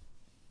 the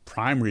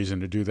prime reason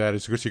to do that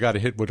is because you got to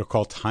hit what are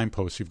called time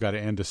posts. You've got to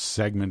end a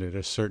segment at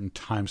a certain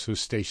time so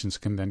stations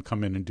can then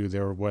come in and do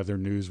their weather,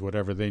 news,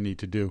 whatever they need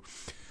to do.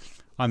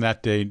 On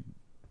that day,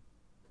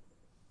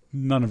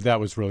 none of that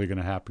was really going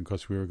to happen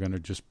because we were going to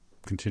just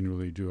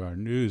continually do our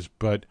news.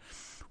 But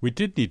we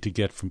did need to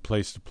get from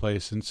place to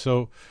place. And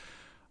so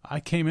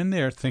I came in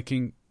there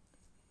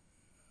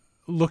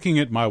looking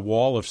at my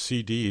wall of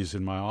CDs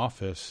in my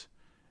office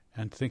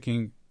and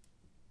thinking,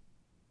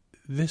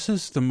 this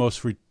is the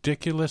most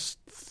ridiculous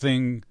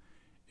thing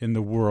in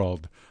the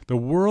world. The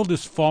world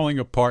is falling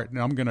apart, and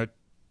I'm going to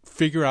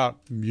figure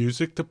out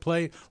music to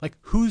play. Like,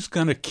 who's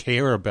going to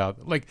care about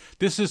it? Like,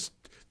 this is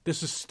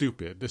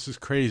stupid. This is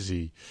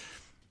crazy.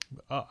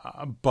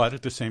 But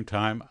at the same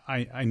time,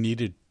 I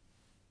needed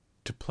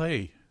to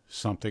play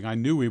something. I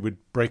knew we would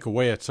break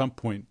away at some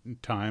point in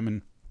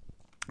time,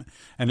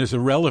 and as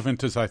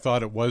irrelevant as I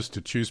thought it was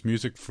to choose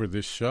music for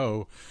this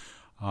show,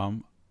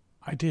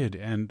 I did.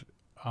 And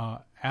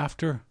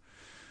after,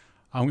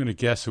 I'm going to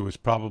guess it was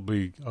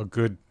probably a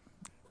good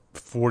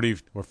 40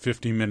 or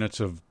 50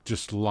 minutes of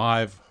just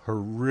live,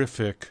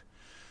 horrific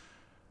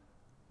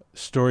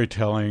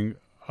storytelling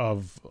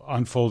of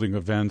unfolding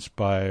events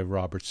by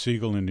Robert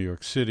Siegel in New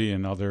York City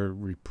and other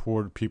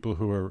people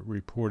who are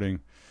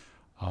reporting.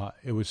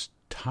 It was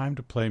time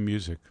to play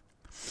music.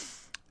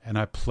 And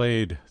I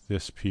played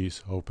this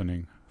piece,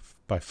 Opening,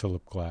 by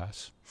Philip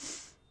Glass.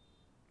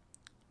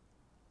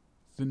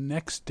 The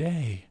next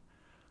day,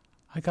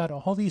 I got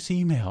all these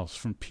emails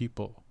from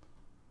people.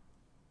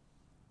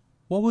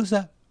 What was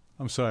that?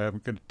 I'm sorry, I'm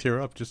going to tear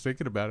up just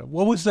thinking about it.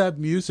 What was that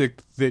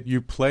music that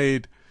you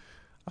played?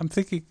 I'm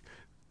thinking,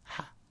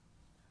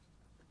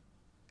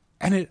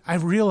 and I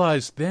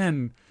realized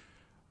then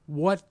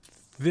what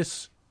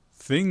this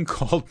thing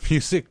called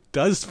music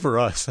does for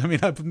us. I mean,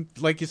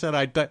 like you said,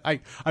 I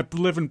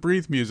live and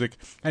breathe music,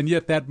 and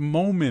yet that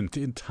moment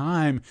in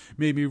time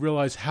made me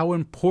realize how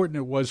important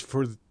it was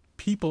for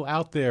people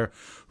out there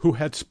who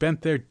had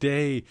spent their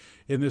day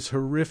in this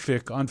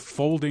horrific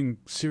unfolding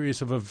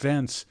series of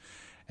events,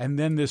 and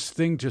then this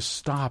thing just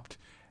stopped,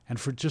 and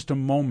for just a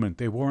moment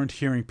they weren't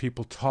hearing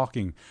people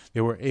talking.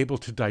 They were able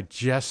to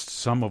digest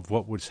some of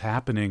what was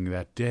happening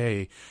that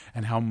day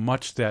and how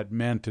much that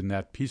meant, and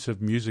that piece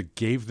of music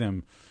gave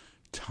them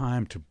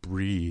time to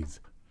breathe.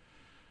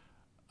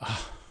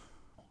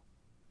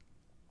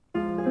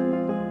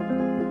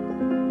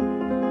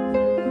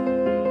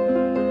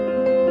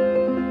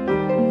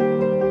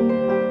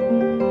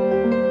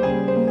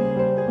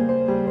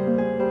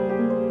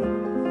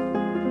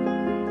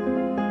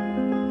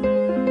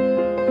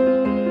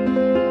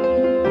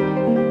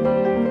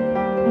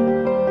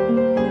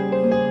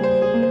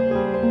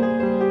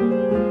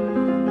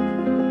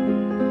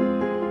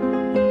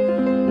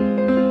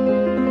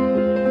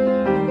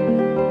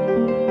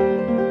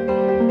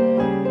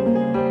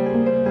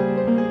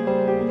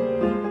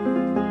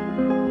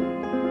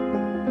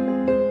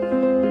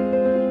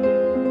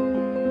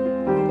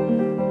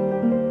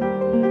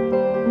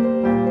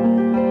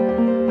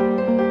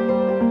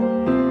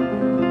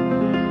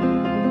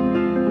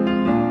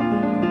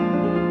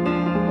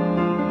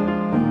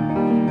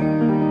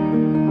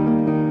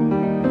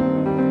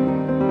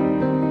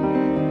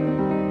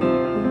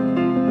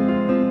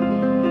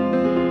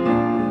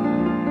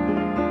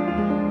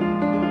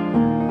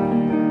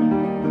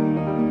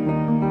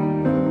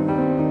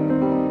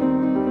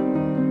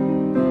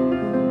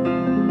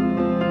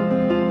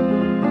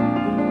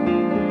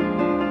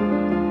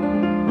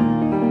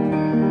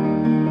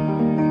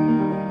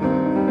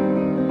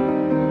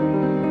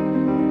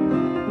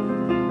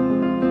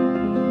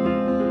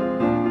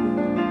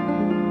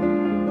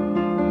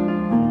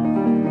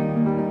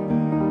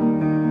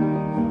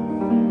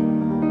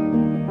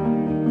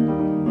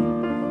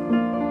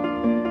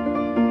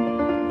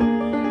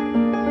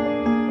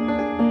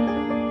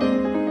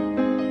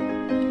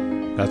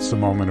 That's the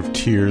moment of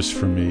tears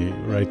for me,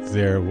 right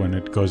there when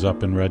it goes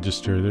up in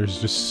register.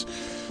 There's just,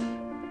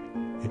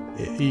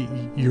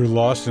 you're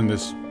lost in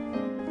this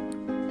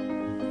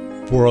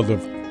world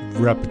of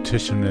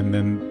repetition, and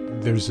then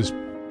there's this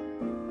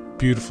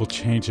beautiful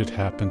change that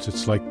happens.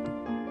 It's like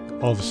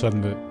all of a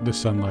sudden the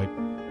sunlight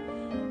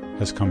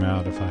has come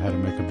out, if I had to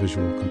make a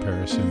visual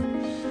comparison,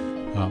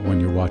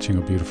 when you're watching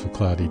a beautiful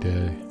cloudy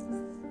day.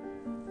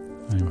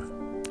 Anyway,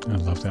 I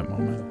love that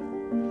moment.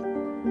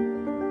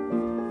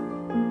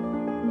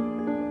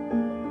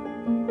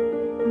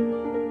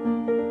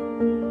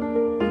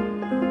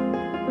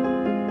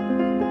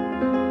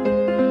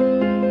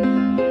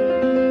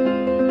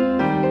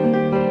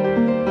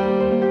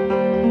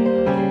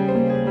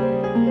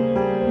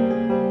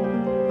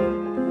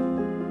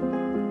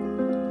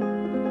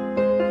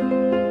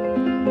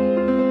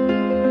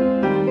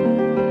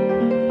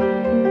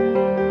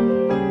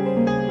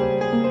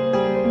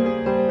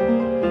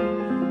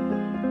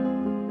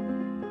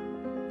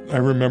 I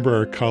remember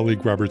our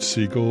colleague Robert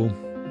Siegel,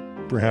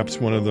 perhaps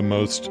one of the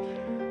most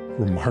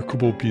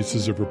remarkable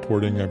pieces of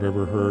reporting I've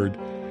ever heard,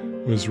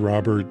 was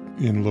Robert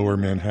in Lower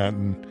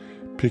Manhattan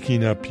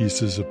picking up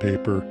pieces of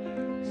paper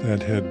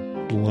that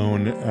had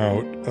blown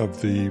out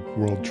of the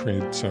World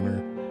Trade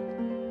Center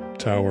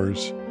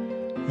towers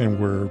and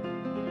were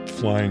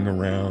flying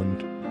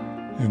around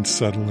and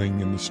settling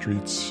in the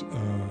streets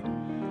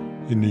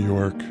in New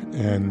York.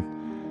 And,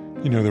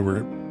 you know, there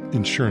were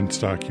insurance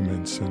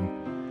documents and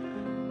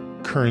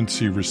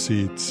currency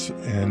receipts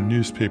and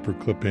newspaper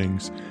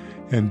clippings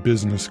and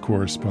business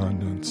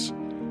correspondence.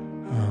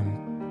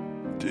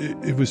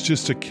 It was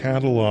just a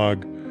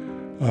catalog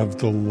of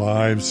the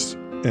lives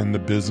and the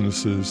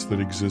businesses that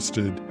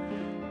existed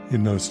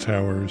in those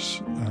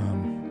towers.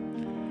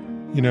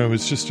 You know, it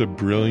was just a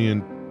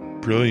brilliant,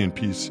 brilliant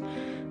piece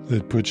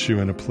that puts you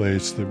in a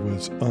place that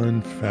was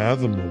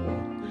unfathomable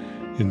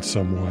in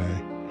some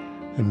way.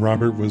 And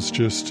Robert was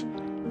just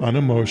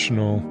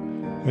unemotional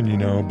and, you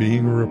know,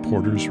 being a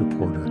reporter's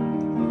reporter.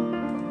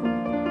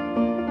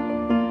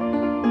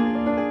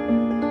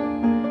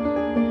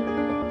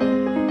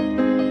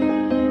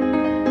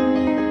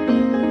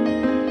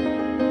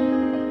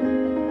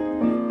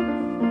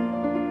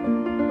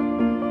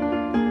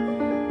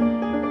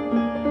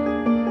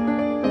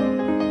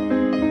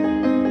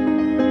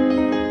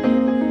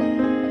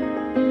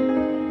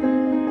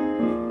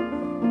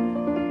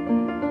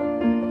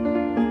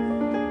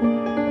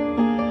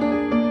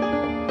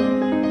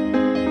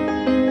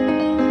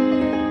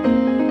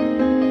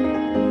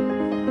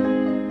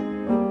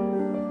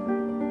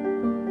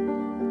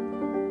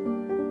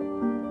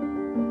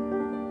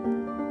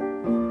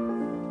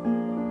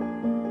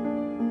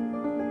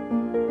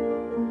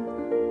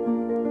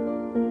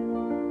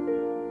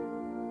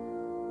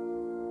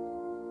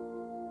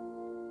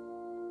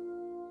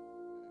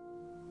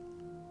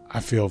 I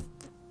feel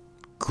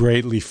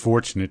greatly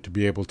fortunate to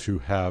be able to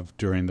have,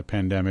 during the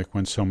pandemic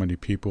when so many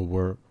people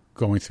were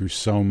going through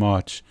so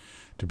much,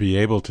 to be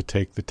able to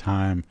take the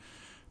time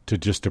to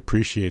just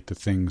appreciate the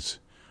things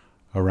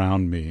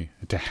around me,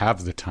 to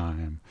have the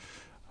time.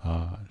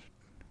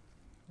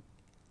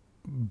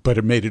 But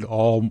it made it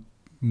all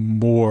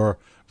more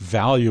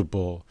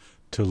valuable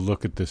to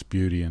look at this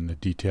beauty and the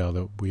detail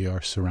that we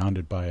are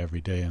surrounded by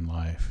every day in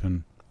life.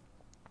 And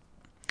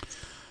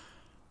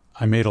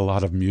I made a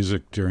lot of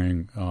music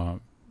during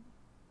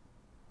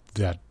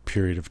that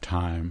period of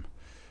time.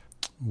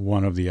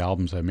 One of the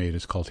albums I made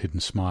is called Hidden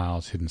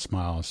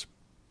Smiles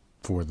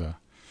for the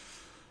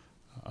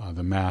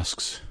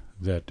masks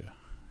that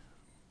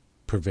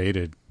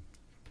pervaded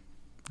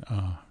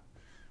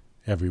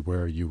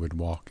everywhere you would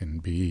walk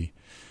and be.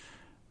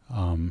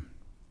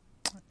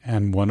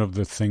 And one of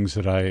the things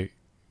that I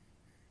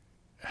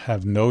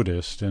have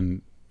noticed,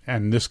 and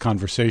this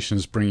conversation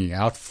is bringing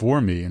out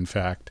for me, in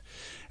fact,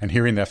 and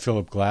hearing that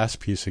Philip Glass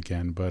piece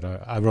again, but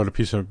I wrote a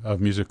piece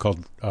of music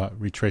called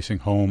Retracing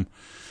Home.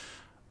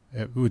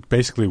 It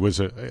basically was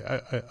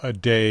a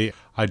day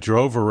I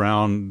drove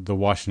around the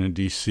Washington,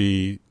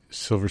 D.C.,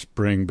 Silver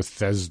Spring,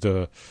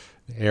 Bethesda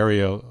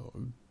area,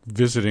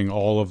 visiting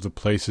all of the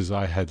places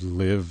I had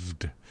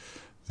lived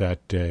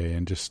that day,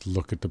 and just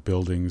look at the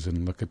buildings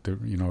and look at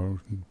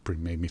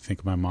made me think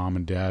of my mom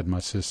and dad, my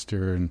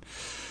sister, and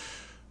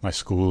my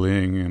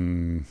schooling,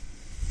 and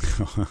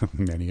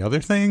many other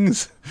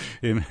things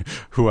in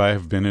who I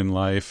have been in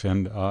life,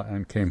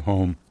 and came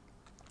home.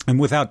 And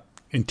without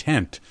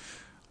intent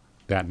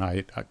that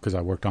night, because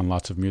I worked on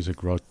lots of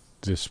music, wrote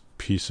this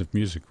piece of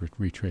music,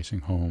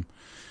 Retracing Home.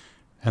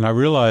 And I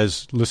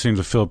realized, listening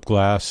to Philip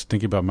Glass,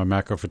 thinking about my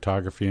macro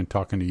photography and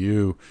talking to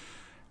you,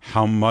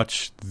 how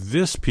much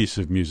this piece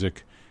of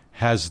music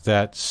has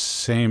that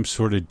same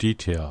sort of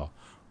detail.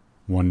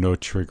 One note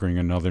triggering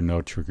another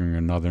note, triggering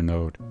another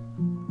note.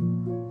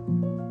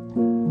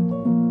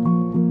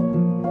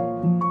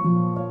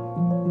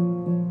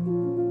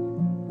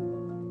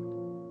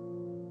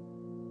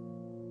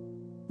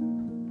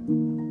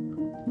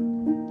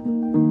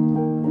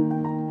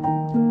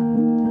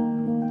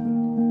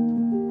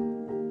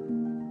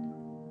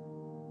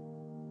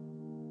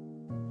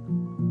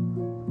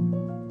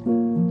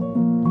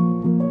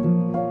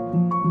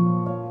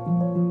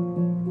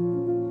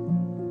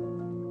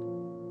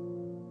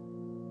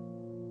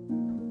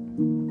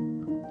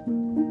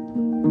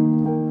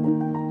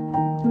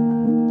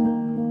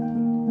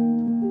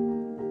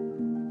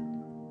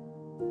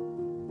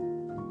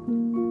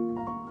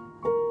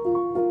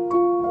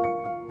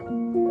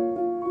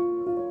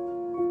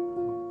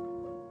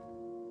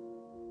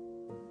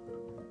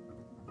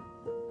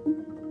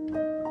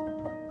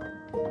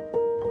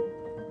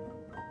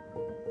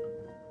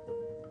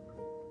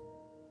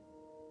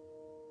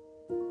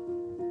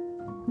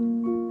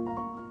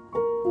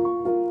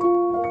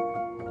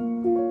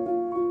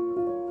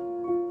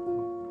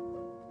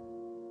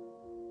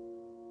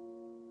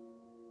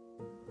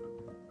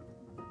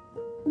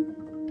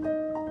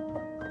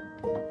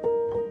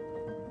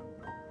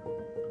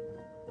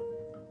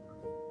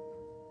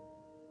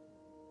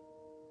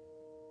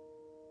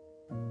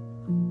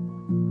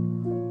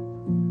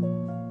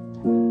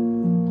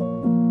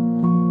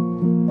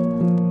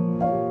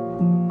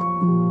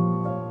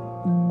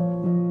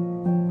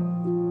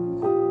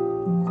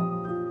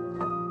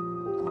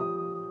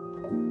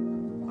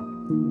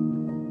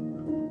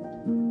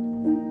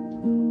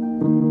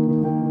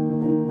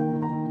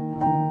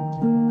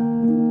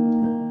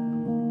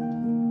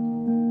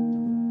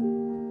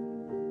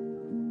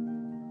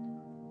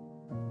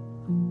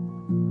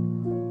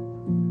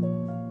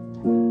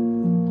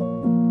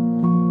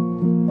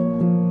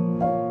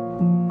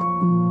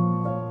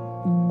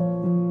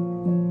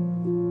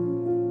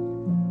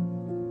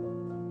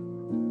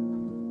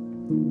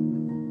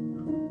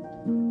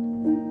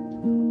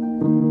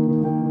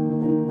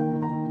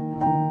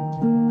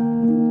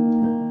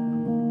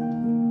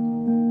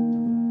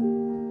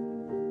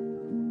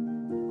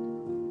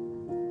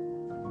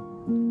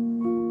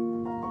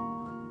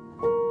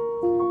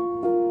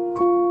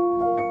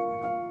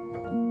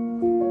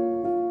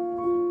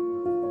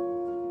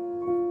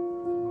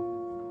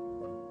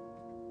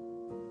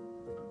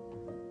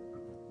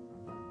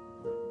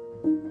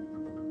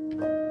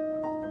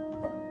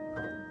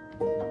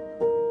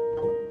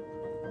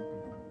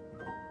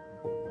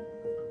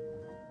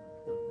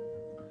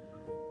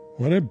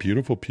 What a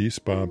beautiful piece,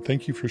 Bob.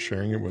 Thank you for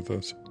sharing it with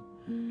us.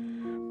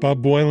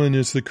 Bob Boilen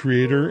is the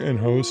creator and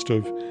host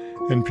of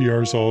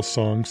NPR's All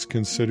Songs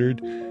Considered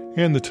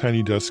and the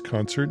Tiny Desk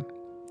Concert.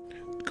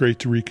 Great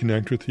to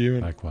reconnect with you.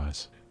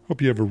 Likewise.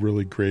 Hope you have a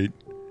really great,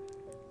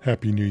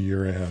 happy new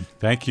year ahead.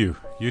 Thank you.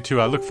 You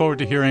too. I look forward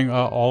to hearing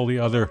all the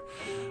other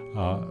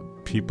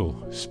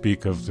people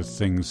speak of the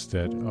things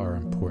that are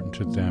important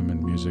to them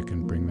in music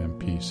and bring them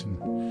peace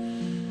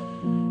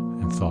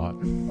and thought.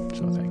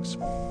 So thanks.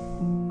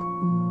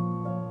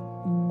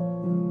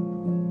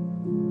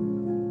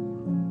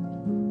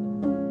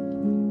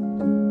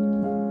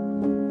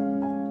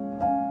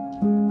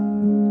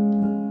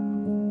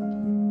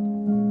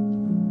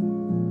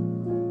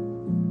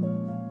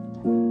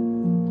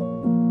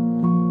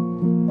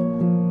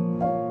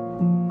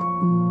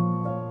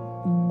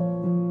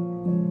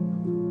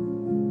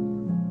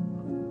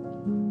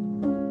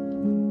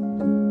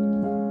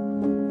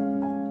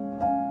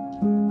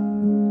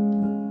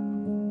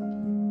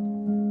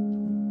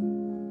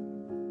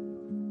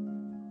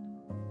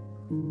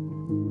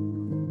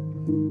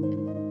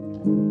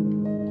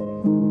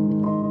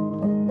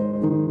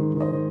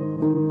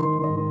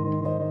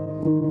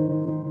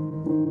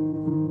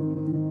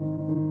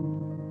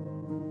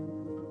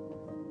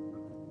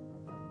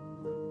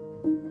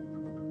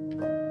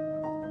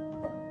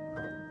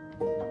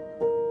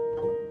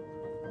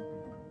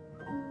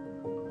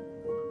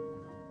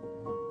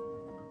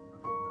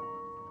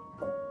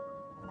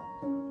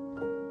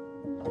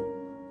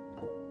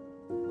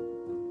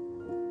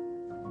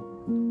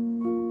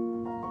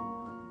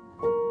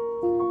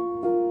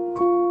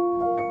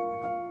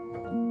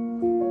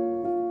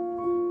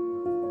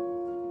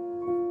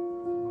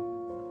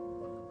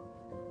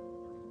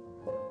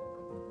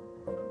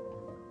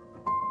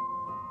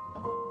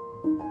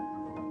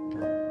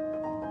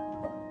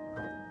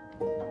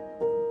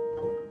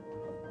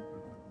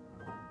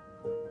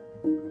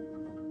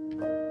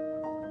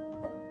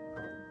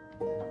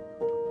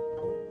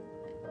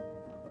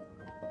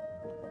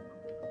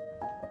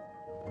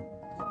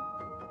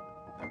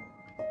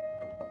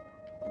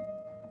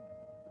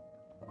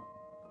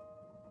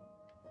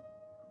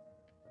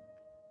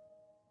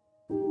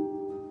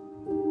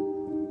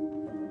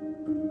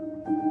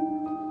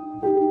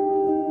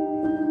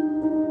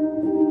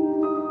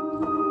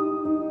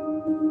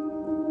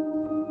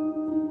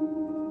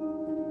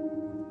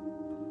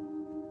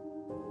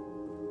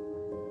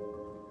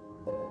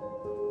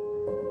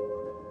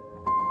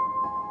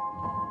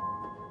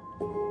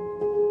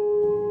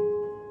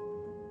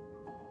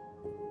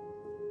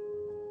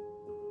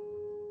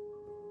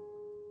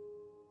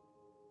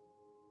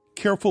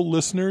 careful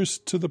listeners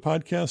to the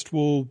podcast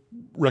will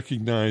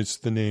recognize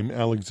the name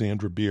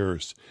Alexandra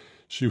Beers.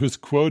 She was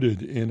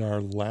quoted in our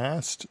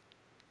last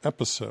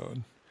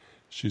episode.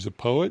 She's a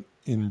poet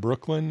in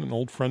Brooklyn, an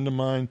old friend of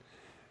mine,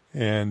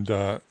 and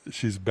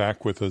she's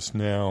back with us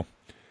now.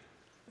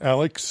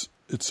 Alex,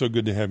 it's so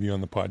good to have you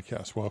on the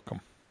podcast.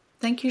 Welcome.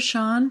 Thank you,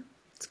 Sean.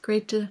 It's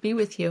great to be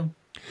with you.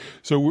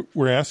 So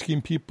we're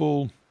asking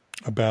people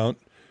about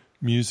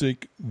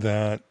music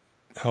that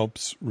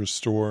helps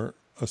restore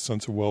a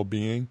sense of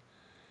well-being.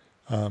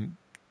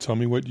 Tell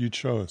me what you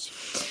chose.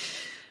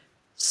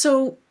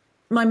 So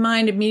my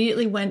mind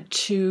immediately went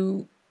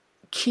to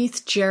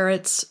Keith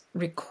Jarrett's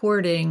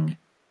recording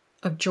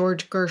of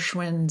George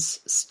Gershwin's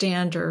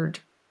standard,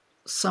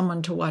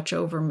 Someone to Watch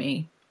Over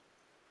Me,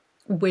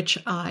 which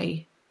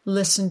I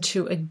listened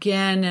to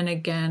again and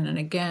again and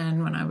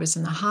again when I was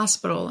in the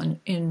hospital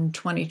in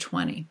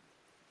 2020.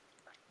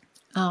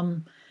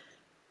 I'm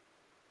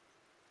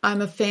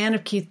a fan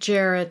of Keith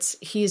Jarrett's.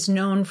 He's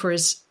known for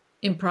his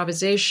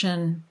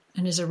improvisation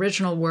and his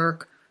original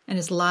work and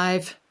his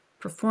live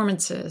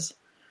performances,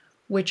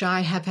 which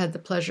I have had the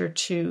pleasure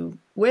to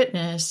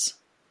witness.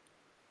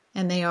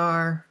 And they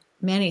are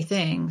many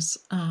things.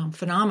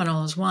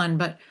 Phenomenal is one,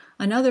 but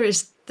another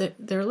is that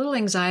they're a little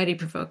anxiety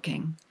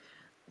provoking,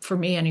 for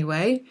me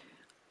anyway.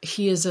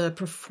 He is a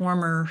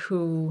performer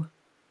who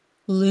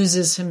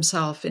loses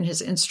himself in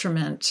his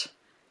instrument,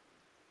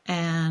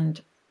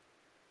 and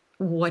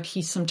what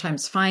he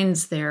sometimes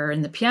finds there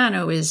in the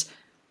piano is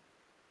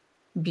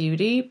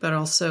beauty, but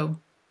also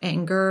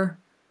anger,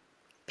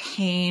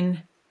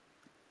 pain,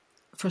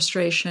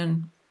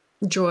 frustration,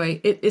 joy.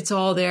 It's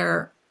all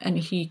there, and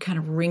he kind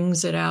of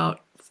wrings it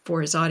out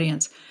for his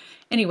audience.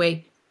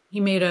 Anyway, he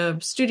made a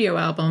studio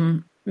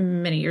album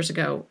many years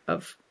ago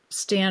of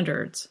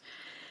standards,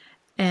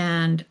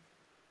 and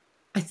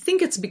I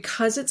think it's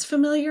because it's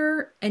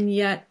familiar, and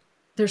yet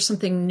there's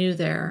something new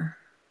there.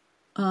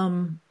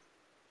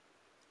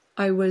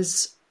 I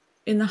was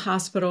in the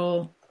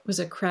hospital. It was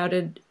a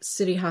crowded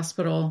city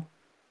hospital.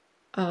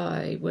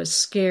 I was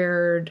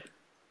scared,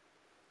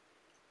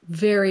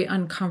 very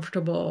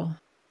uncomfortable,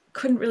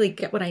 couldn't really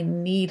get what I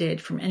needed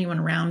from anyone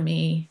around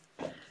me.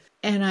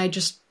 And I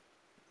just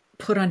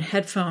put on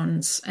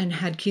headphones and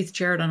had Keith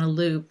Jarrett on a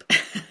loop,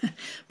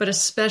 but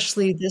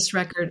especially this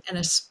record and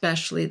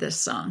especially this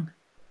song.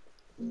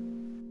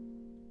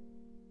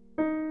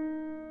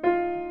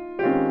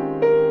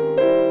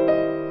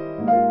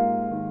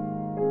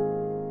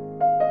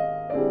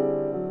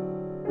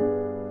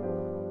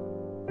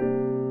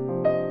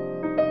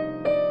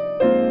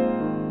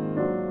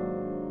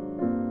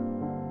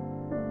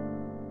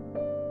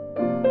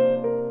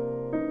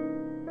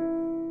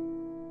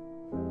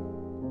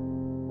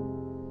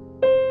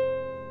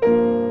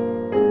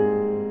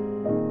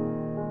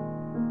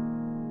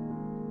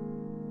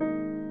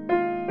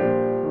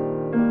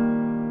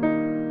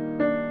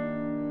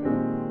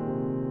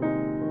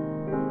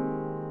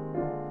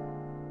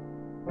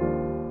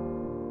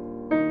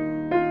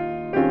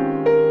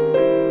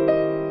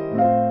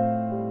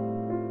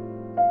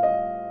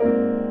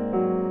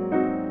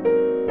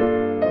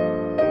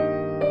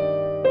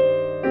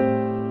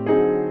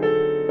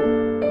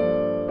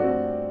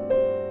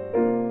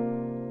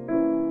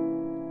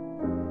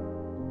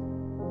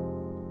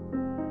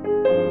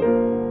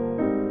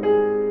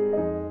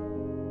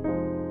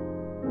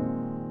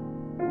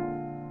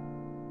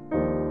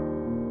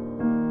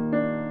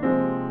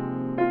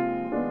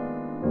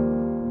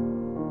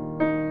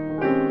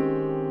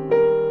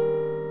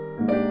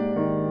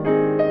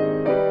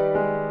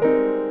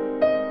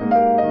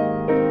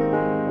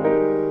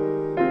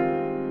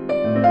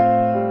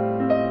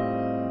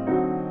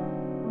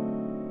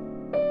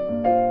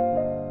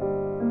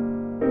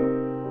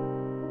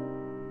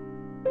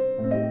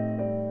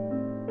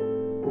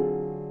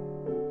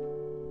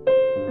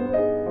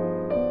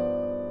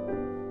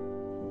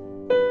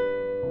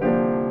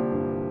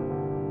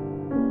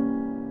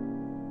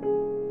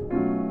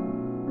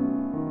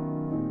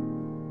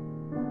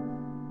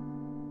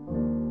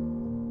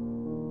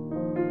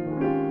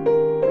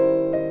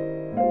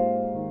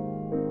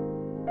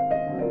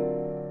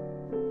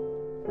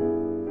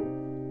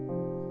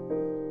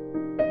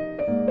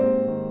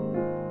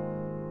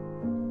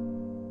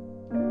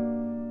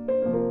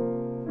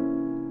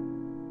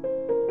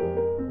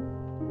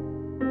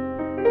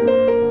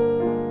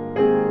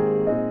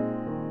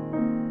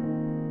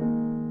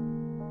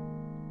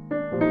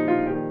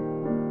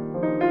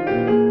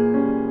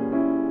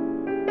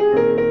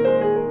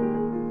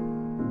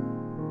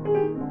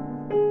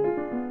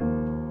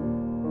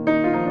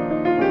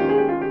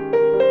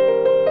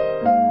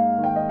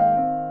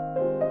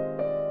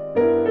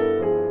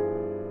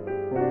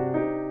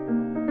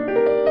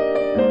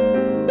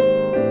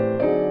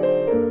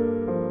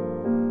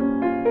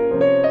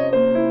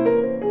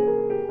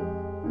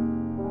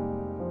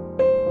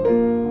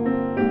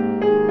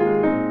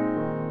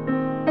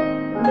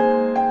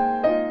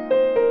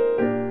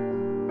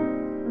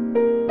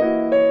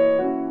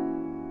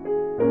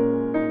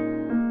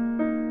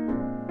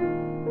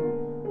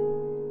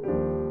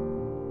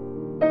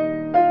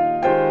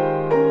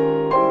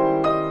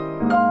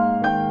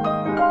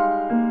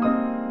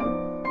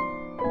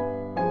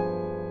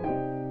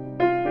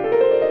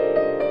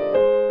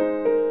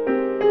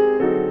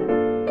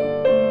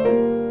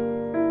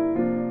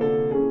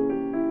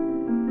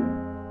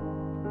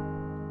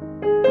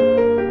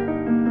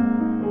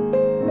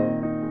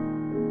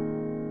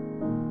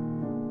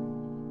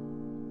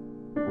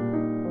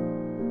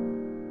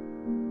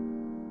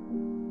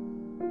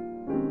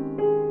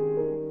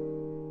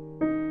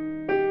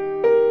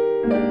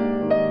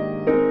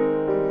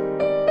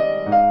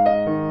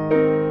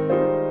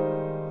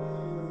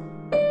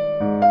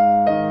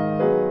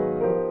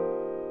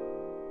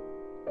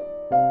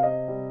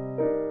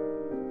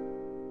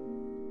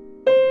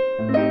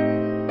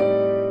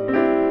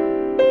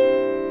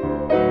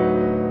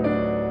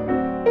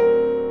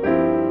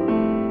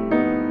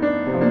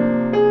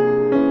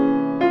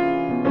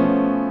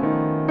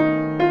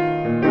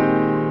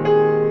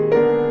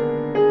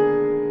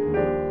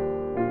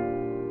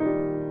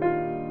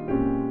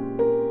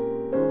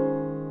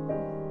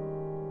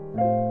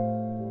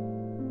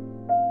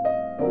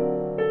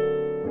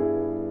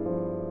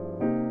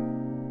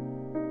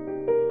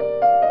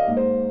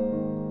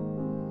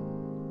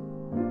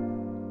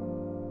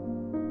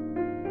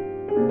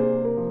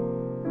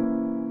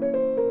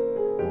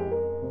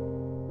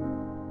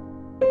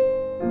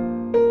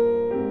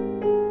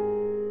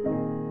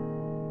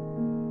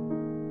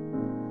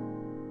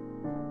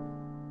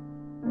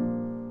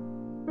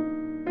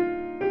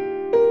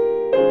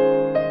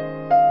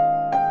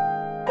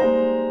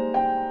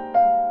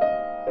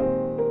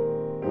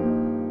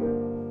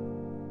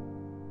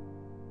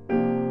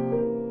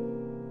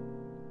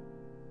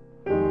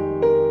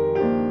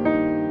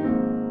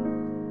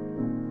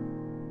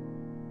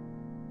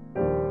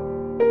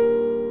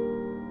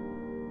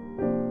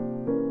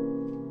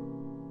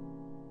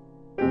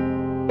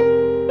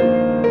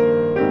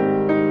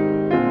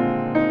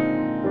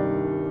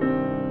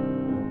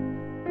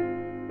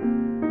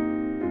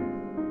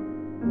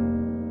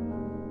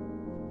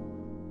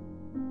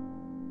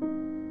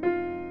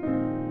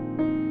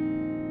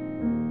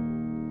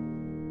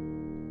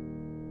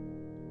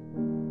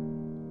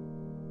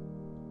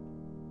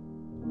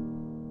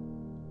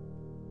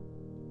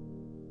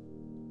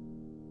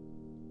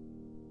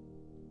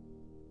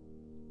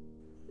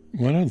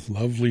 What a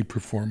lovely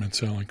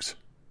performance, Alex.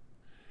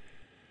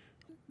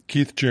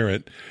 Keith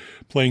Jarrett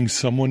playing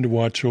Someone to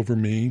Watch Over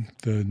Me,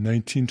 the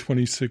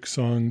 1926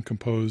 song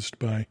composed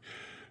by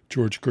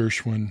George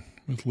Gershwin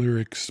with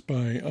lyrics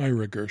by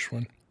Ira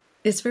Gershwin.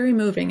 It's very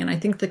moving, and I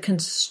think the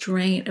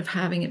constraint of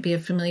having it be a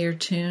familiar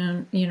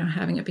tune,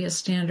 having it be a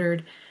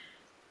standard,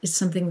 is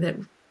something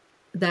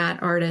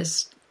that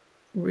artist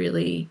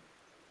really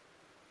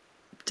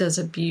does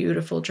a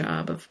beautiful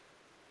job of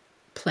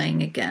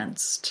playing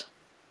against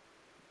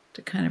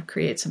to kind of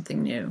create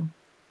something new.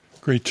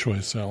 Great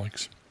choice,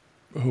 Alex.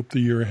 I hope the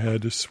year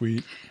ahead is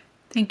sweet.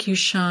 Thank you,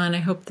 Sean. I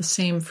hope the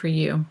same for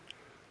you.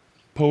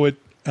 Poet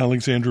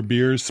Alexandra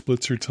Beers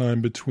splits her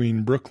time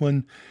between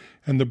Brooklyn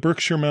and the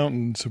Berkshire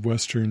Mountains of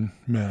Western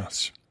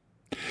Mass.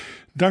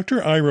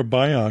 Dr. Ira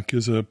Byock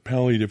is a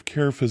palliative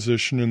care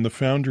physician and the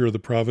founder of the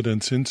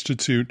Providence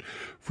Institute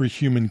for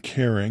Human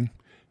Caring.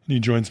 And he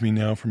joins me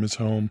now from his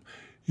home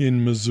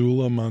in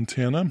Missoula,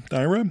 Montana.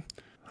 Ira,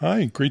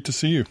 hi, great to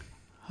see you.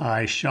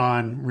 Hi,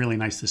 Sean. Really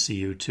nice to see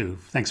you, too.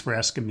 Thanks for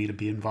asking me to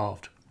be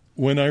involved.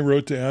 When I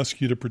wrote to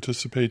ask you to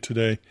participate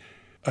today,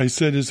 I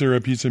said, is there a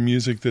piece of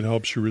music that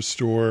helps you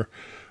restore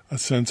a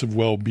sense of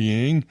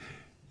well-being?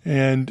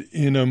 And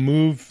in a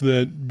move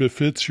that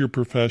befits your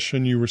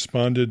profession, you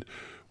responded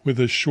with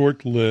a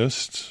short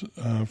list.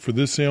 For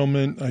this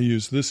ailment, I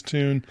use this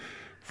tune.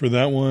 For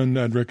that one,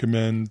 I'd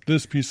recommend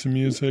this piece of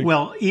music.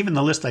 Well, even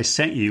the list I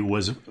sent you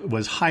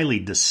was highly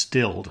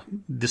distilled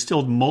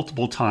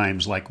multiple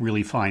times, like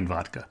really fine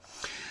vodka.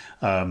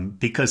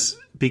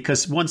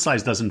 Because one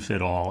size doesn't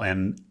fit all,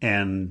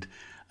 and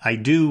I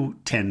do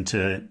tend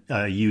to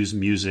use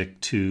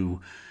music to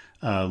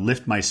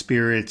lift my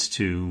spirits,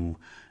 to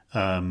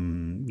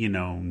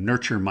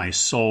nurture my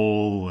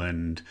soul,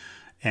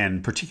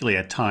 and particularly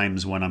at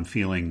times when I'm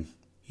feeling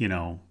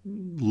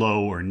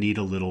low or need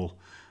a little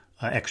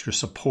extra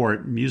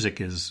support,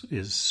 music is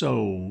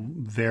so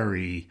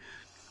very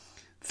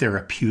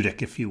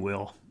therapeutic, if you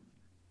will.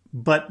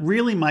 But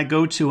really, my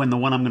go-to and the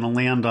one I'm going to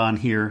land on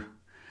here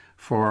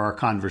for our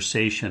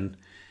conversation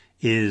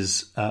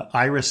is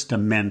Iris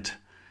DeMent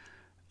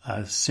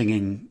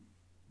singing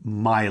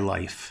My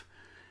Life.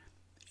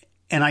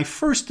 And I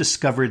first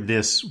discovered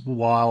this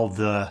while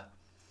the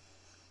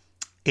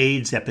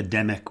AIDS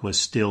epidemic was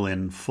still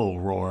in full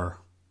roar.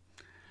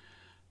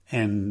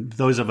 And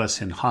those of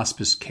us in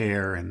hospice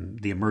care and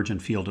the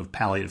emergent field of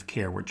palliative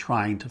care were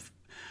trying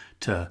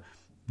to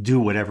do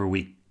whatever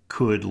we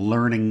could,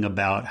 learning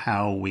about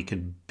how we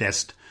could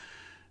best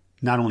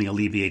not only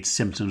alleviate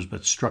symptoms,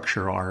 but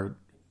structure our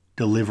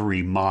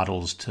delivery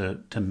models to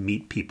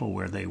meet people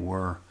where they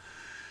were.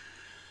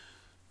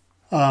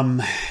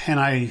 And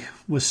I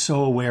was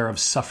so aware of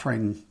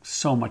suffering,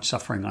 so much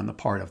suffering on the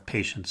part of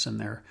patients and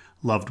their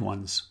loved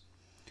ones,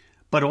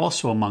 but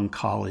also among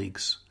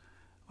colleagues.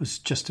 It was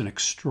just an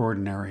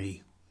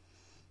extraordinary,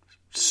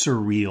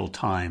 surreal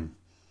time.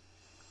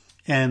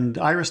 And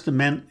Iris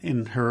DeMent,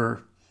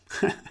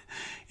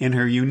 in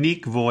her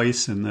unique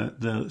voice and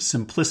the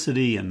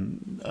simplicity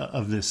and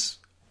of this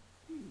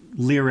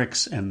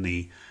lyrics and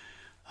the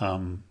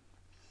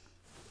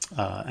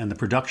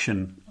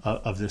production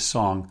of this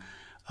song,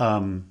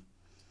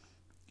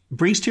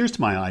 brings tears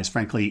to my eyes,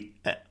 frankly,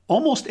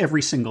 almost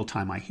every single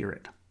time I hear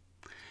it.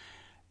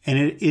 And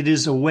it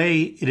is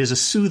a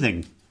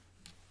soothing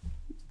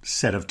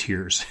set of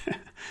tears.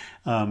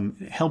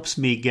 It helps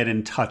me get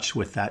in touch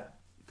with that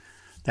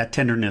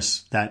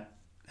tenderness that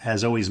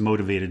has always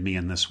motivated me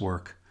in this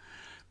work.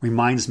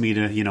 Reminds me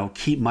to,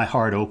 keep my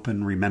heart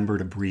open, remember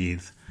to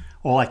breathe.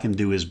 All I can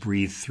do is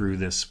breathe through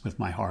this with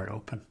my heart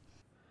open.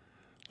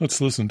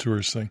 Let's listen to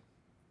her sing.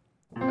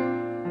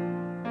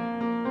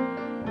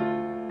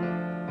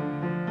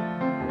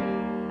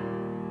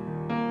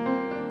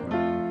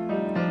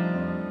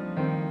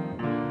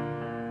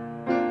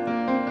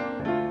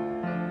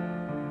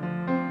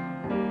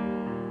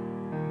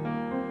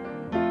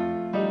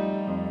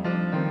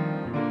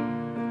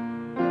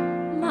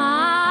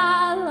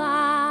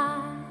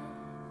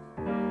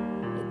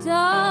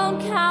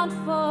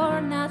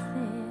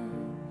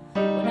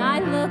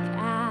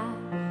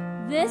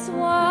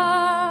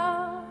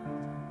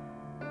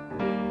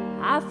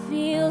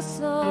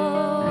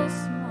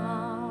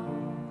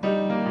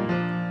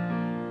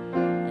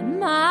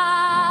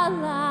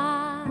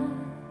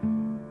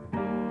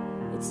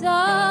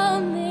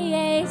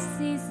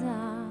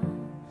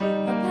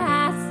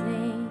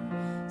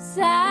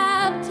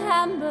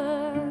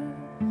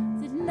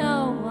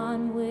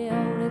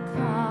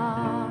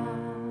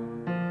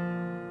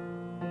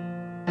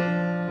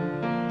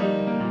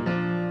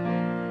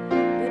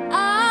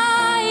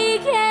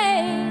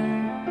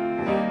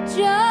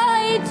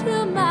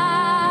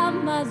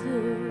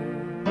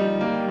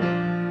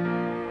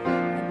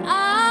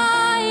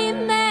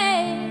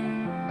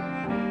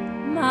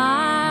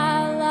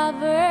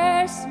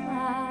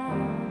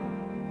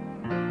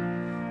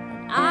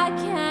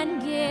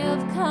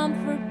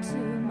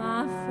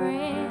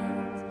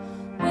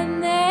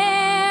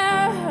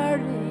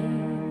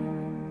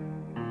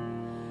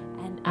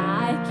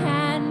 I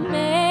can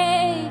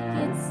make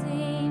it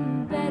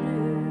seem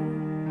better.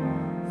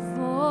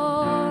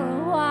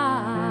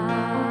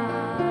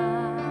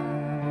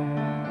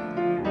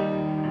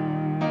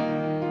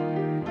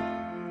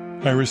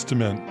 Iris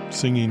DeMent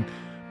singing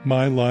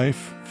My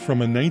Life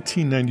from a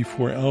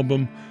 1994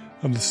 album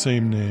of the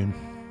same name.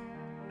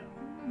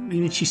 I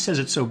mean, she says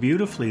it so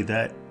beautifully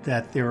that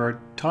there are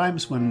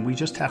times when we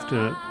just have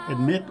to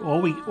admit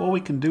all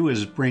we can do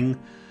is bring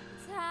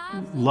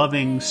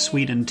loving,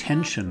 sweet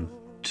intention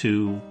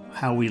to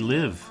how we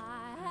live,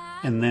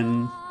 and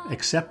then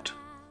accept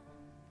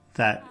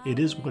that it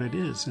is what it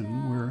is,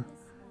 and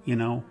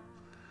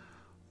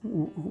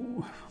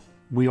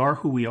we are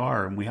who we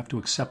are, and we have to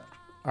accept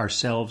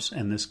ourselves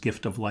and this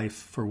gift of life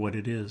for what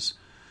it is.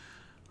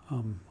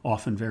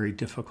 Often very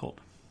difficult.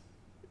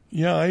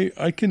 Yeah,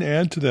 I can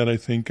add to that, I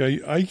think.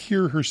 I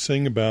hear her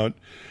sing about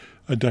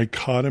a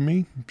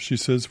dichotomy. She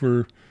says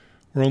we're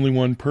only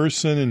one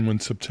person, and when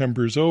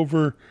September's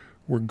over,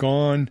 we're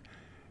gone.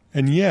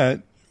 And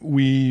yet,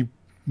 we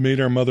made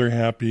our mother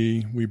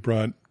happy. We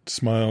brought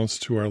smiles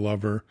to our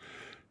lover.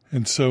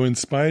 And so in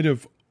spite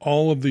of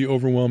all of the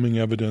overwhelming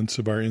evidence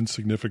of our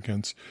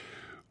insignificance,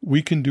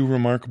 we can do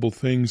remarkable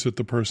things at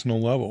the personal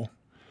level.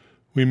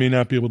 We may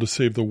not be able to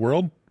save the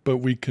world, but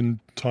we can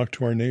talk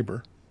to our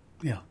neighbor.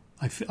 Yeah,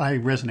 I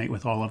resonate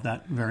with all of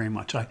that very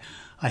much. I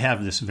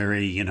have this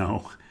very,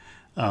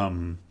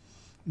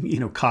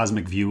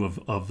 cosmic view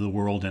of the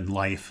world and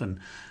life, and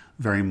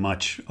very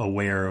much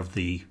aware of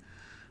the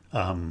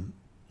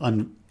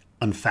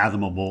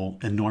unfathomable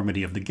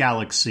enormity of the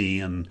galaxy,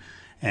 and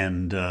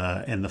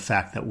the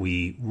fact that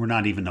we're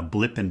not even a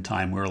blip in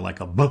time. We're like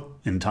a boop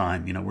in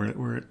time.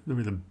 We're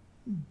the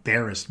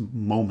barest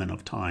moment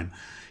of time.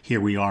 Here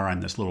we are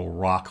on this little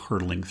rock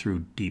hurtling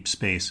through deep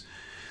space.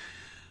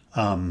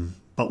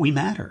 But we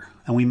matter,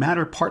 and we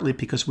matter partly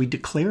because we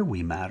declare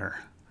we matter.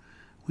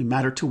 We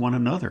matter to one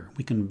another.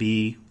 We can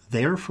be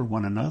there for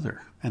one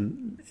another,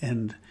 and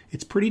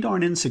it's pretty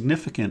darn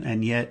insignificant,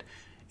 and yet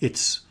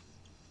it's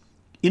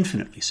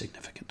infinitely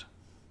significant.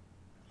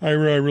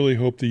 Ira, I really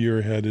hope the year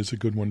ahead is a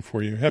good one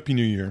for you. Happy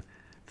New Year.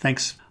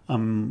 Thanks.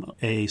 I'm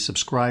a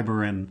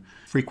subscriber and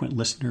frequent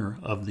listener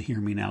of the Hear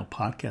Me Now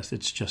podcast.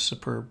 It's just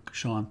superb.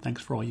 Sean,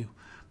 thanks for all you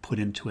put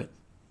into it.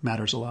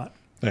 Matters a lot.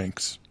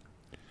 Thanks.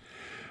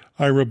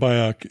 Ira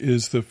Byock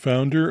is the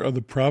founder of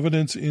the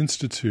Providence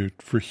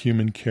Institute for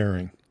Human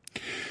Caring.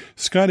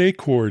 Scott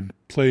Acord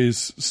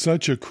plays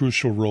such a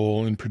crucial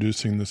role in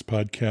producing this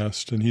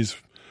podcast, and he's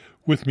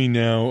with me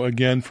now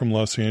again from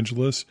Los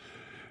Angeles.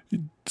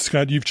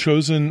 Scott, you've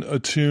chosen a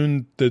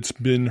tune that's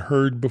been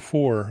heard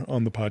before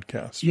on the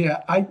podcast.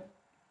 Yeah,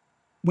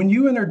 when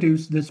you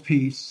introduced this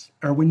piece,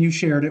 or when you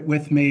shared it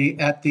with me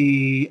at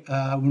the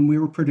when we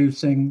were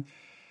producing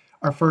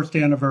our first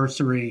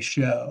anniversary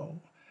show,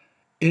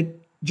 it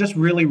just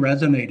really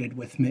resonated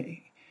with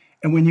me.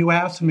 And when you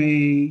asked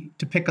me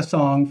to pick a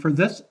song for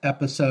this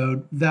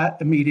episode,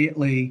 that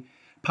immediately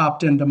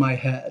popped into my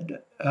head.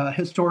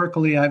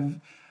 Historically,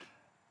 and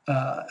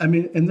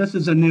this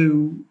is a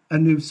new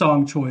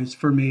song choice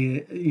for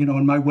me,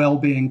 in my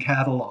well-being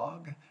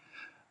catalog.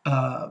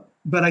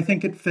 But I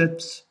think it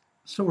fits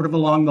sort of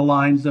along the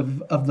lines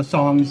of the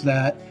songs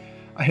that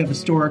I have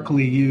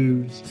historically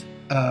used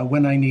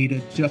when I need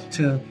it, just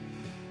to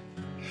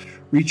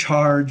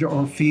recharge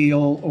or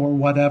feel or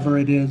whatever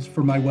it is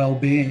for my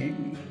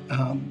well-being.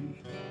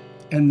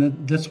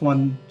 This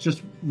one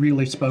just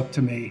really spoke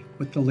to me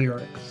with the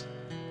lyrics.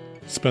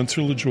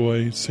 Spencer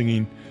LaJoy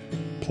singing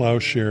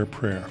Plowshare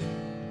Prayer.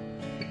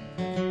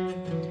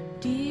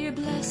 Dear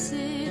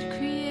blessed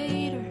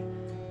Creator,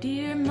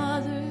 dear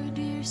Mother,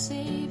 dear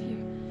Savior,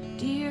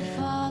 dear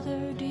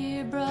Father,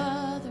 dear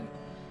Brother,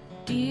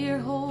 dear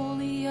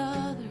Holy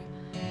Other,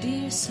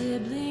 dear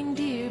Sibling,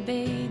 dear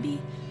Baby,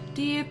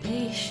 dear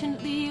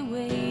patiently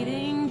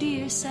waiting,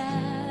 dear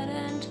sad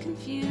and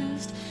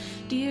confused,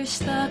 dear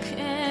stuck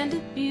and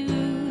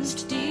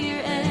abused,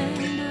 dear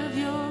end of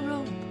your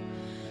rope,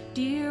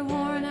 dear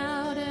worn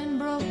out and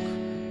broke,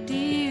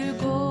 dear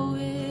go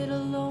it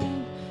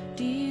alone,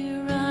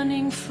 dear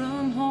running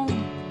from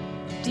home,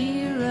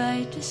 dear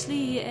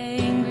righteously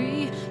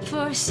angry,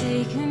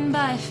 forsaken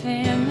by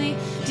family,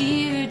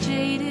 dear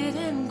jaded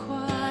and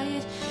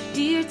quiet,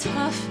 dear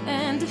tough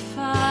and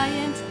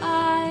defiant,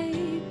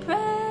 I pray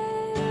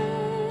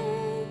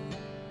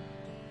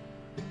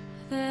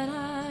that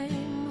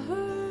I'm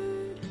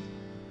heard,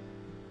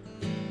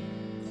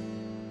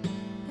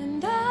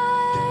 and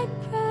I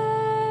pray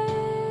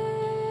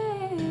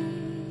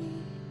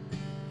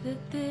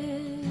that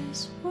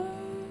this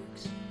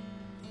works.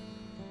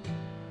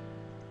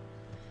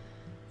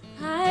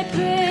 I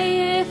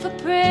pray if a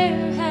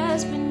prayer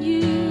has been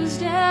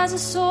used as a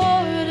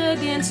sword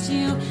against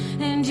you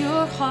and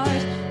your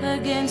heart,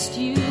 against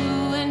you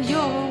and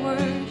your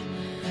word,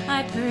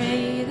 I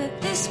pray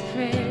that this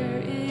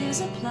prayer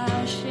is a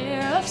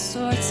plowshare of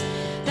sorts,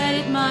 that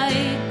it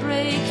might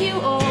break you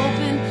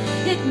open,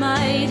 it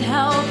might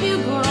help you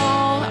grow.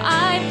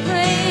 I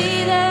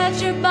pray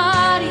that your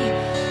body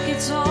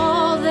gets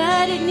all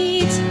that it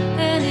needs,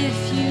 and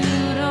if you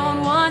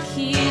don't want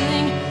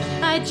healing,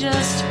 I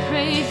just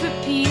pray for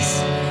peace.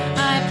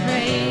 I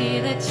pray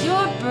that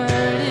your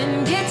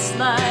burden gets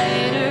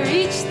lighter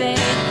each day.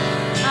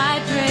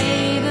 I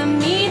pray the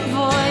mean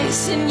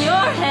voice in your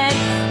head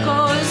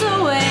goes away.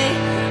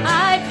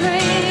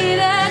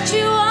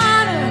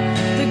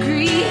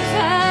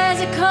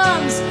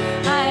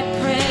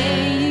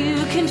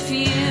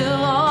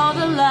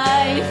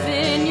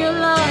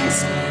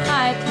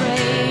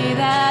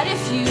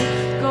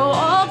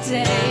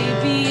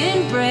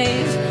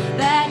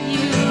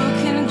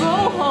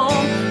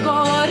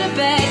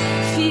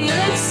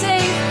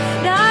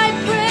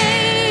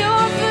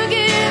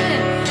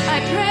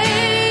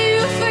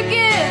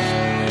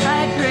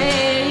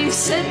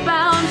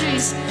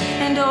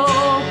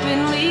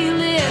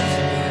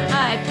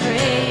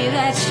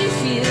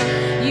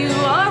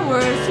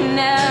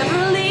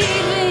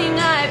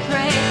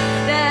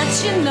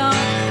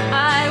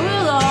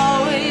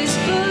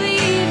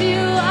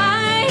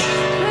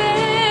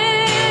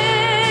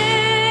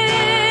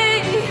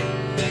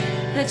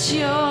 that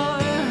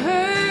you're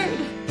heard.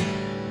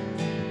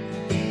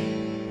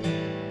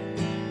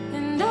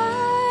 And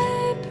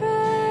I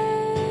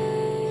pray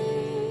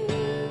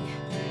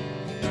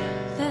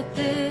that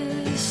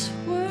this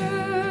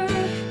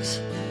works.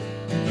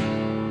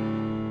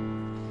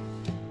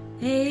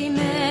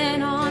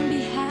 Amen. On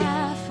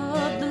behalf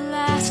of the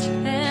last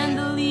and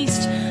the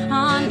least,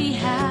 on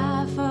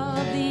behalf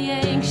of the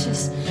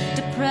anxious,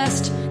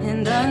 depressed,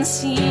 and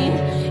unseen.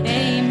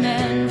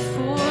 Amen.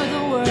 For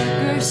the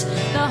workers,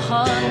 the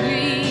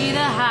hungry, the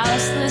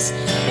houseless.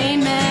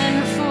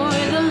 Amen. For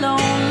the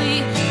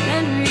lonely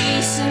and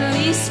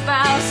recently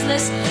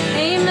spouseless.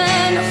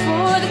 Amen.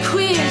 For the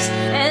queers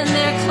and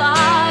their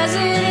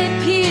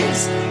closeted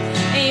peers.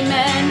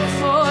 Amen.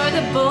 For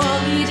the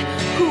bullied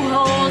who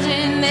hold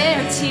in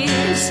their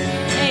tears.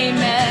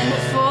 Amen.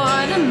 For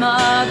the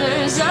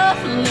mothers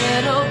of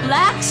little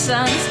black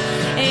sons.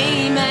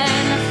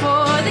 Amen.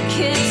 For the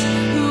kids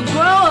who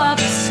grow up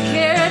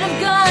scared of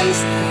guns.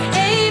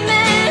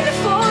 Amen.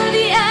 For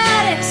the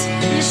addicts,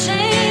 the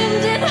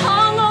shamed and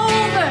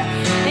hungover.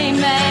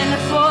 Amen.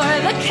 For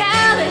the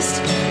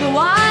calloused, the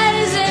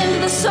wise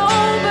and the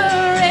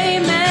sober.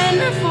 Amen.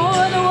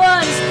 For the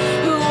ones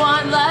who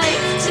want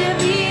life to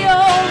be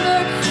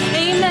over.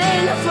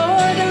 Amen.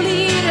 For the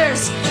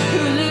leaders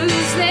who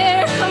lose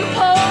their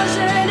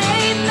composure. And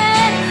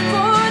amen.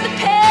 For the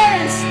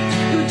parents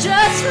who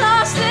just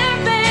lost their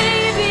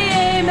baby.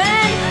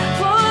 Amen.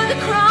 For the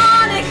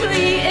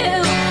chronically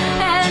ill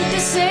and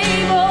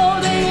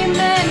disabled.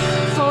 Amen.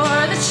 For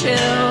the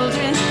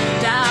children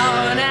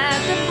down at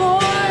the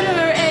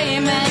border.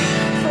 Amen.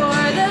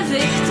 For the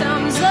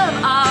victims of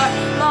our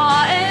law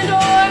and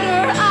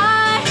order.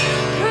 I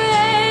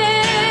pray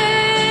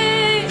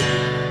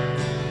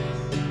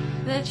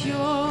that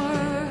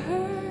you're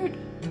heard.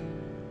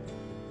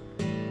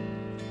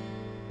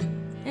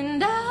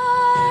 And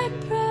I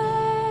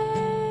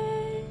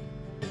pray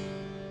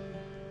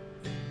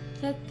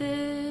that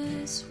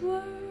this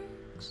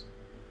works.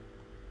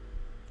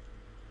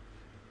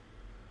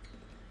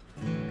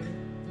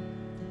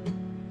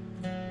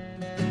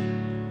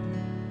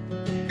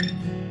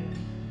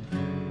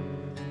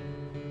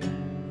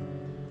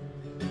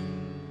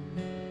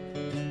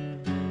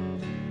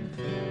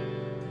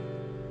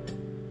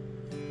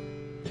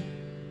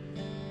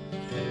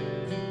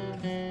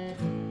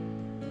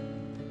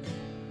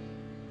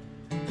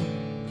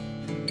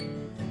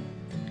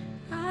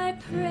 I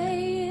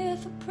pray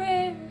if a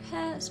prayer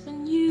has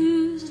been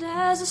used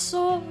as a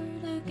sword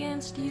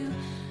against you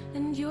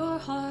and your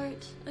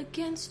heart,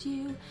 against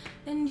you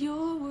and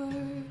your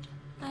word,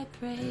 I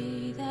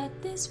pray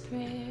that this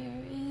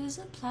prayer is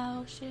a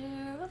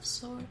plowshare of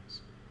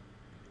sorts.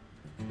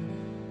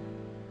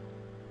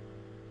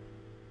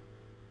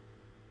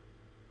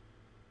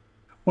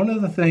 One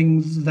of the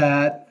things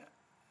that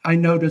I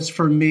noticed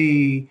for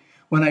me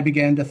when I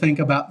began to think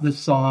about this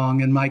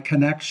song and my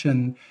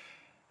connection,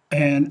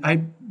 and I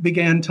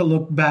began to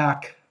look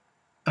back,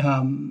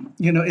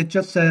 it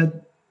just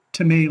said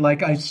to me,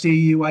 like, I see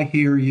you, I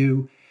hear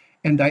you,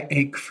 and I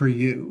ache for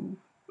you,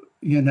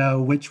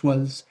 which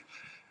was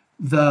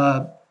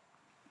the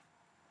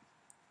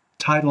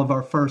title of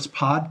our first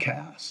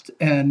podcast.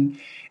 And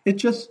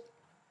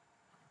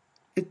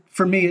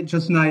for me, it's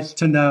just nice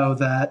to know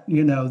that,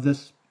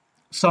 this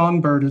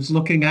songbird is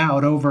looking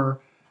out over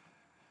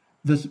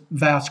this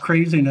vast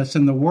craziness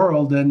in the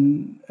world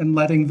and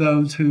letting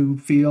those who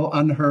feel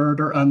unheard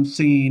or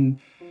unseen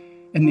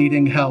and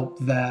needing help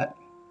that,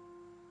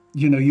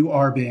 you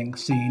are being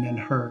seen and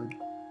heard.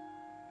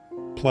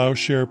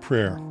 Plowshare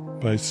Prayer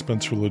by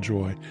Spencer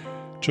LaJoy,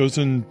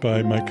 chosen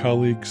by my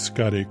colleague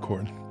Scott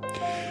Acorn.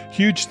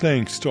 Huge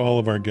thanks to all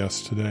of our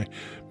guests today: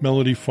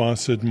 Melody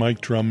Fawcett,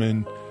 Mike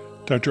Drummond,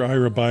 Dr.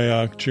 Ira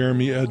Byock,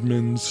 Jeremy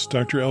Edmonds,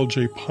 Dr.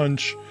 L.J.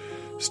 Punch,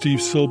 Steve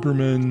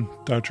Silberman,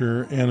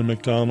 Dr. Anna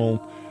McDonald,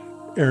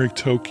 Eric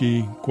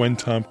Toki, Gwen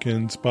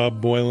Tompkins, Bob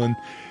Boylan,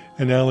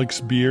 and Alex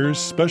Beers.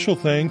 Special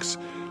thanks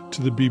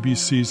to the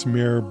BBC's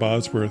Mayor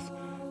Bosworth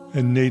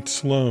and Nate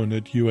Sloan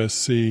at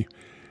USC,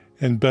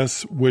 and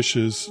best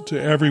wishes to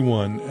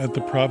everyone at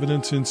the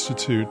Providence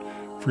Institute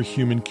for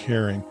Human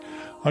Caring,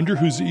 under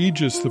whose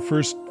aegis the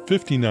first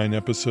 59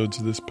 episodes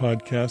of this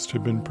podcast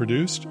have been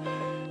produced.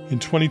 In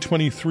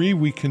 2023,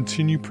 we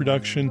continue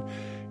production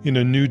in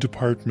a new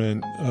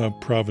department of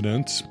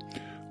Providence.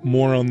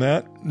 More on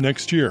that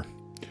next year.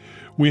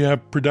 We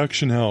have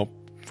production help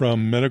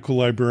from medical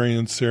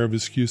librarian Sarah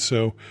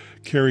Viscuso,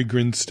 Carrie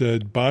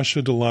Grinstead,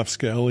 Basha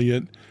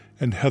Dolofska-Elliott,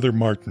 and Heather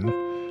Martin.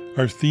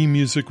 Our theme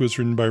music was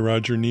written by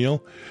Roger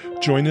Neal.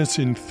 Join us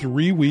in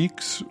 3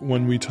 weeks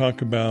when we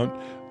talk about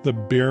the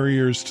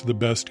barriers to the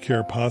best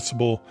care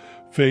possible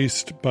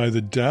faced by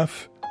the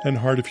deaf and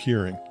hard of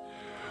hearing.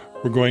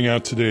 We're going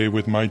out today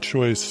with my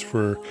choice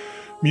for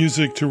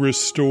music to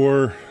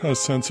restore a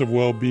sense of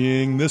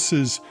well-being. This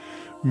is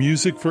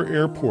Music for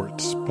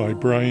Airports by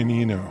Brian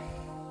Eno.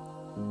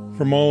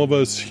 From all of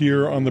us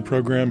here on the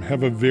program,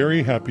 have a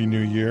very happy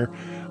new year.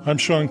 I'm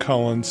Sean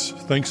Collins.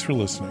 Thanks for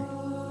listening.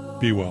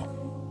 Be well.